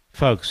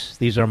 Folks,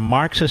 these are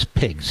Marxist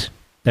pigs.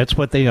 That's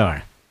what they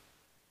are.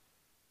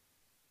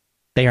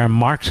 They are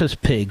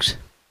Marxist pigs.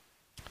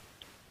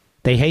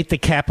 They hate the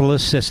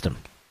capitalist system.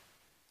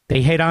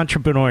 They hate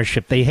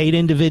entrepreneurship. They hate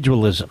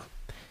individualism.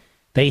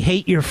 They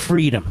hate your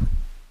freedom.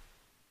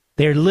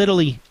 They're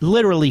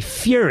literally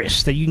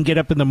furious that you can get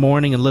up in the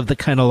morning and live the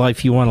kind of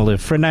life you want to live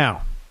for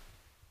now.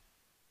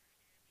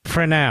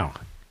 For now.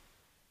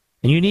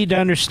 And you need to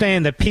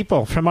understand that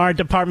people from our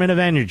Department of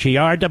Energy,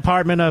 our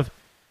Department of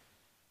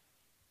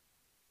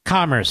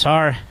Commerce,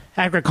 our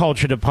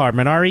Agriculture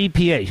Department, our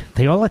EPA,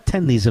 they all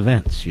attend these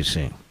events, you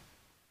see.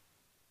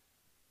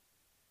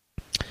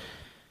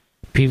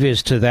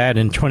 Previous to that,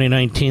 in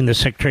 2019, the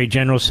Secretary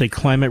General said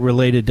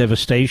climate-related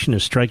devastation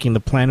is striking the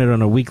planet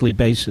on a weekly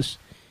basis.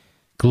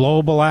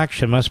 Global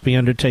action must be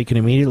undertaken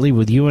immediately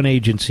with UN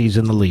agencies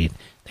in the lead.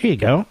 There you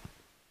go.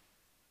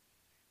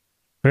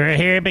 We're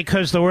here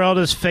because the world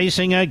is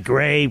facing a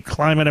grave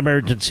climate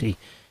emergency.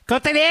 Go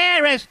to the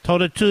airways,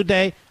 told a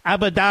 2-day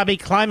Abu Dhabi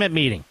climate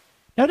meeting.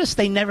 Notice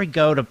they never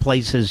go to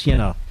places,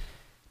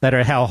 that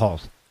are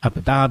hellholes.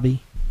 Abu Dhabi,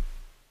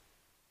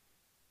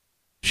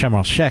 Sharm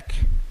el-Sheikh.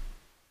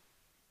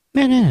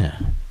 No.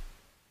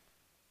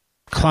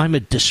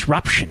 Climate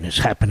disruption is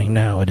happening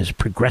now. It is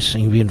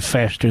progressing even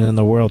faster than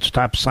the world's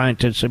top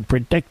scientists have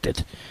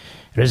predicted.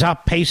 It is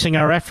outpacing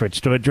our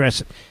efforts to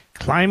address it.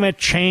 Climate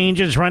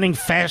change is running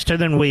faster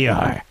than we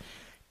are.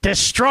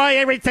 Destroy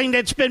everything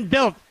that's been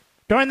built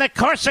during the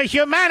course of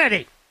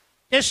humanity.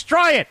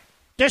 Destroy it.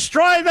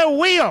 Destroy the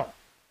wheel.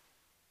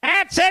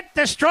 That's it.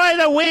 Destroy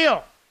the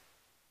wheel.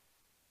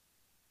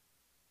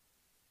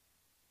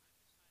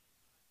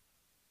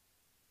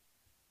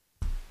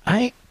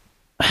 I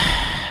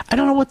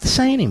don't know what to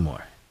say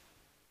anymore.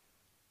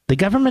 The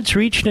government's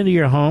reached into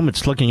your home.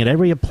 It's looking at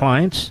every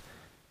appliance,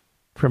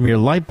 from your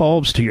light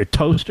bulbs to your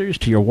toasters,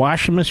 to your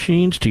washing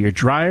machines, to your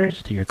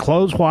dryers, to your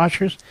clothes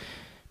washers,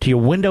 to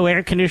your window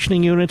air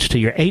conditioning units, to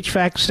your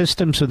HVAC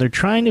system. So they're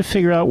trying to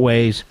figure out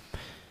ways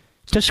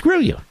to screw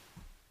you,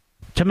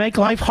 to make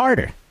life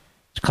harder.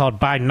 It's called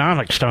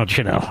Bidenomics, don't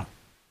you know?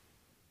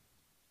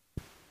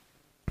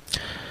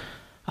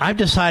 I've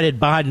decided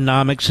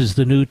Bidenomics is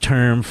the new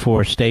term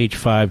for stage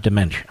 5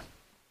 dementia.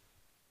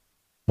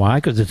 Why?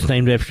 Because it's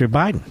named after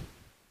Biden.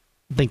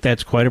 I think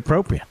that's quite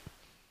appropriate.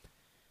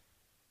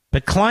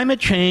 But climate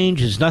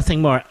change is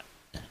nothing more.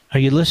 Are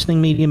you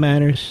listening, Media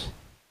Matters?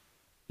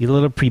 You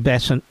little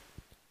pubescent,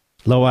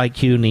 low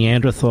IQ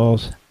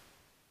Neanderthals?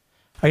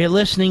 Are you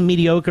listening,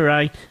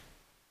 Mediocrite,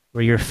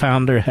 where your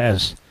founder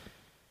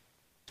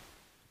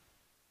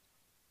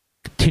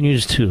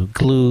continues to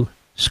glue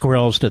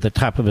squirrels to the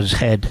top of his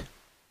head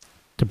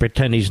to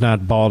pretend he's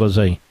not bald as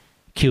a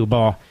cue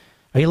ball?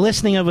 Are you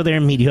listening over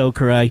there,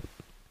 Mediocrite?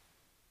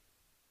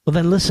 Well,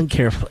 then listen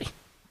carefully.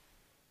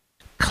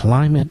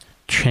 Climate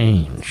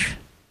change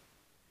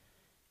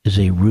is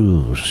a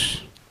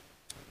ruse.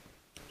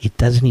 It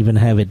doesn't even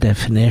have a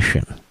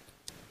definition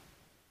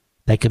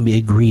that can be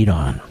agreed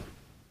on.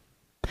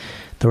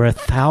 There are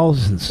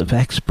thousands of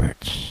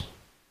experts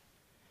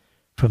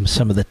from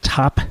some of the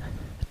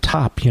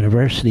top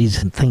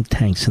universities and think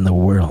tanks in the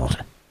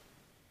world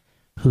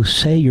who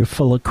say you're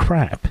full of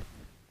crap,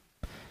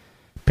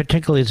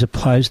 particularly as it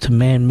applies to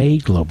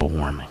man-made global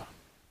warming.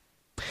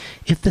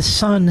 If the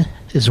sun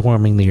is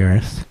warming the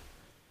earth,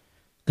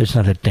 there's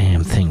not a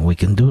damn thing we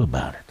can do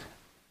about it.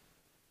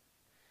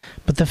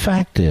 But the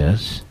fact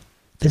is,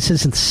 this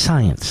isn't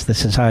science,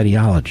 this is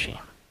ideology.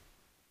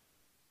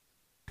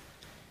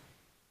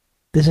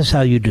 This is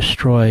how you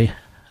destroy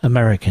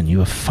American. You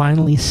have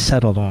finally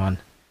settled on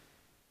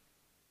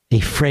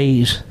a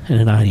phrase and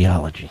an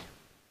ideology.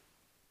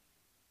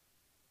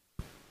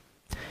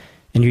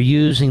 And you're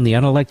using the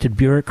unelected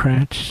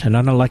bureaucrats and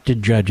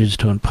unelected judges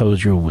to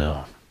impose your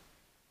will.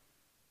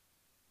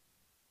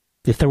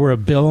 If there were a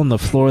bill on the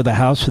floor of the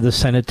House or the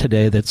Senate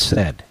today that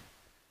said,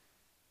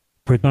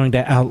 we're going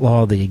to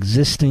outlaw the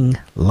existing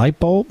light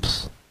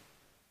bulbs,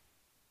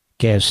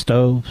 gas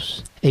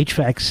stoves,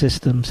 HVAC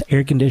systems,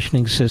 air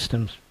conditioning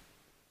systems,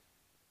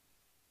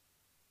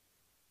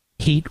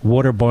 heat,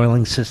 water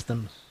boiling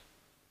systems,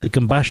 the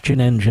combustion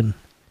engine,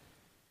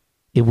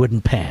 it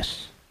wouldn't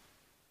pass.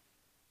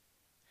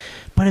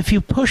 But if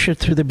you push it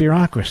through the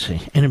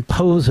bureaucracy and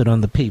impose it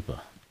on the people,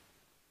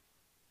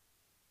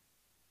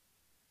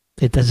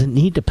 it doesn't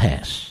need to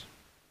pass.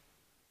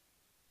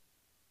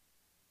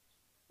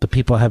 The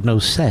people have no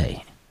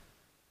say.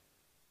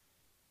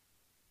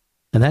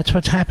 And that's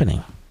what's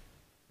happening.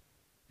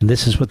 And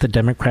this is what the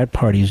Democrat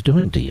Party is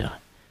doing to you.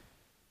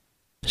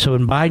 So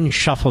when Biden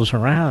shuffles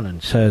around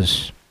and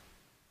says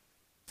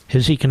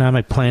his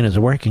economic plan is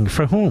working,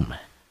 for whom?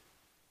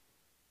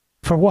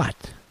 For what?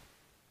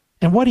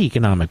 And what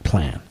economic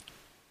plan?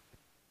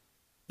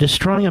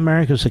 Destroying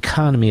America's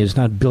economy is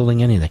not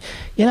building anything.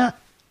 You know,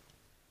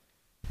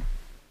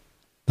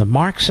 the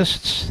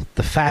Marxists,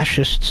 the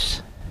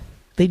fascists,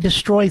 they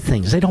destroy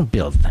things. They don't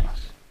build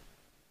things.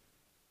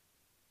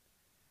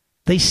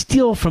 They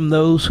steal from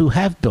those who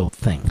have built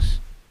things,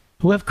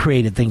 who have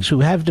created things, who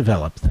have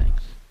developed things.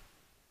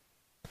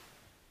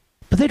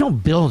 But they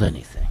don't build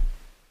anything.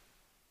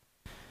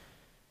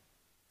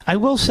 I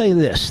will say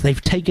this.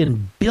 They've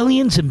taken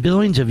billions and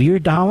billions of your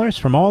dollars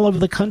from all over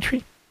the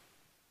country.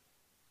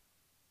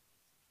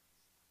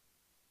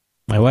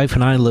 My wife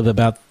and I live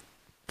about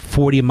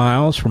 40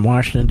 miles from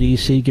Washington,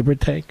 D.C., give or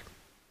take.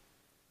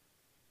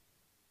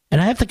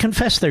 And I have to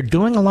confess, they're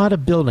doing a lot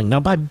of building.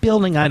 Now, by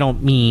building, I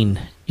don't mean,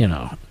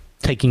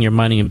 taking your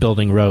money and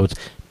building roads.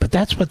 But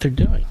that's what they're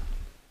doing.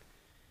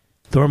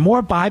 There are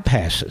more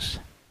bypasses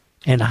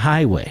and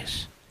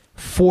highways,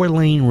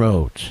 4-lane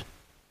roads,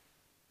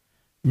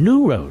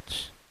 new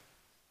roads,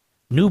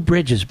 new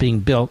bridges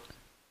being built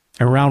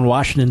around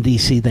Washington,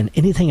 D.C. than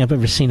anything I've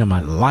ever seen in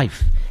my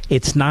life.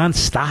 It's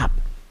nonstop.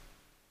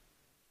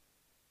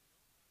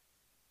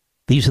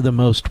 These are the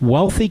most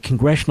wealthy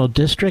congressional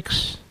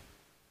districts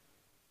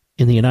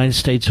in the United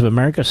States of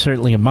America,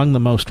 certainly among the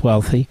most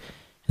wealthy,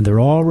 and they're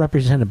all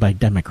represented by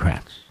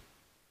Democrats.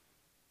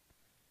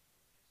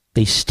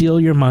 They steal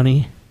your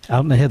money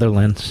out in the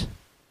Hitherlands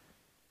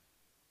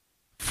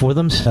for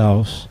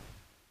themselves,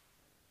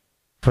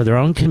 for their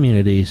own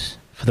communities,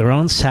 for their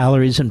own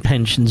salaries and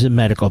pensions and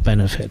medical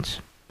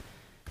benefits,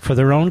 for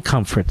their own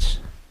comforts.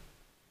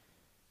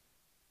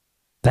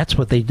 That's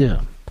what they do.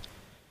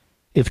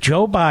 If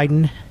Joe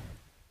Biden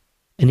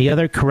and the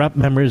other corrupt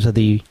members of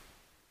the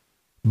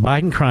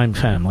Biden crime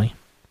family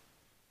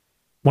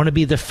want to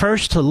be the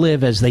first to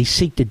live as they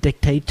seek to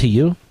dictate to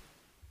you,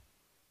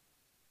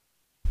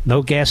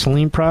 no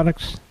gasoline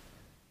products,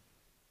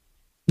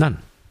 none.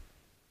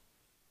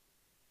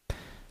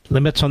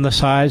 Limits on the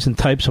size and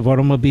types of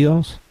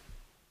automobiles,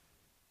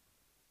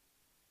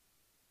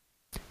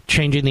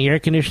 changing the air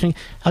conditioning.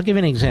 I'll give you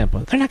an example.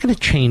 They're not going to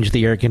change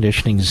the air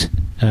conditionings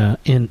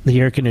in the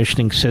air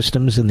conditioning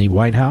systems in the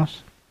White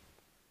House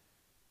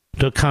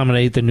to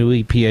accommodate the new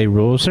EPA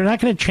rules. They're not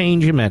going to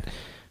change them at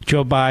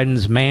Joe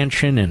Biden's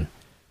mansion in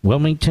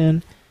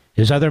Wilmington,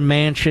 his other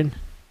mansion,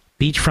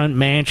 beachfront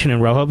mansion in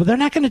Rehoboth. They're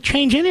not going to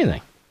change anything.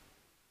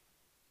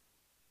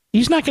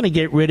 He's not going to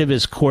get rid of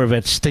his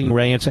Corvette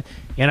Stingray and say,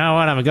 you know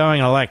what, I'm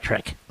going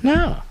electric.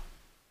 No.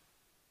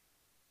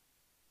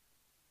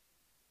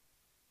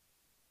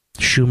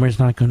 Schumer's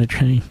not going to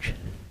change.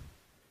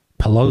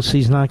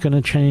 Pelosi's not going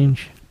to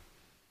change.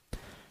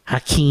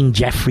 Hakeem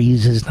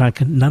Jeffries is not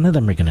going to... None of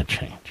them are going to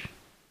change.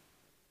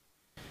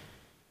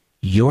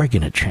 You're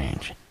going to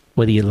change,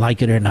 whether you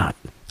like it or not.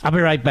 I'll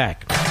be right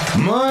back.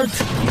 Mark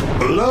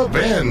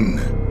Levin.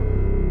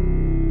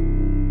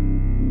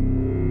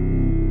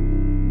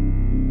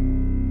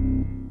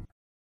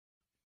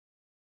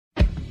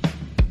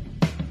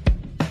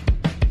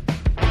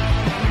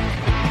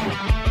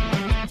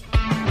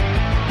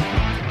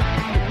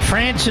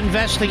 France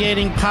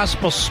investigating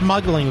possible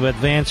smuggling of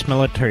advanced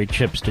military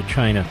chips to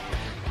China.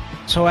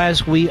 So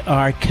as we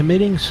are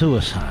committing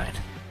suicide,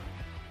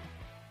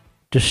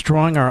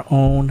 destroying our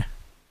own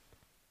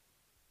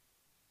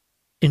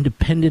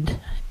independent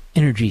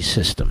energy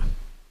system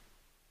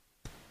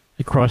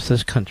across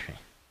this country,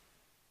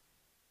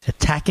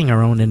 attacking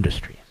our own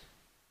industries,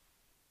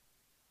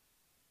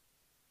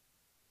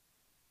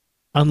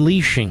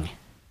 unleashing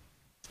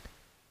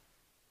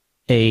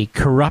a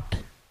corrupt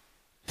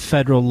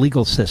federal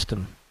legal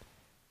system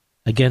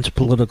against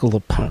political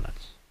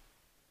opponents,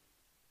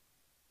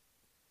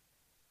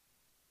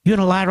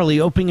 unilaterally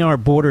opening our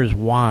borders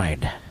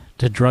wide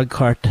to drug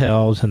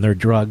cartels and their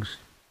drugs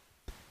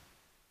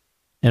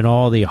and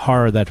all the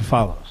horror that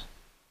follows,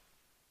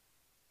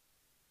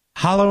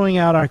 hollowing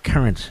out our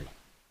currency,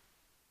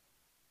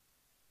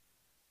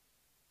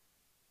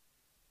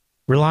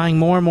 relying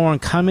more and more on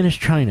communist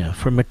China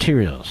for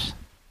materials,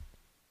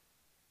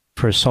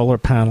 for solar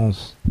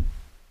panels,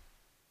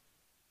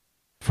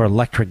 for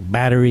electric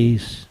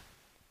batteries.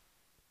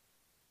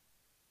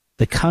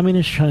 The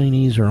communist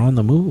Chinese are on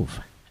the move,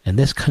 and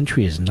this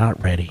country is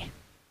not ready.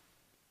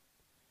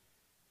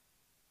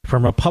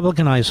 From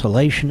Republican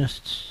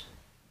isolationists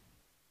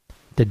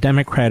to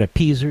Democrat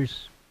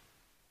appeasers,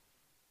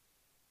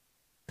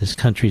 this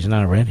country's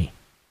not ready.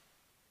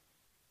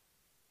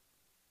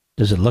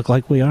 Does it look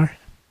like we are?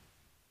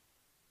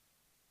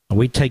 Are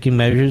we taking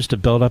measures to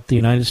build up the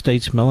United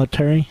States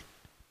military,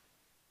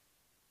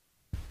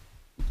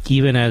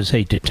 even as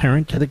a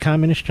deterrent to the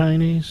communist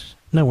Chinese?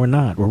 No, we're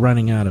not. We're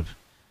running out of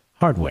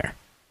hardware.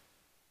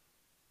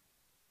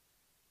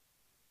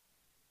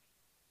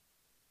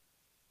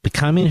 The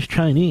communist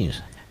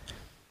Chinese,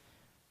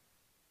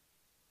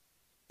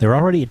 they're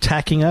already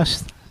attacking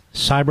us,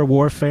 cyber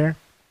warfare.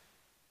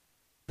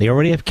 They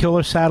already have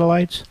killer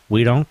satellites.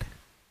 We don't.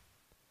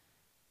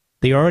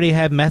 They already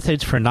have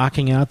methods for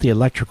knocking out the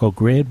electrical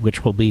grid,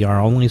 which will be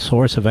our only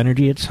source of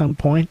energy at some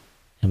point,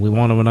 and we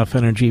won't have enough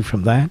energy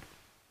from that.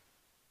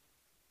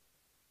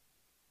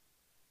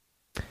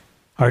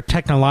 Our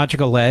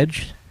technological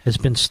edge has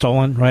been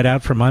stolen right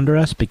out from under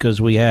us because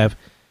we have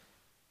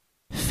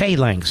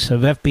phalanx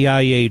of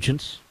FBI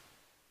agents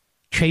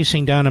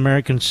chasing down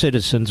American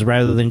citizens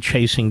rather than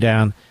chasing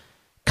down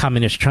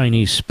communist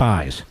Chinese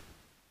spies.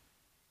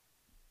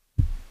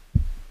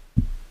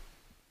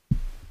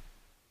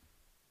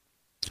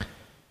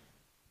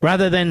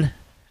 Rather than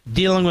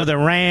dealing with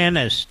Iran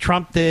as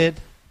Trump did,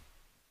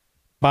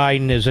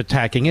 Biden is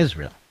attacking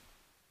Israel.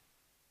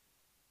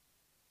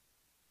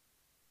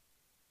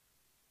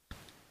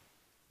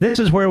 This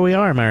is where we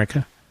are,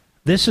 America.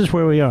 This is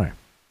where we are.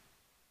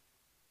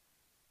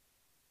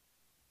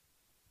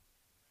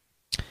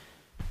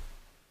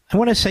 I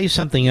want to say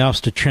something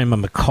else to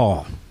Chairman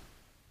McCall,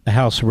 the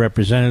House of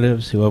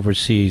Representatives, who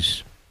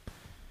oversees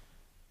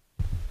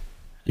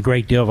a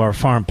great deal of our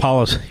foreign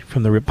policy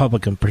from the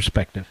Republican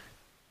perspective.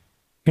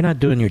 You're not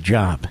doing your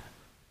job.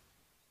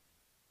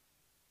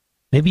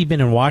 Maybe you've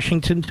been in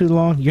Washington too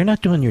long. You're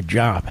not doing your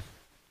job.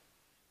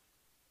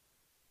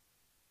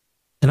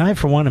 And I,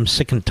 for one, am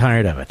sick and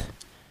tired of it.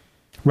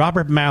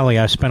 Robert Malley,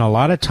 I spent a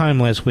lot of time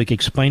last week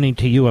explaining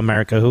to you,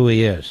 America, who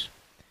he is.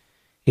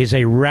 He's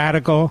a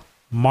radical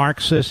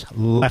Marxist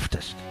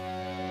leftist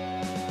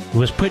who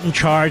was put in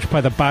charge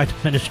by the Biden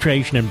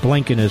administration and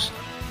Blinken, his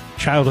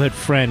childhood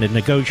friend, in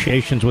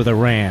negotiations with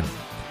Iran.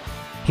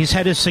 He's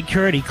had his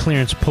security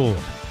clearance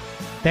pulled.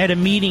 They had a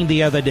meeting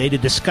the other day to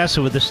discuss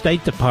it with the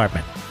State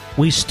Department.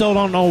 We still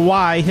don't know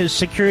why his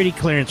security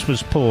clearance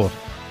was pulled.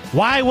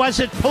 Why was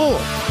it pulled?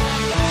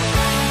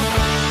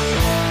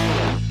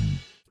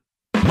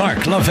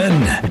 Mark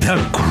Levin,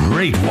 the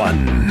great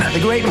one. The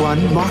great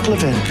one, Mark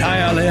Levin.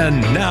 Dial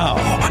in now,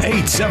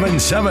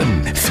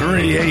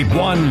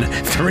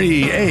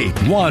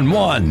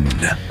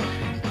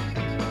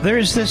 877-381-3811.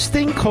 There's this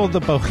thing called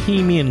the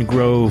Bohemian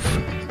Grove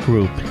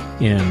Group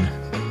in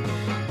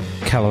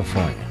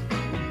California.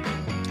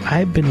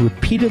 I've been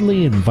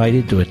repeatedly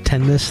invited to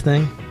attend this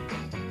thing,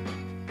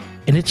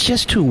 and it's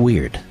just too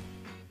weird.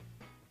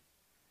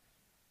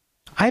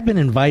 I've been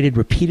invited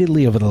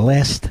repeatedly over the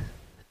last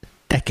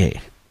decade,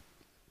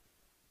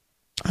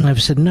 and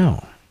I've said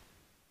no.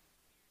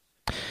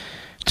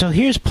 So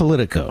here's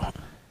Politico.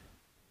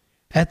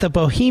 At the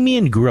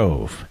Bohemian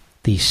Grove,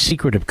 the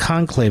secretive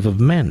conclave of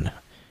men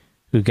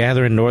who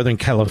gather in Northern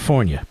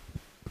California,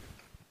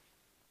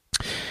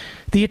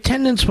 the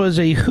attendance was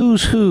a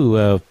who's who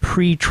of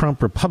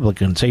pre-Trump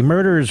Republicans, a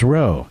murderer's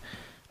row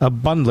of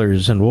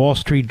bundlers and Wall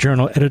Street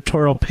Journal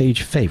editorial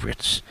page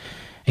favorites,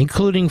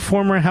 including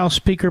former House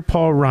Speaker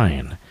Paul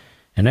Ryan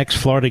and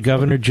ex-Florida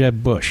Governor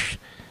Jeb Bush,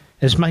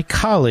 as my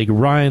colleague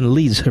Ryan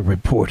Leza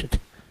reported.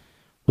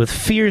 With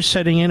fears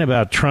setting in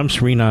about Trump's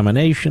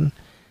renomination,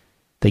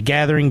 the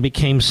gathering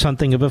became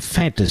something of a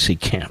fantasy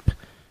camp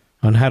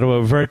on how to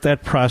avert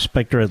that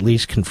prospect or at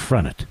least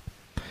confront it.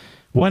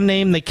 One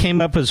name that came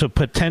up as a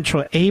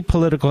potential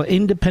apolitical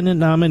independent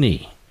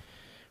nominee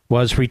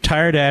was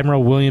retired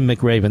Admiral William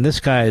McRaven. This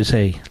guy is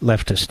a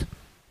leftist,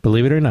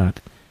 believe it or not.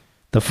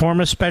 The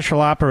former special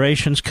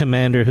operations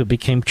commander who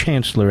became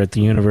chancellor at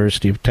the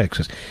University of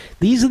Texas.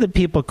 These are the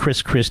people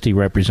Chris Christie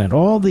represent.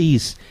 All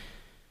these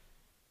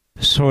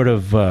sort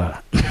of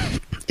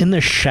in the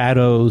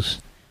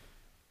shadows,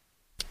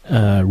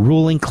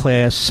 ruling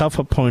class,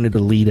 self-appointed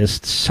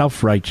elitists,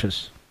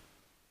 self-righteous.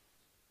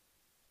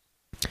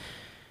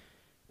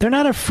 They're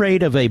not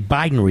afraid of a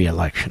Biden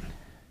re-election.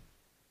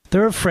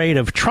 They're afraid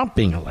of Trump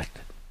being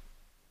elected.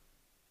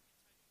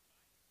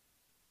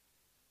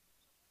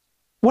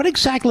 What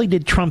exactly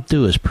did Trump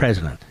do as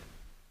president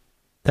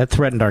that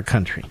threatened our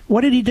country?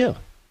 What did he do?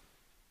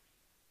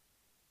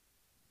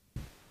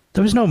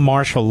 There was no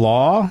martial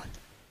law.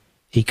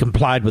 He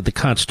complied with the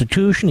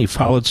Constitution. He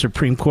followed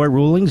Supreme Court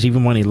rulings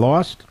even when he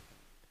lost.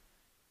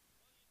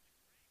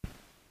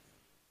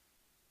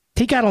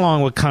 He got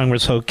along with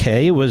Congress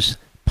okay. It was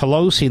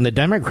Pelosi and the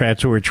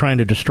Democrats who were trying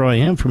to destroy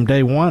him from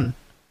day one.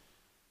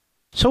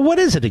 So what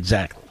is it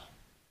exactly?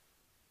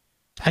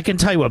 I can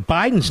tell you what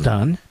Biden's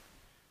done.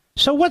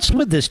 So what's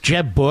with this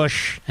Jeb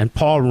Bush and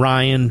Paul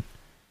Ryan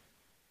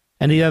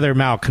and the other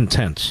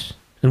malcontents?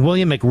 And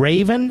William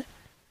McRaven?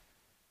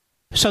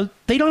 So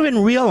they don't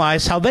even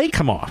realize how they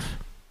come off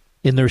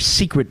in their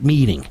secret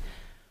meeting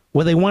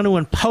where they want to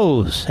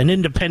impose an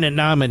independent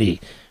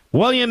nominee,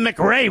 William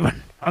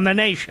McRaven, on the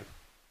nation.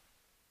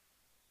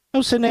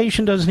 Most of the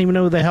nation doesn't even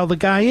know who the hell the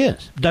guy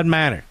is. Doesn't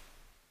matter.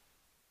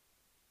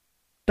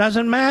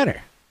 Doesn't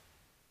matter.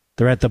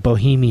 They're at the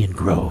Bohemian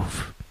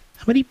Grove.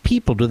 How many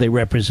people do they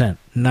represent?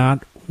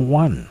 Not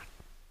one.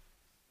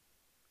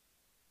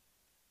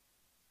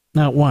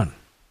 Not one.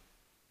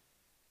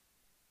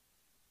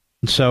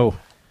 And so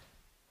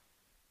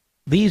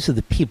these are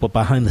the people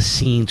behind the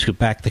scenes who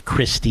back the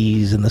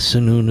Christies and the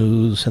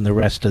Sununus and the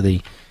rest of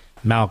the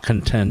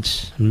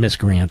malcontents and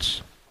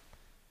miscreants.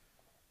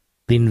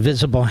 The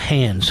invisible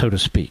hand, so to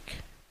speak,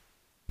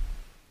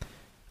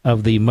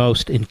 of the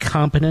most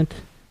incompetent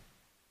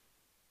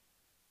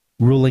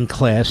ruling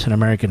class in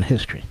American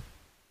history.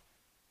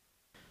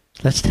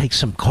 Let's take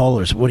some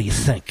callers. What do you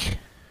think?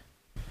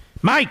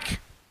 Mike,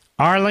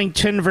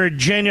 Arlington,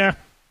 Virginia,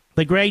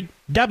 the great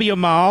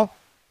W-Mall,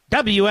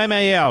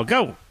 WMAL.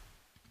 Go.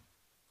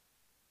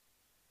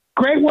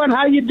 Great one.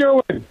 How you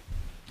doing?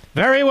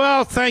 Very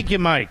well. Thank you,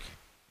 Mike.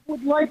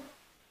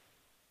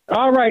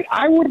 All right.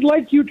 I would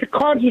like you to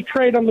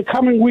concentrate on the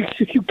coming weeks,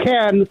 if you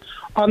can,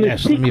 on the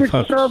Secret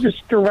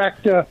Service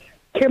Director,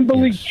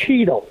 Kimberly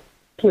Cheadle,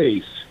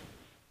 please.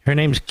 Her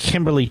name's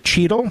Kimberly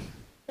Cheadle?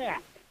 Yeah.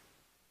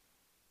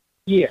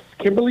 Yes,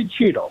 Kimberly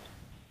Cheadle.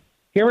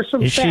 Here are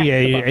some facts. Is she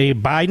a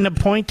Biden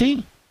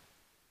appointee?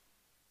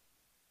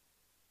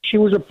 She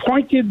was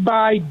appointed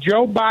by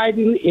Joe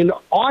Biden in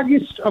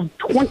August of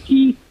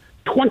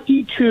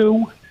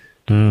 2022,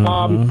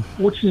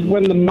 which is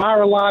when the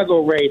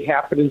Mar-a-Lago raid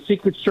happened and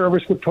Secret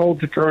Service were told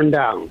to turn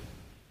down.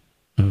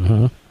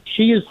 Mm-hmm.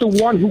 She is the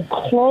one who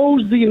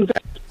closed the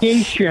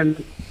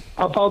investigation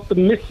about the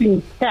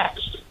missing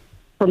text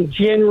from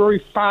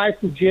January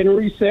 5 to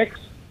January 6.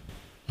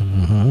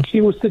 Mm-hmm.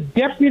 She was the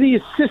deputy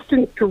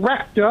assistant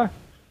director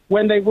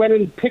when they went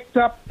and picked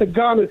up the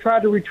gun and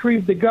tried to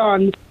retrieve the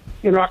gun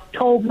in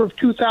October of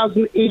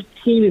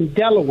 2018 in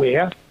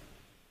Delaware.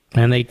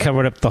 And they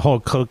covered up the whole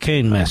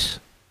cocaine mess.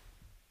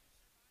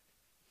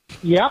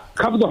 Yep,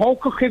 covered the whole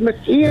cocaine mess.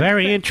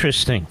 Very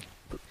interesting.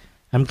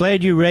 I'm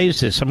glad you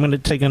raised this. I'm going to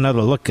take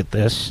another look at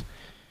this.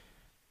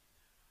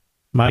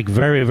 Mike,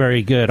 very,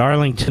 very good.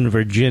 Arlington,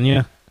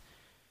 Virginia.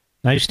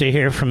 Nice to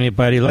hear from you,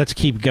 buddy. Let's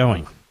keep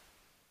going.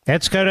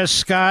 Let's go to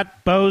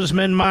Scott,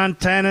 Bozeman,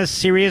 Montana,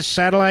 Sirius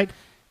Satellite.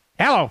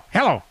 Hello.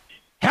 Hello,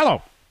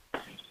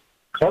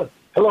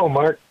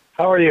 Mark.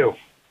 How are you?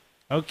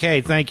 Okay,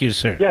 thank you,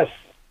 sir. Yes.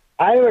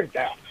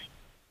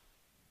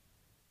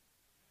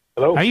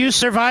 Hello? Are you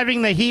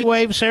surviving the heat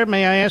wave, sir?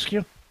 May I ask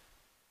you?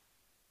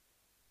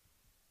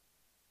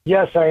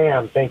 Yes, I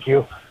am. Thank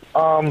you.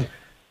 Hold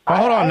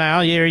on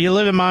now. You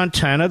live in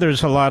Montana.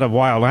 There's a lot of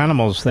wild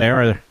animals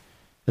there. Are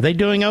they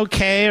doing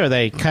okay? Are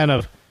they kind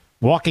of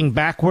walking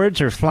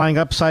backwards or flying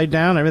upside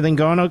down? Everything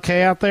going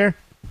okay out there?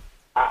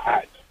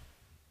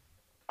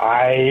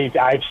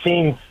 I've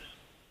seen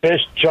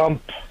fish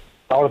jump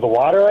out of the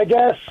water, I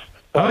guess.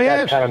 Oh, yes.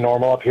 That's kind of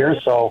normal up here,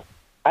 so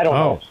I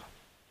don't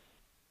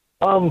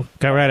know.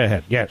 Go right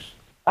ahead. Yes.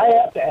 I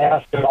have to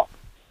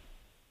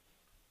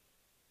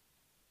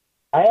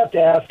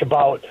ask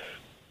about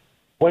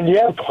when you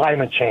have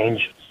climate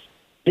change,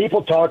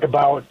 people talk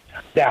about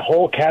that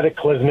whole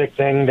cataclysmic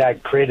thing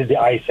that created the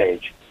Ice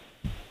Age.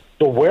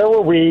 So where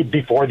were we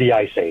before the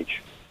Ice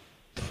Age?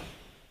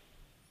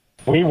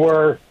 We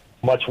were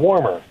much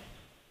warmer.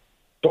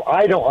 So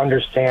I don't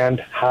understand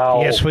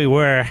how... Yes, we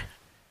were.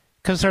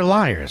 Because they're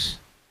liars.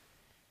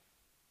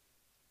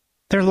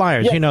 They're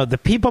liars. Yeah. You know, the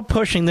people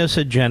pushing this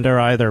agenda are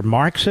either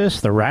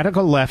Marxists, they're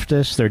radical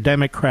leftists, they're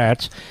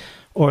Democrats,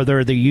 or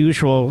they're the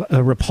usual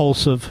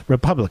repulsive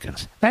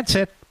Republicans. That's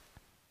it.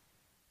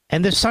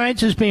 And the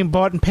science is being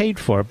bought and paid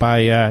for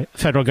by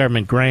federal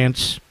government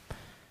grants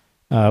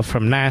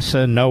from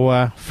NASA,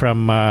 NOAA,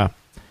 from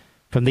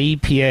the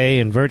EPA,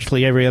 and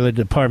virtually every other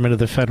department of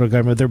the federal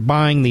government. They're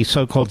buying the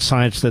so-called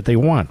science that they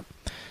want.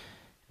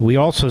 We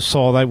also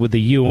saw that with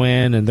the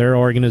UN and their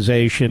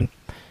organization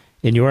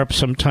in Europe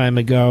some time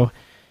ago.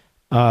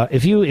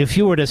 If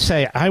you were to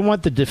say, I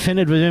want the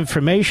definitive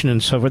information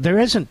and so forth, there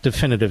isn't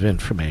definitive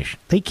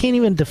information. They can't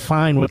even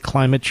define what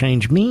climate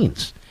change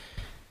means.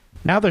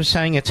 Now they're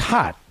saying it's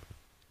hot.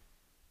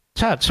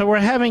 It's hot. So we're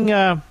having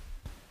a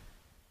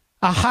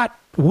hot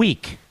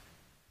week.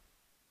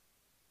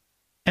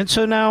 And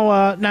so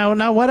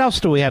now what else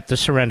do we have to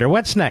surrender?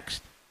 What's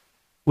next?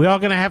 We all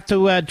going to have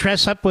to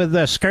dress up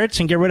with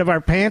skirts and get rid of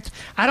our pants?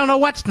 I don't know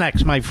what's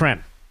next, my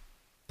friend.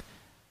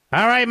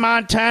 All right,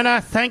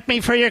 Montana, thank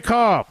me for your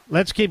call.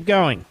 Let's keep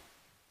going.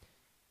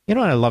 You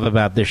know what I love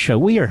about this show?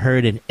 We are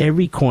heard in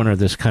every corner of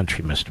this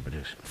country, Mr.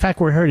 Producer. In fact,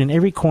 we're heard in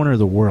every corner of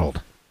the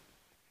world.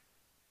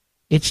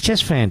 It's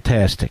just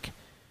fantastic.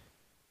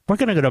 We're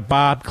going to go to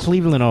Bob,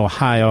 Cleveland,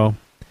 Ohio,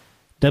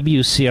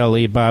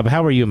 WCLE. Bob,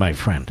 how are you, my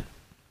friend?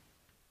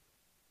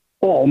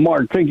 Oh,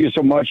 Mark, thank you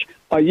so much.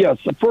 Yes,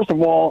 first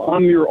of all,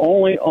 I'm your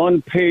only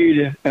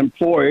unpaid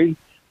employee.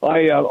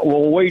 I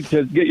will wait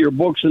to get your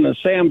books in the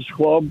Sam's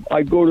Club.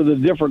 I go to the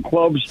different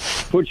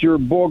clubs, put your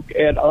book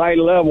at eye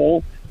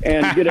level,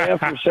 and get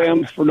after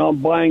Sam's for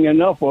not buying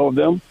enough of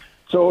them.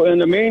 So in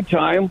the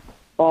meantime,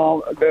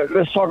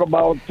 let's talk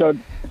about...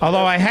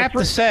 Although I have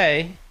to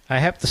say,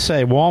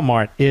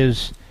 Walmart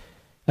is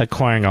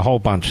acquiring a whole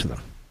bunch of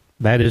them.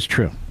 That is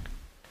true.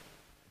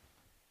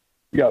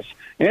 Yes.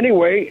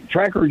 Anyway,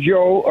 Trader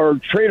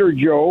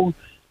Joe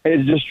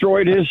has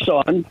destroyed his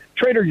son.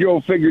 Trader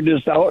Joe figured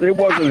this out. It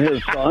wasn't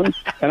his son.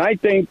 And I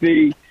think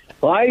the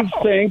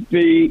Marxist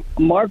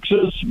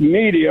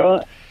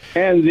media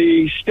and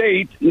the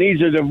state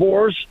needs a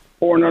divorce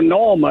or an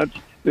annulment.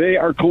 They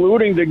are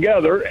colluding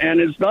together, and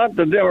it's not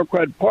the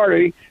Democrat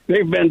Party.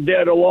 They've been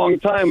dead a long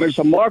time. It's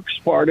the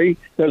Marxist Party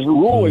that's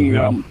ruling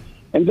them.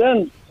 And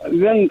then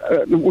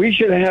we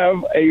should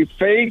have a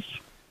faith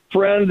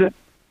friend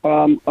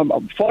a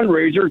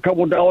fundraiser, a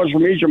couple of dollars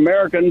from each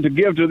American to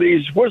give to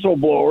these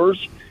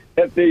whistleblowers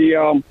at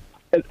the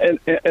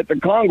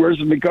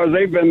Congress because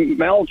they've been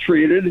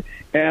maltreated,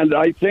 and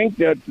I think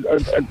that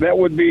that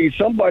would be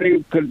somebody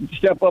who could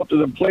step up to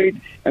the plate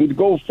and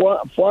go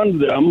fund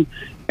them.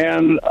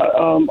 And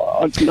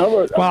I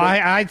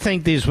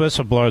think these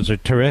whistleblowers are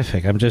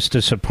terrific. I'm just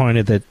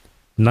disappointed that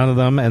none of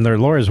them and their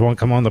lawyers won't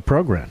come on the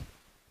program.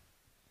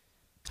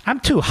 I'm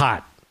too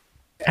hot.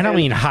 I don't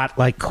mean hot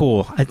like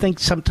cool. I think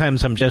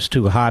sometimes I'm just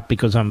too hot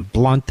because I'm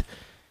blunt,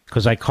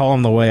 because I call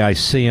them the way I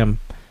see them.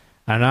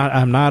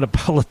 I'm not a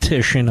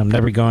politician. I'm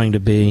never going to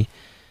be.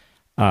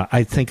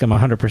 I think I'm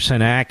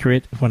 100%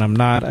 accurate. When I'm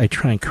not, I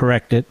try and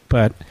correct it.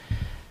 But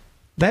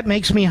that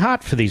makes me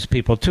hot for these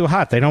people. Too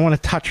hot. They don't want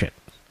to touch it.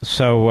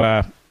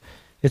 So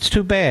it's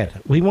too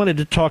bad. We wanted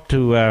to talk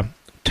to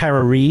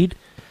Tara Reid,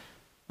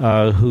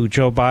 who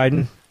Joe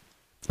Biden...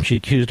 She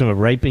accused him of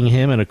raping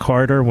him in a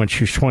corridor when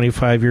she was a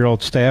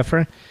 25-year-old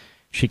staffer.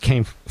 She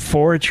came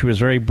forward. She was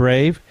very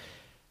brave.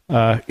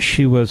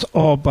 She was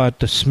all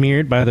but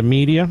smeared by the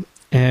media,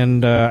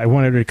 and I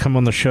wanted her to come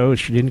on the show.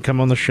 She didn't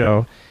come on the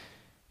show.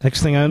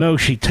 Next thing I know,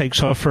 she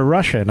takes off for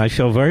Russia, and I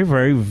feel very,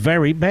 very,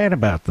 very bad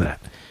about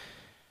that.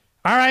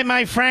 All right,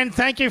 my friend,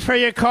 thank you for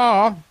your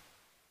call.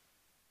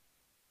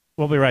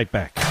 We'll be right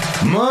back.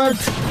 Mark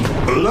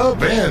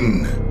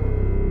Levin.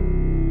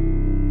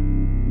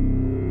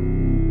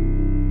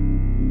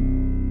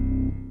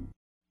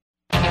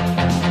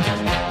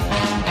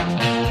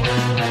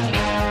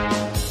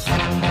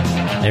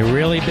 A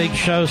really big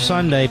show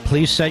Sunday.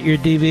 Please set your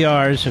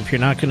DVRs. If you're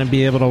not going to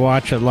be able to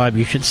watch it live,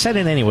 you should set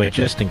it anyway,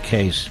 just in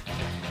case.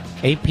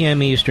 8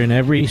 p.m. Eastern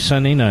every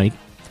Sunday night.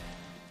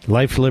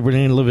 Life,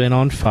 Liberty, and Levin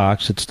on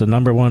Fox. It's the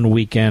 #1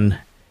 weekend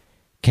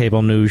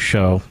cable news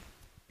show,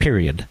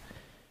 period.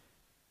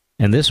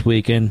 And this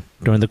weekend,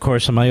 during the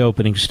course of my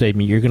opening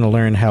statement, you're going to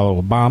learn how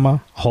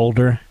Obama,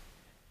 Holder,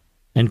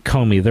 and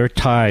Comey, their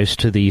ties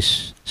to the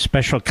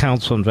special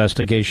counsel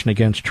investigation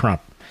against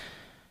Trump.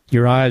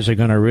 Your eyes are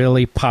going to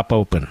really pop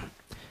open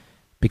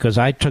because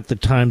I took the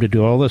time to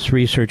do all this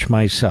research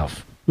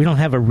myself. We don't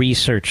have a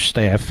research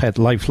staff at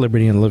Life,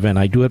 Liberty, and Levin.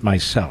 I do it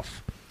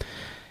myself.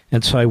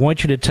 And so I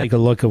want you to take a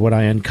look at what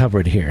I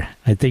uncovered here.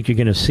 I think you're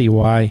going to see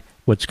why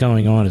what's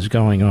going on is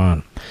going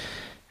on.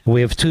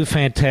 We have two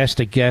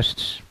fantastic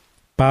guests.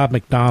 Bob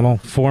McDonnell,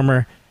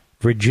 former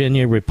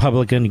Virginia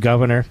Republican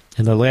governor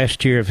in the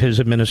last year of his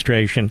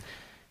administration,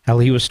 how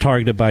he was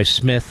targeted by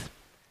Smith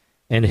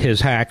and his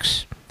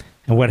hacks,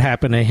 and what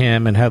happened to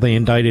him and how they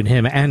indicted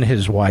him and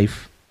his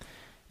wife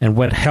and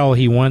what hell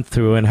he went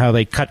through and how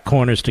they cut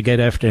corners to get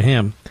after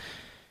him.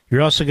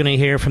 You're also going to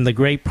hear from the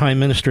great Prime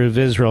Minister of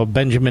Israel,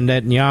 Benjamin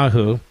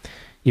Netanyahu.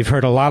 You've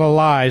heard a lot of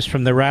lies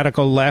from the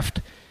radical left,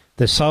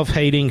 the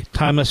self-hating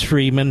Thomas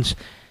Friedman's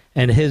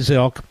and his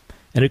ilk,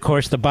 and, of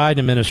course, the Biden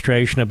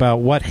administration about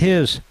what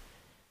his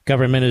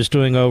government is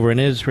doing over in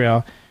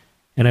Israel.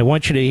 And I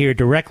want you to hear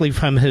directly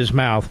from his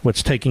mouth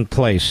what's taking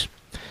place.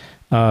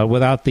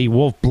 Without the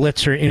Wolf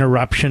Blitzer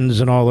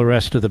interruptions and all the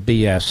rest of the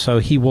BS. So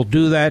he will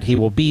do that. He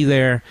will be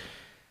there.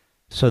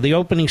 So the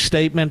opening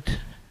statement,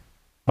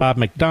 Bob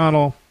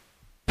McDonnell,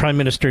 Prime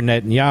Minister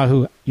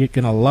Netanyahu, you're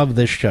going to love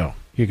this show.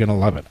 You're going to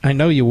love it. I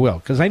know you will,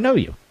 because I know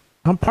you.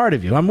 I'm part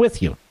of you. I'm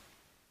with you.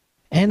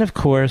 And, of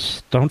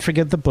course, don't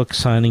forget the book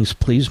signings.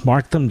 Please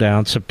mark them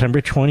down.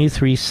 September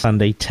 23,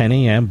 Sunday, 10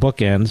 a.m.,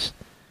 bookends,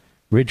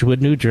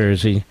 Ridgewood, New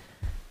Jersey,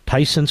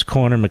 Tyson's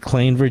Corner,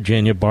 McLean,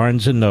 Virginia,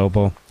 Barnes &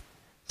 Noble,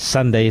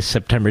 Sunday,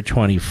 September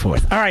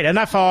 24th. All right,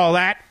 enough of all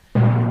that.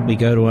 We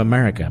go to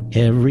America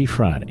every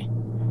Friday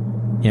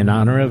in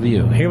honor of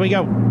you. Here we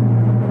go.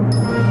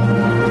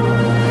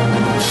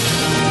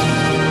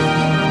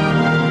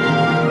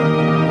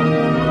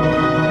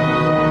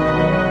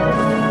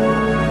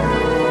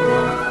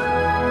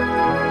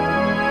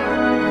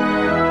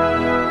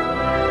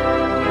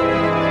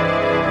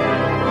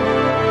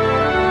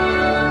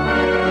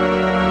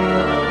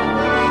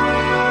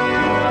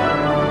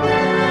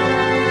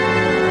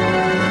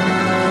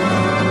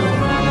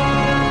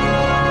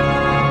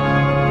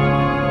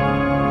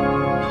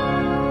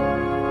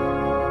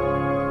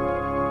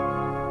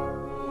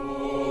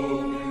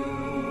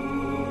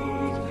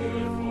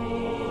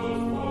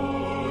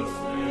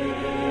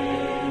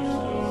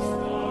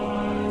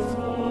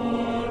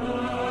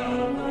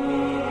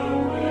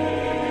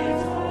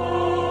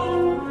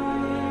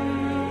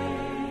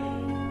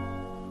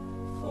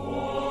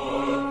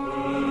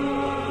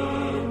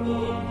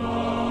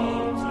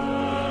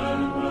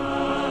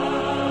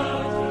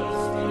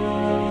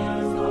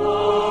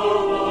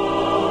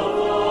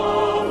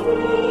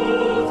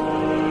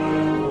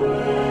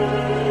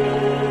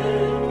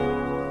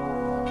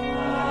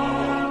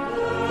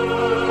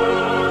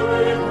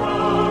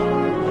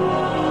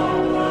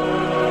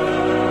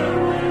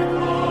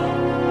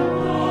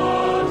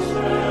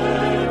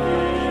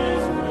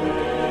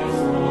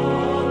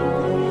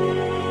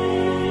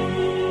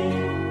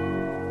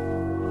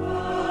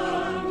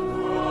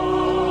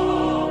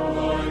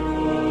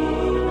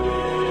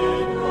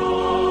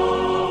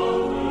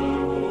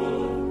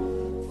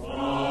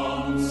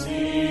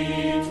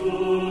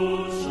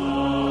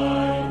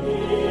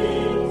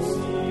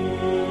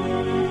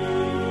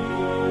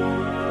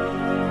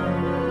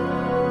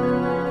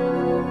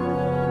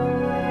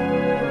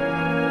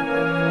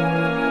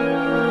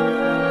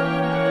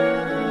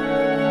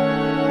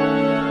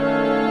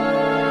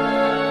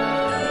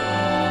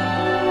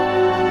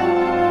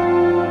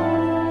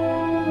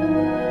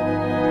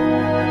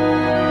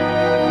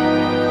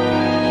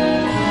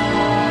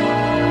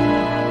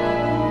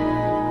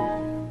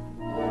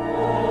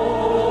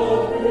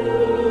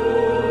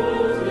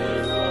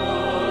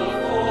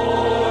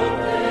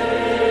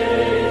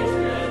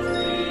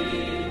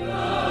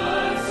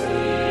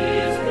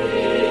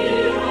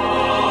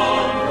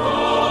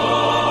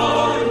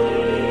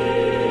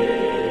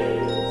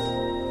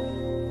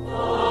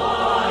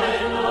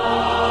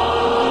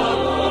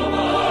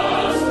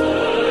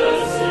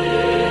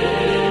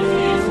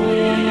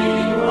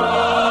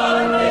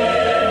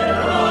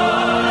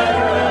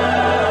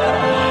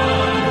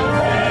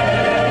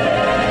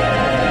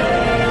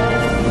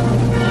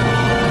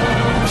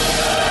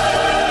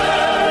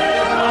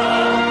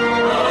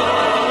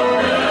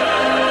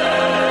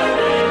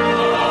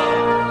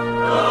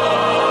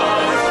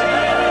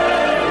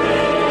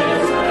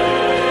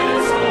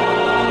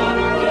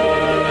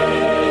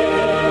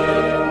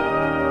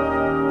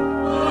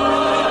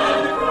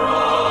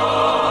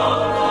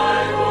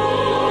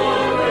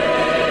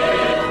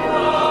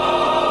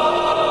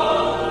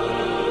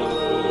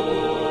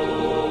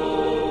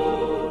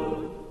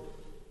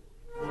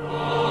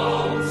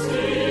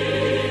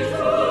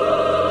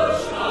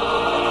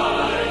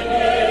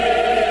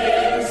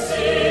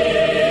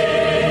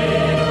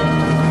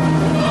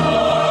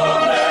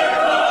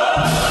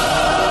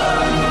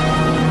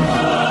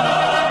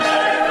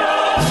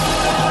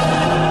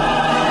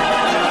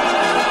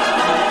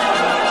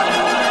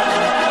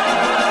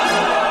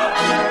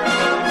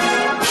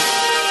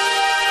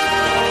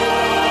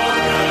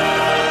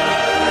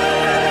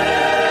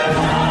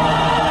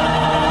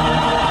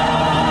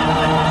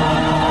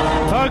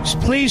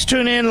 folks, please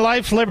tune in.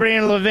 Life, Liberty,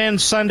 and Levin,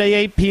 Sunday,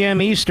 8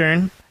 p.m.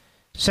 Eastern.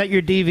 Set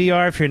your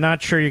DVR if you're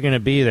not sure you're going to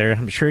be there.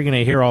 I'm sure you're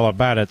going to hear all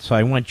about it, so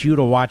I want you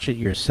to watch it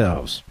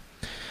yourselves.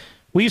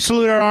 We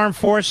salute our armed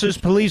forces,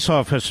 police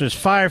officers,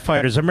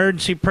 firefighters,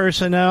 emergency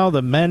personnel,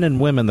 the men and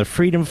women, the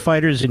freedom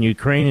fighters in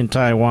Ukraine and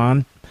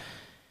Taiwan.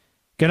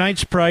 Good night,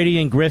 Spritey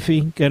and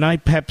Griffey. Good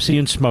night, Pepsi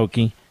and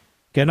Smokey.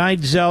 Good night,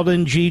 Zelda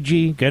and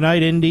Gigi. Good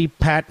night, Indy,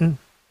 Patton,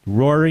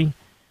 Rory.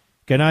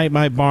 Good night,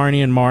 my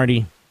Barney and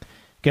Marty.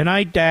 Good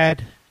night,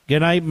 Dad. Good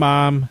night,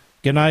 Mom.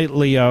 Good night,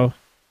 Leo.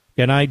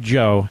 Good night,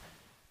 Joe.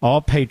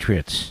 All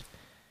patriots.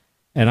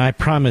 And I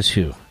promise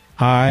you,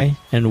 I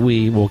and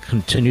we will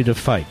continue to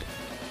fight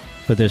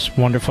for this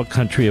wonderful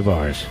country of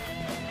ours.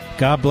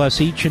 God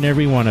bless each and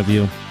every one of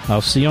you.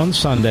 I'll see you on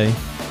Sunday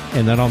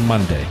and then on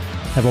Monday.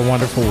 Have a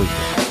wonderful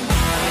weekend.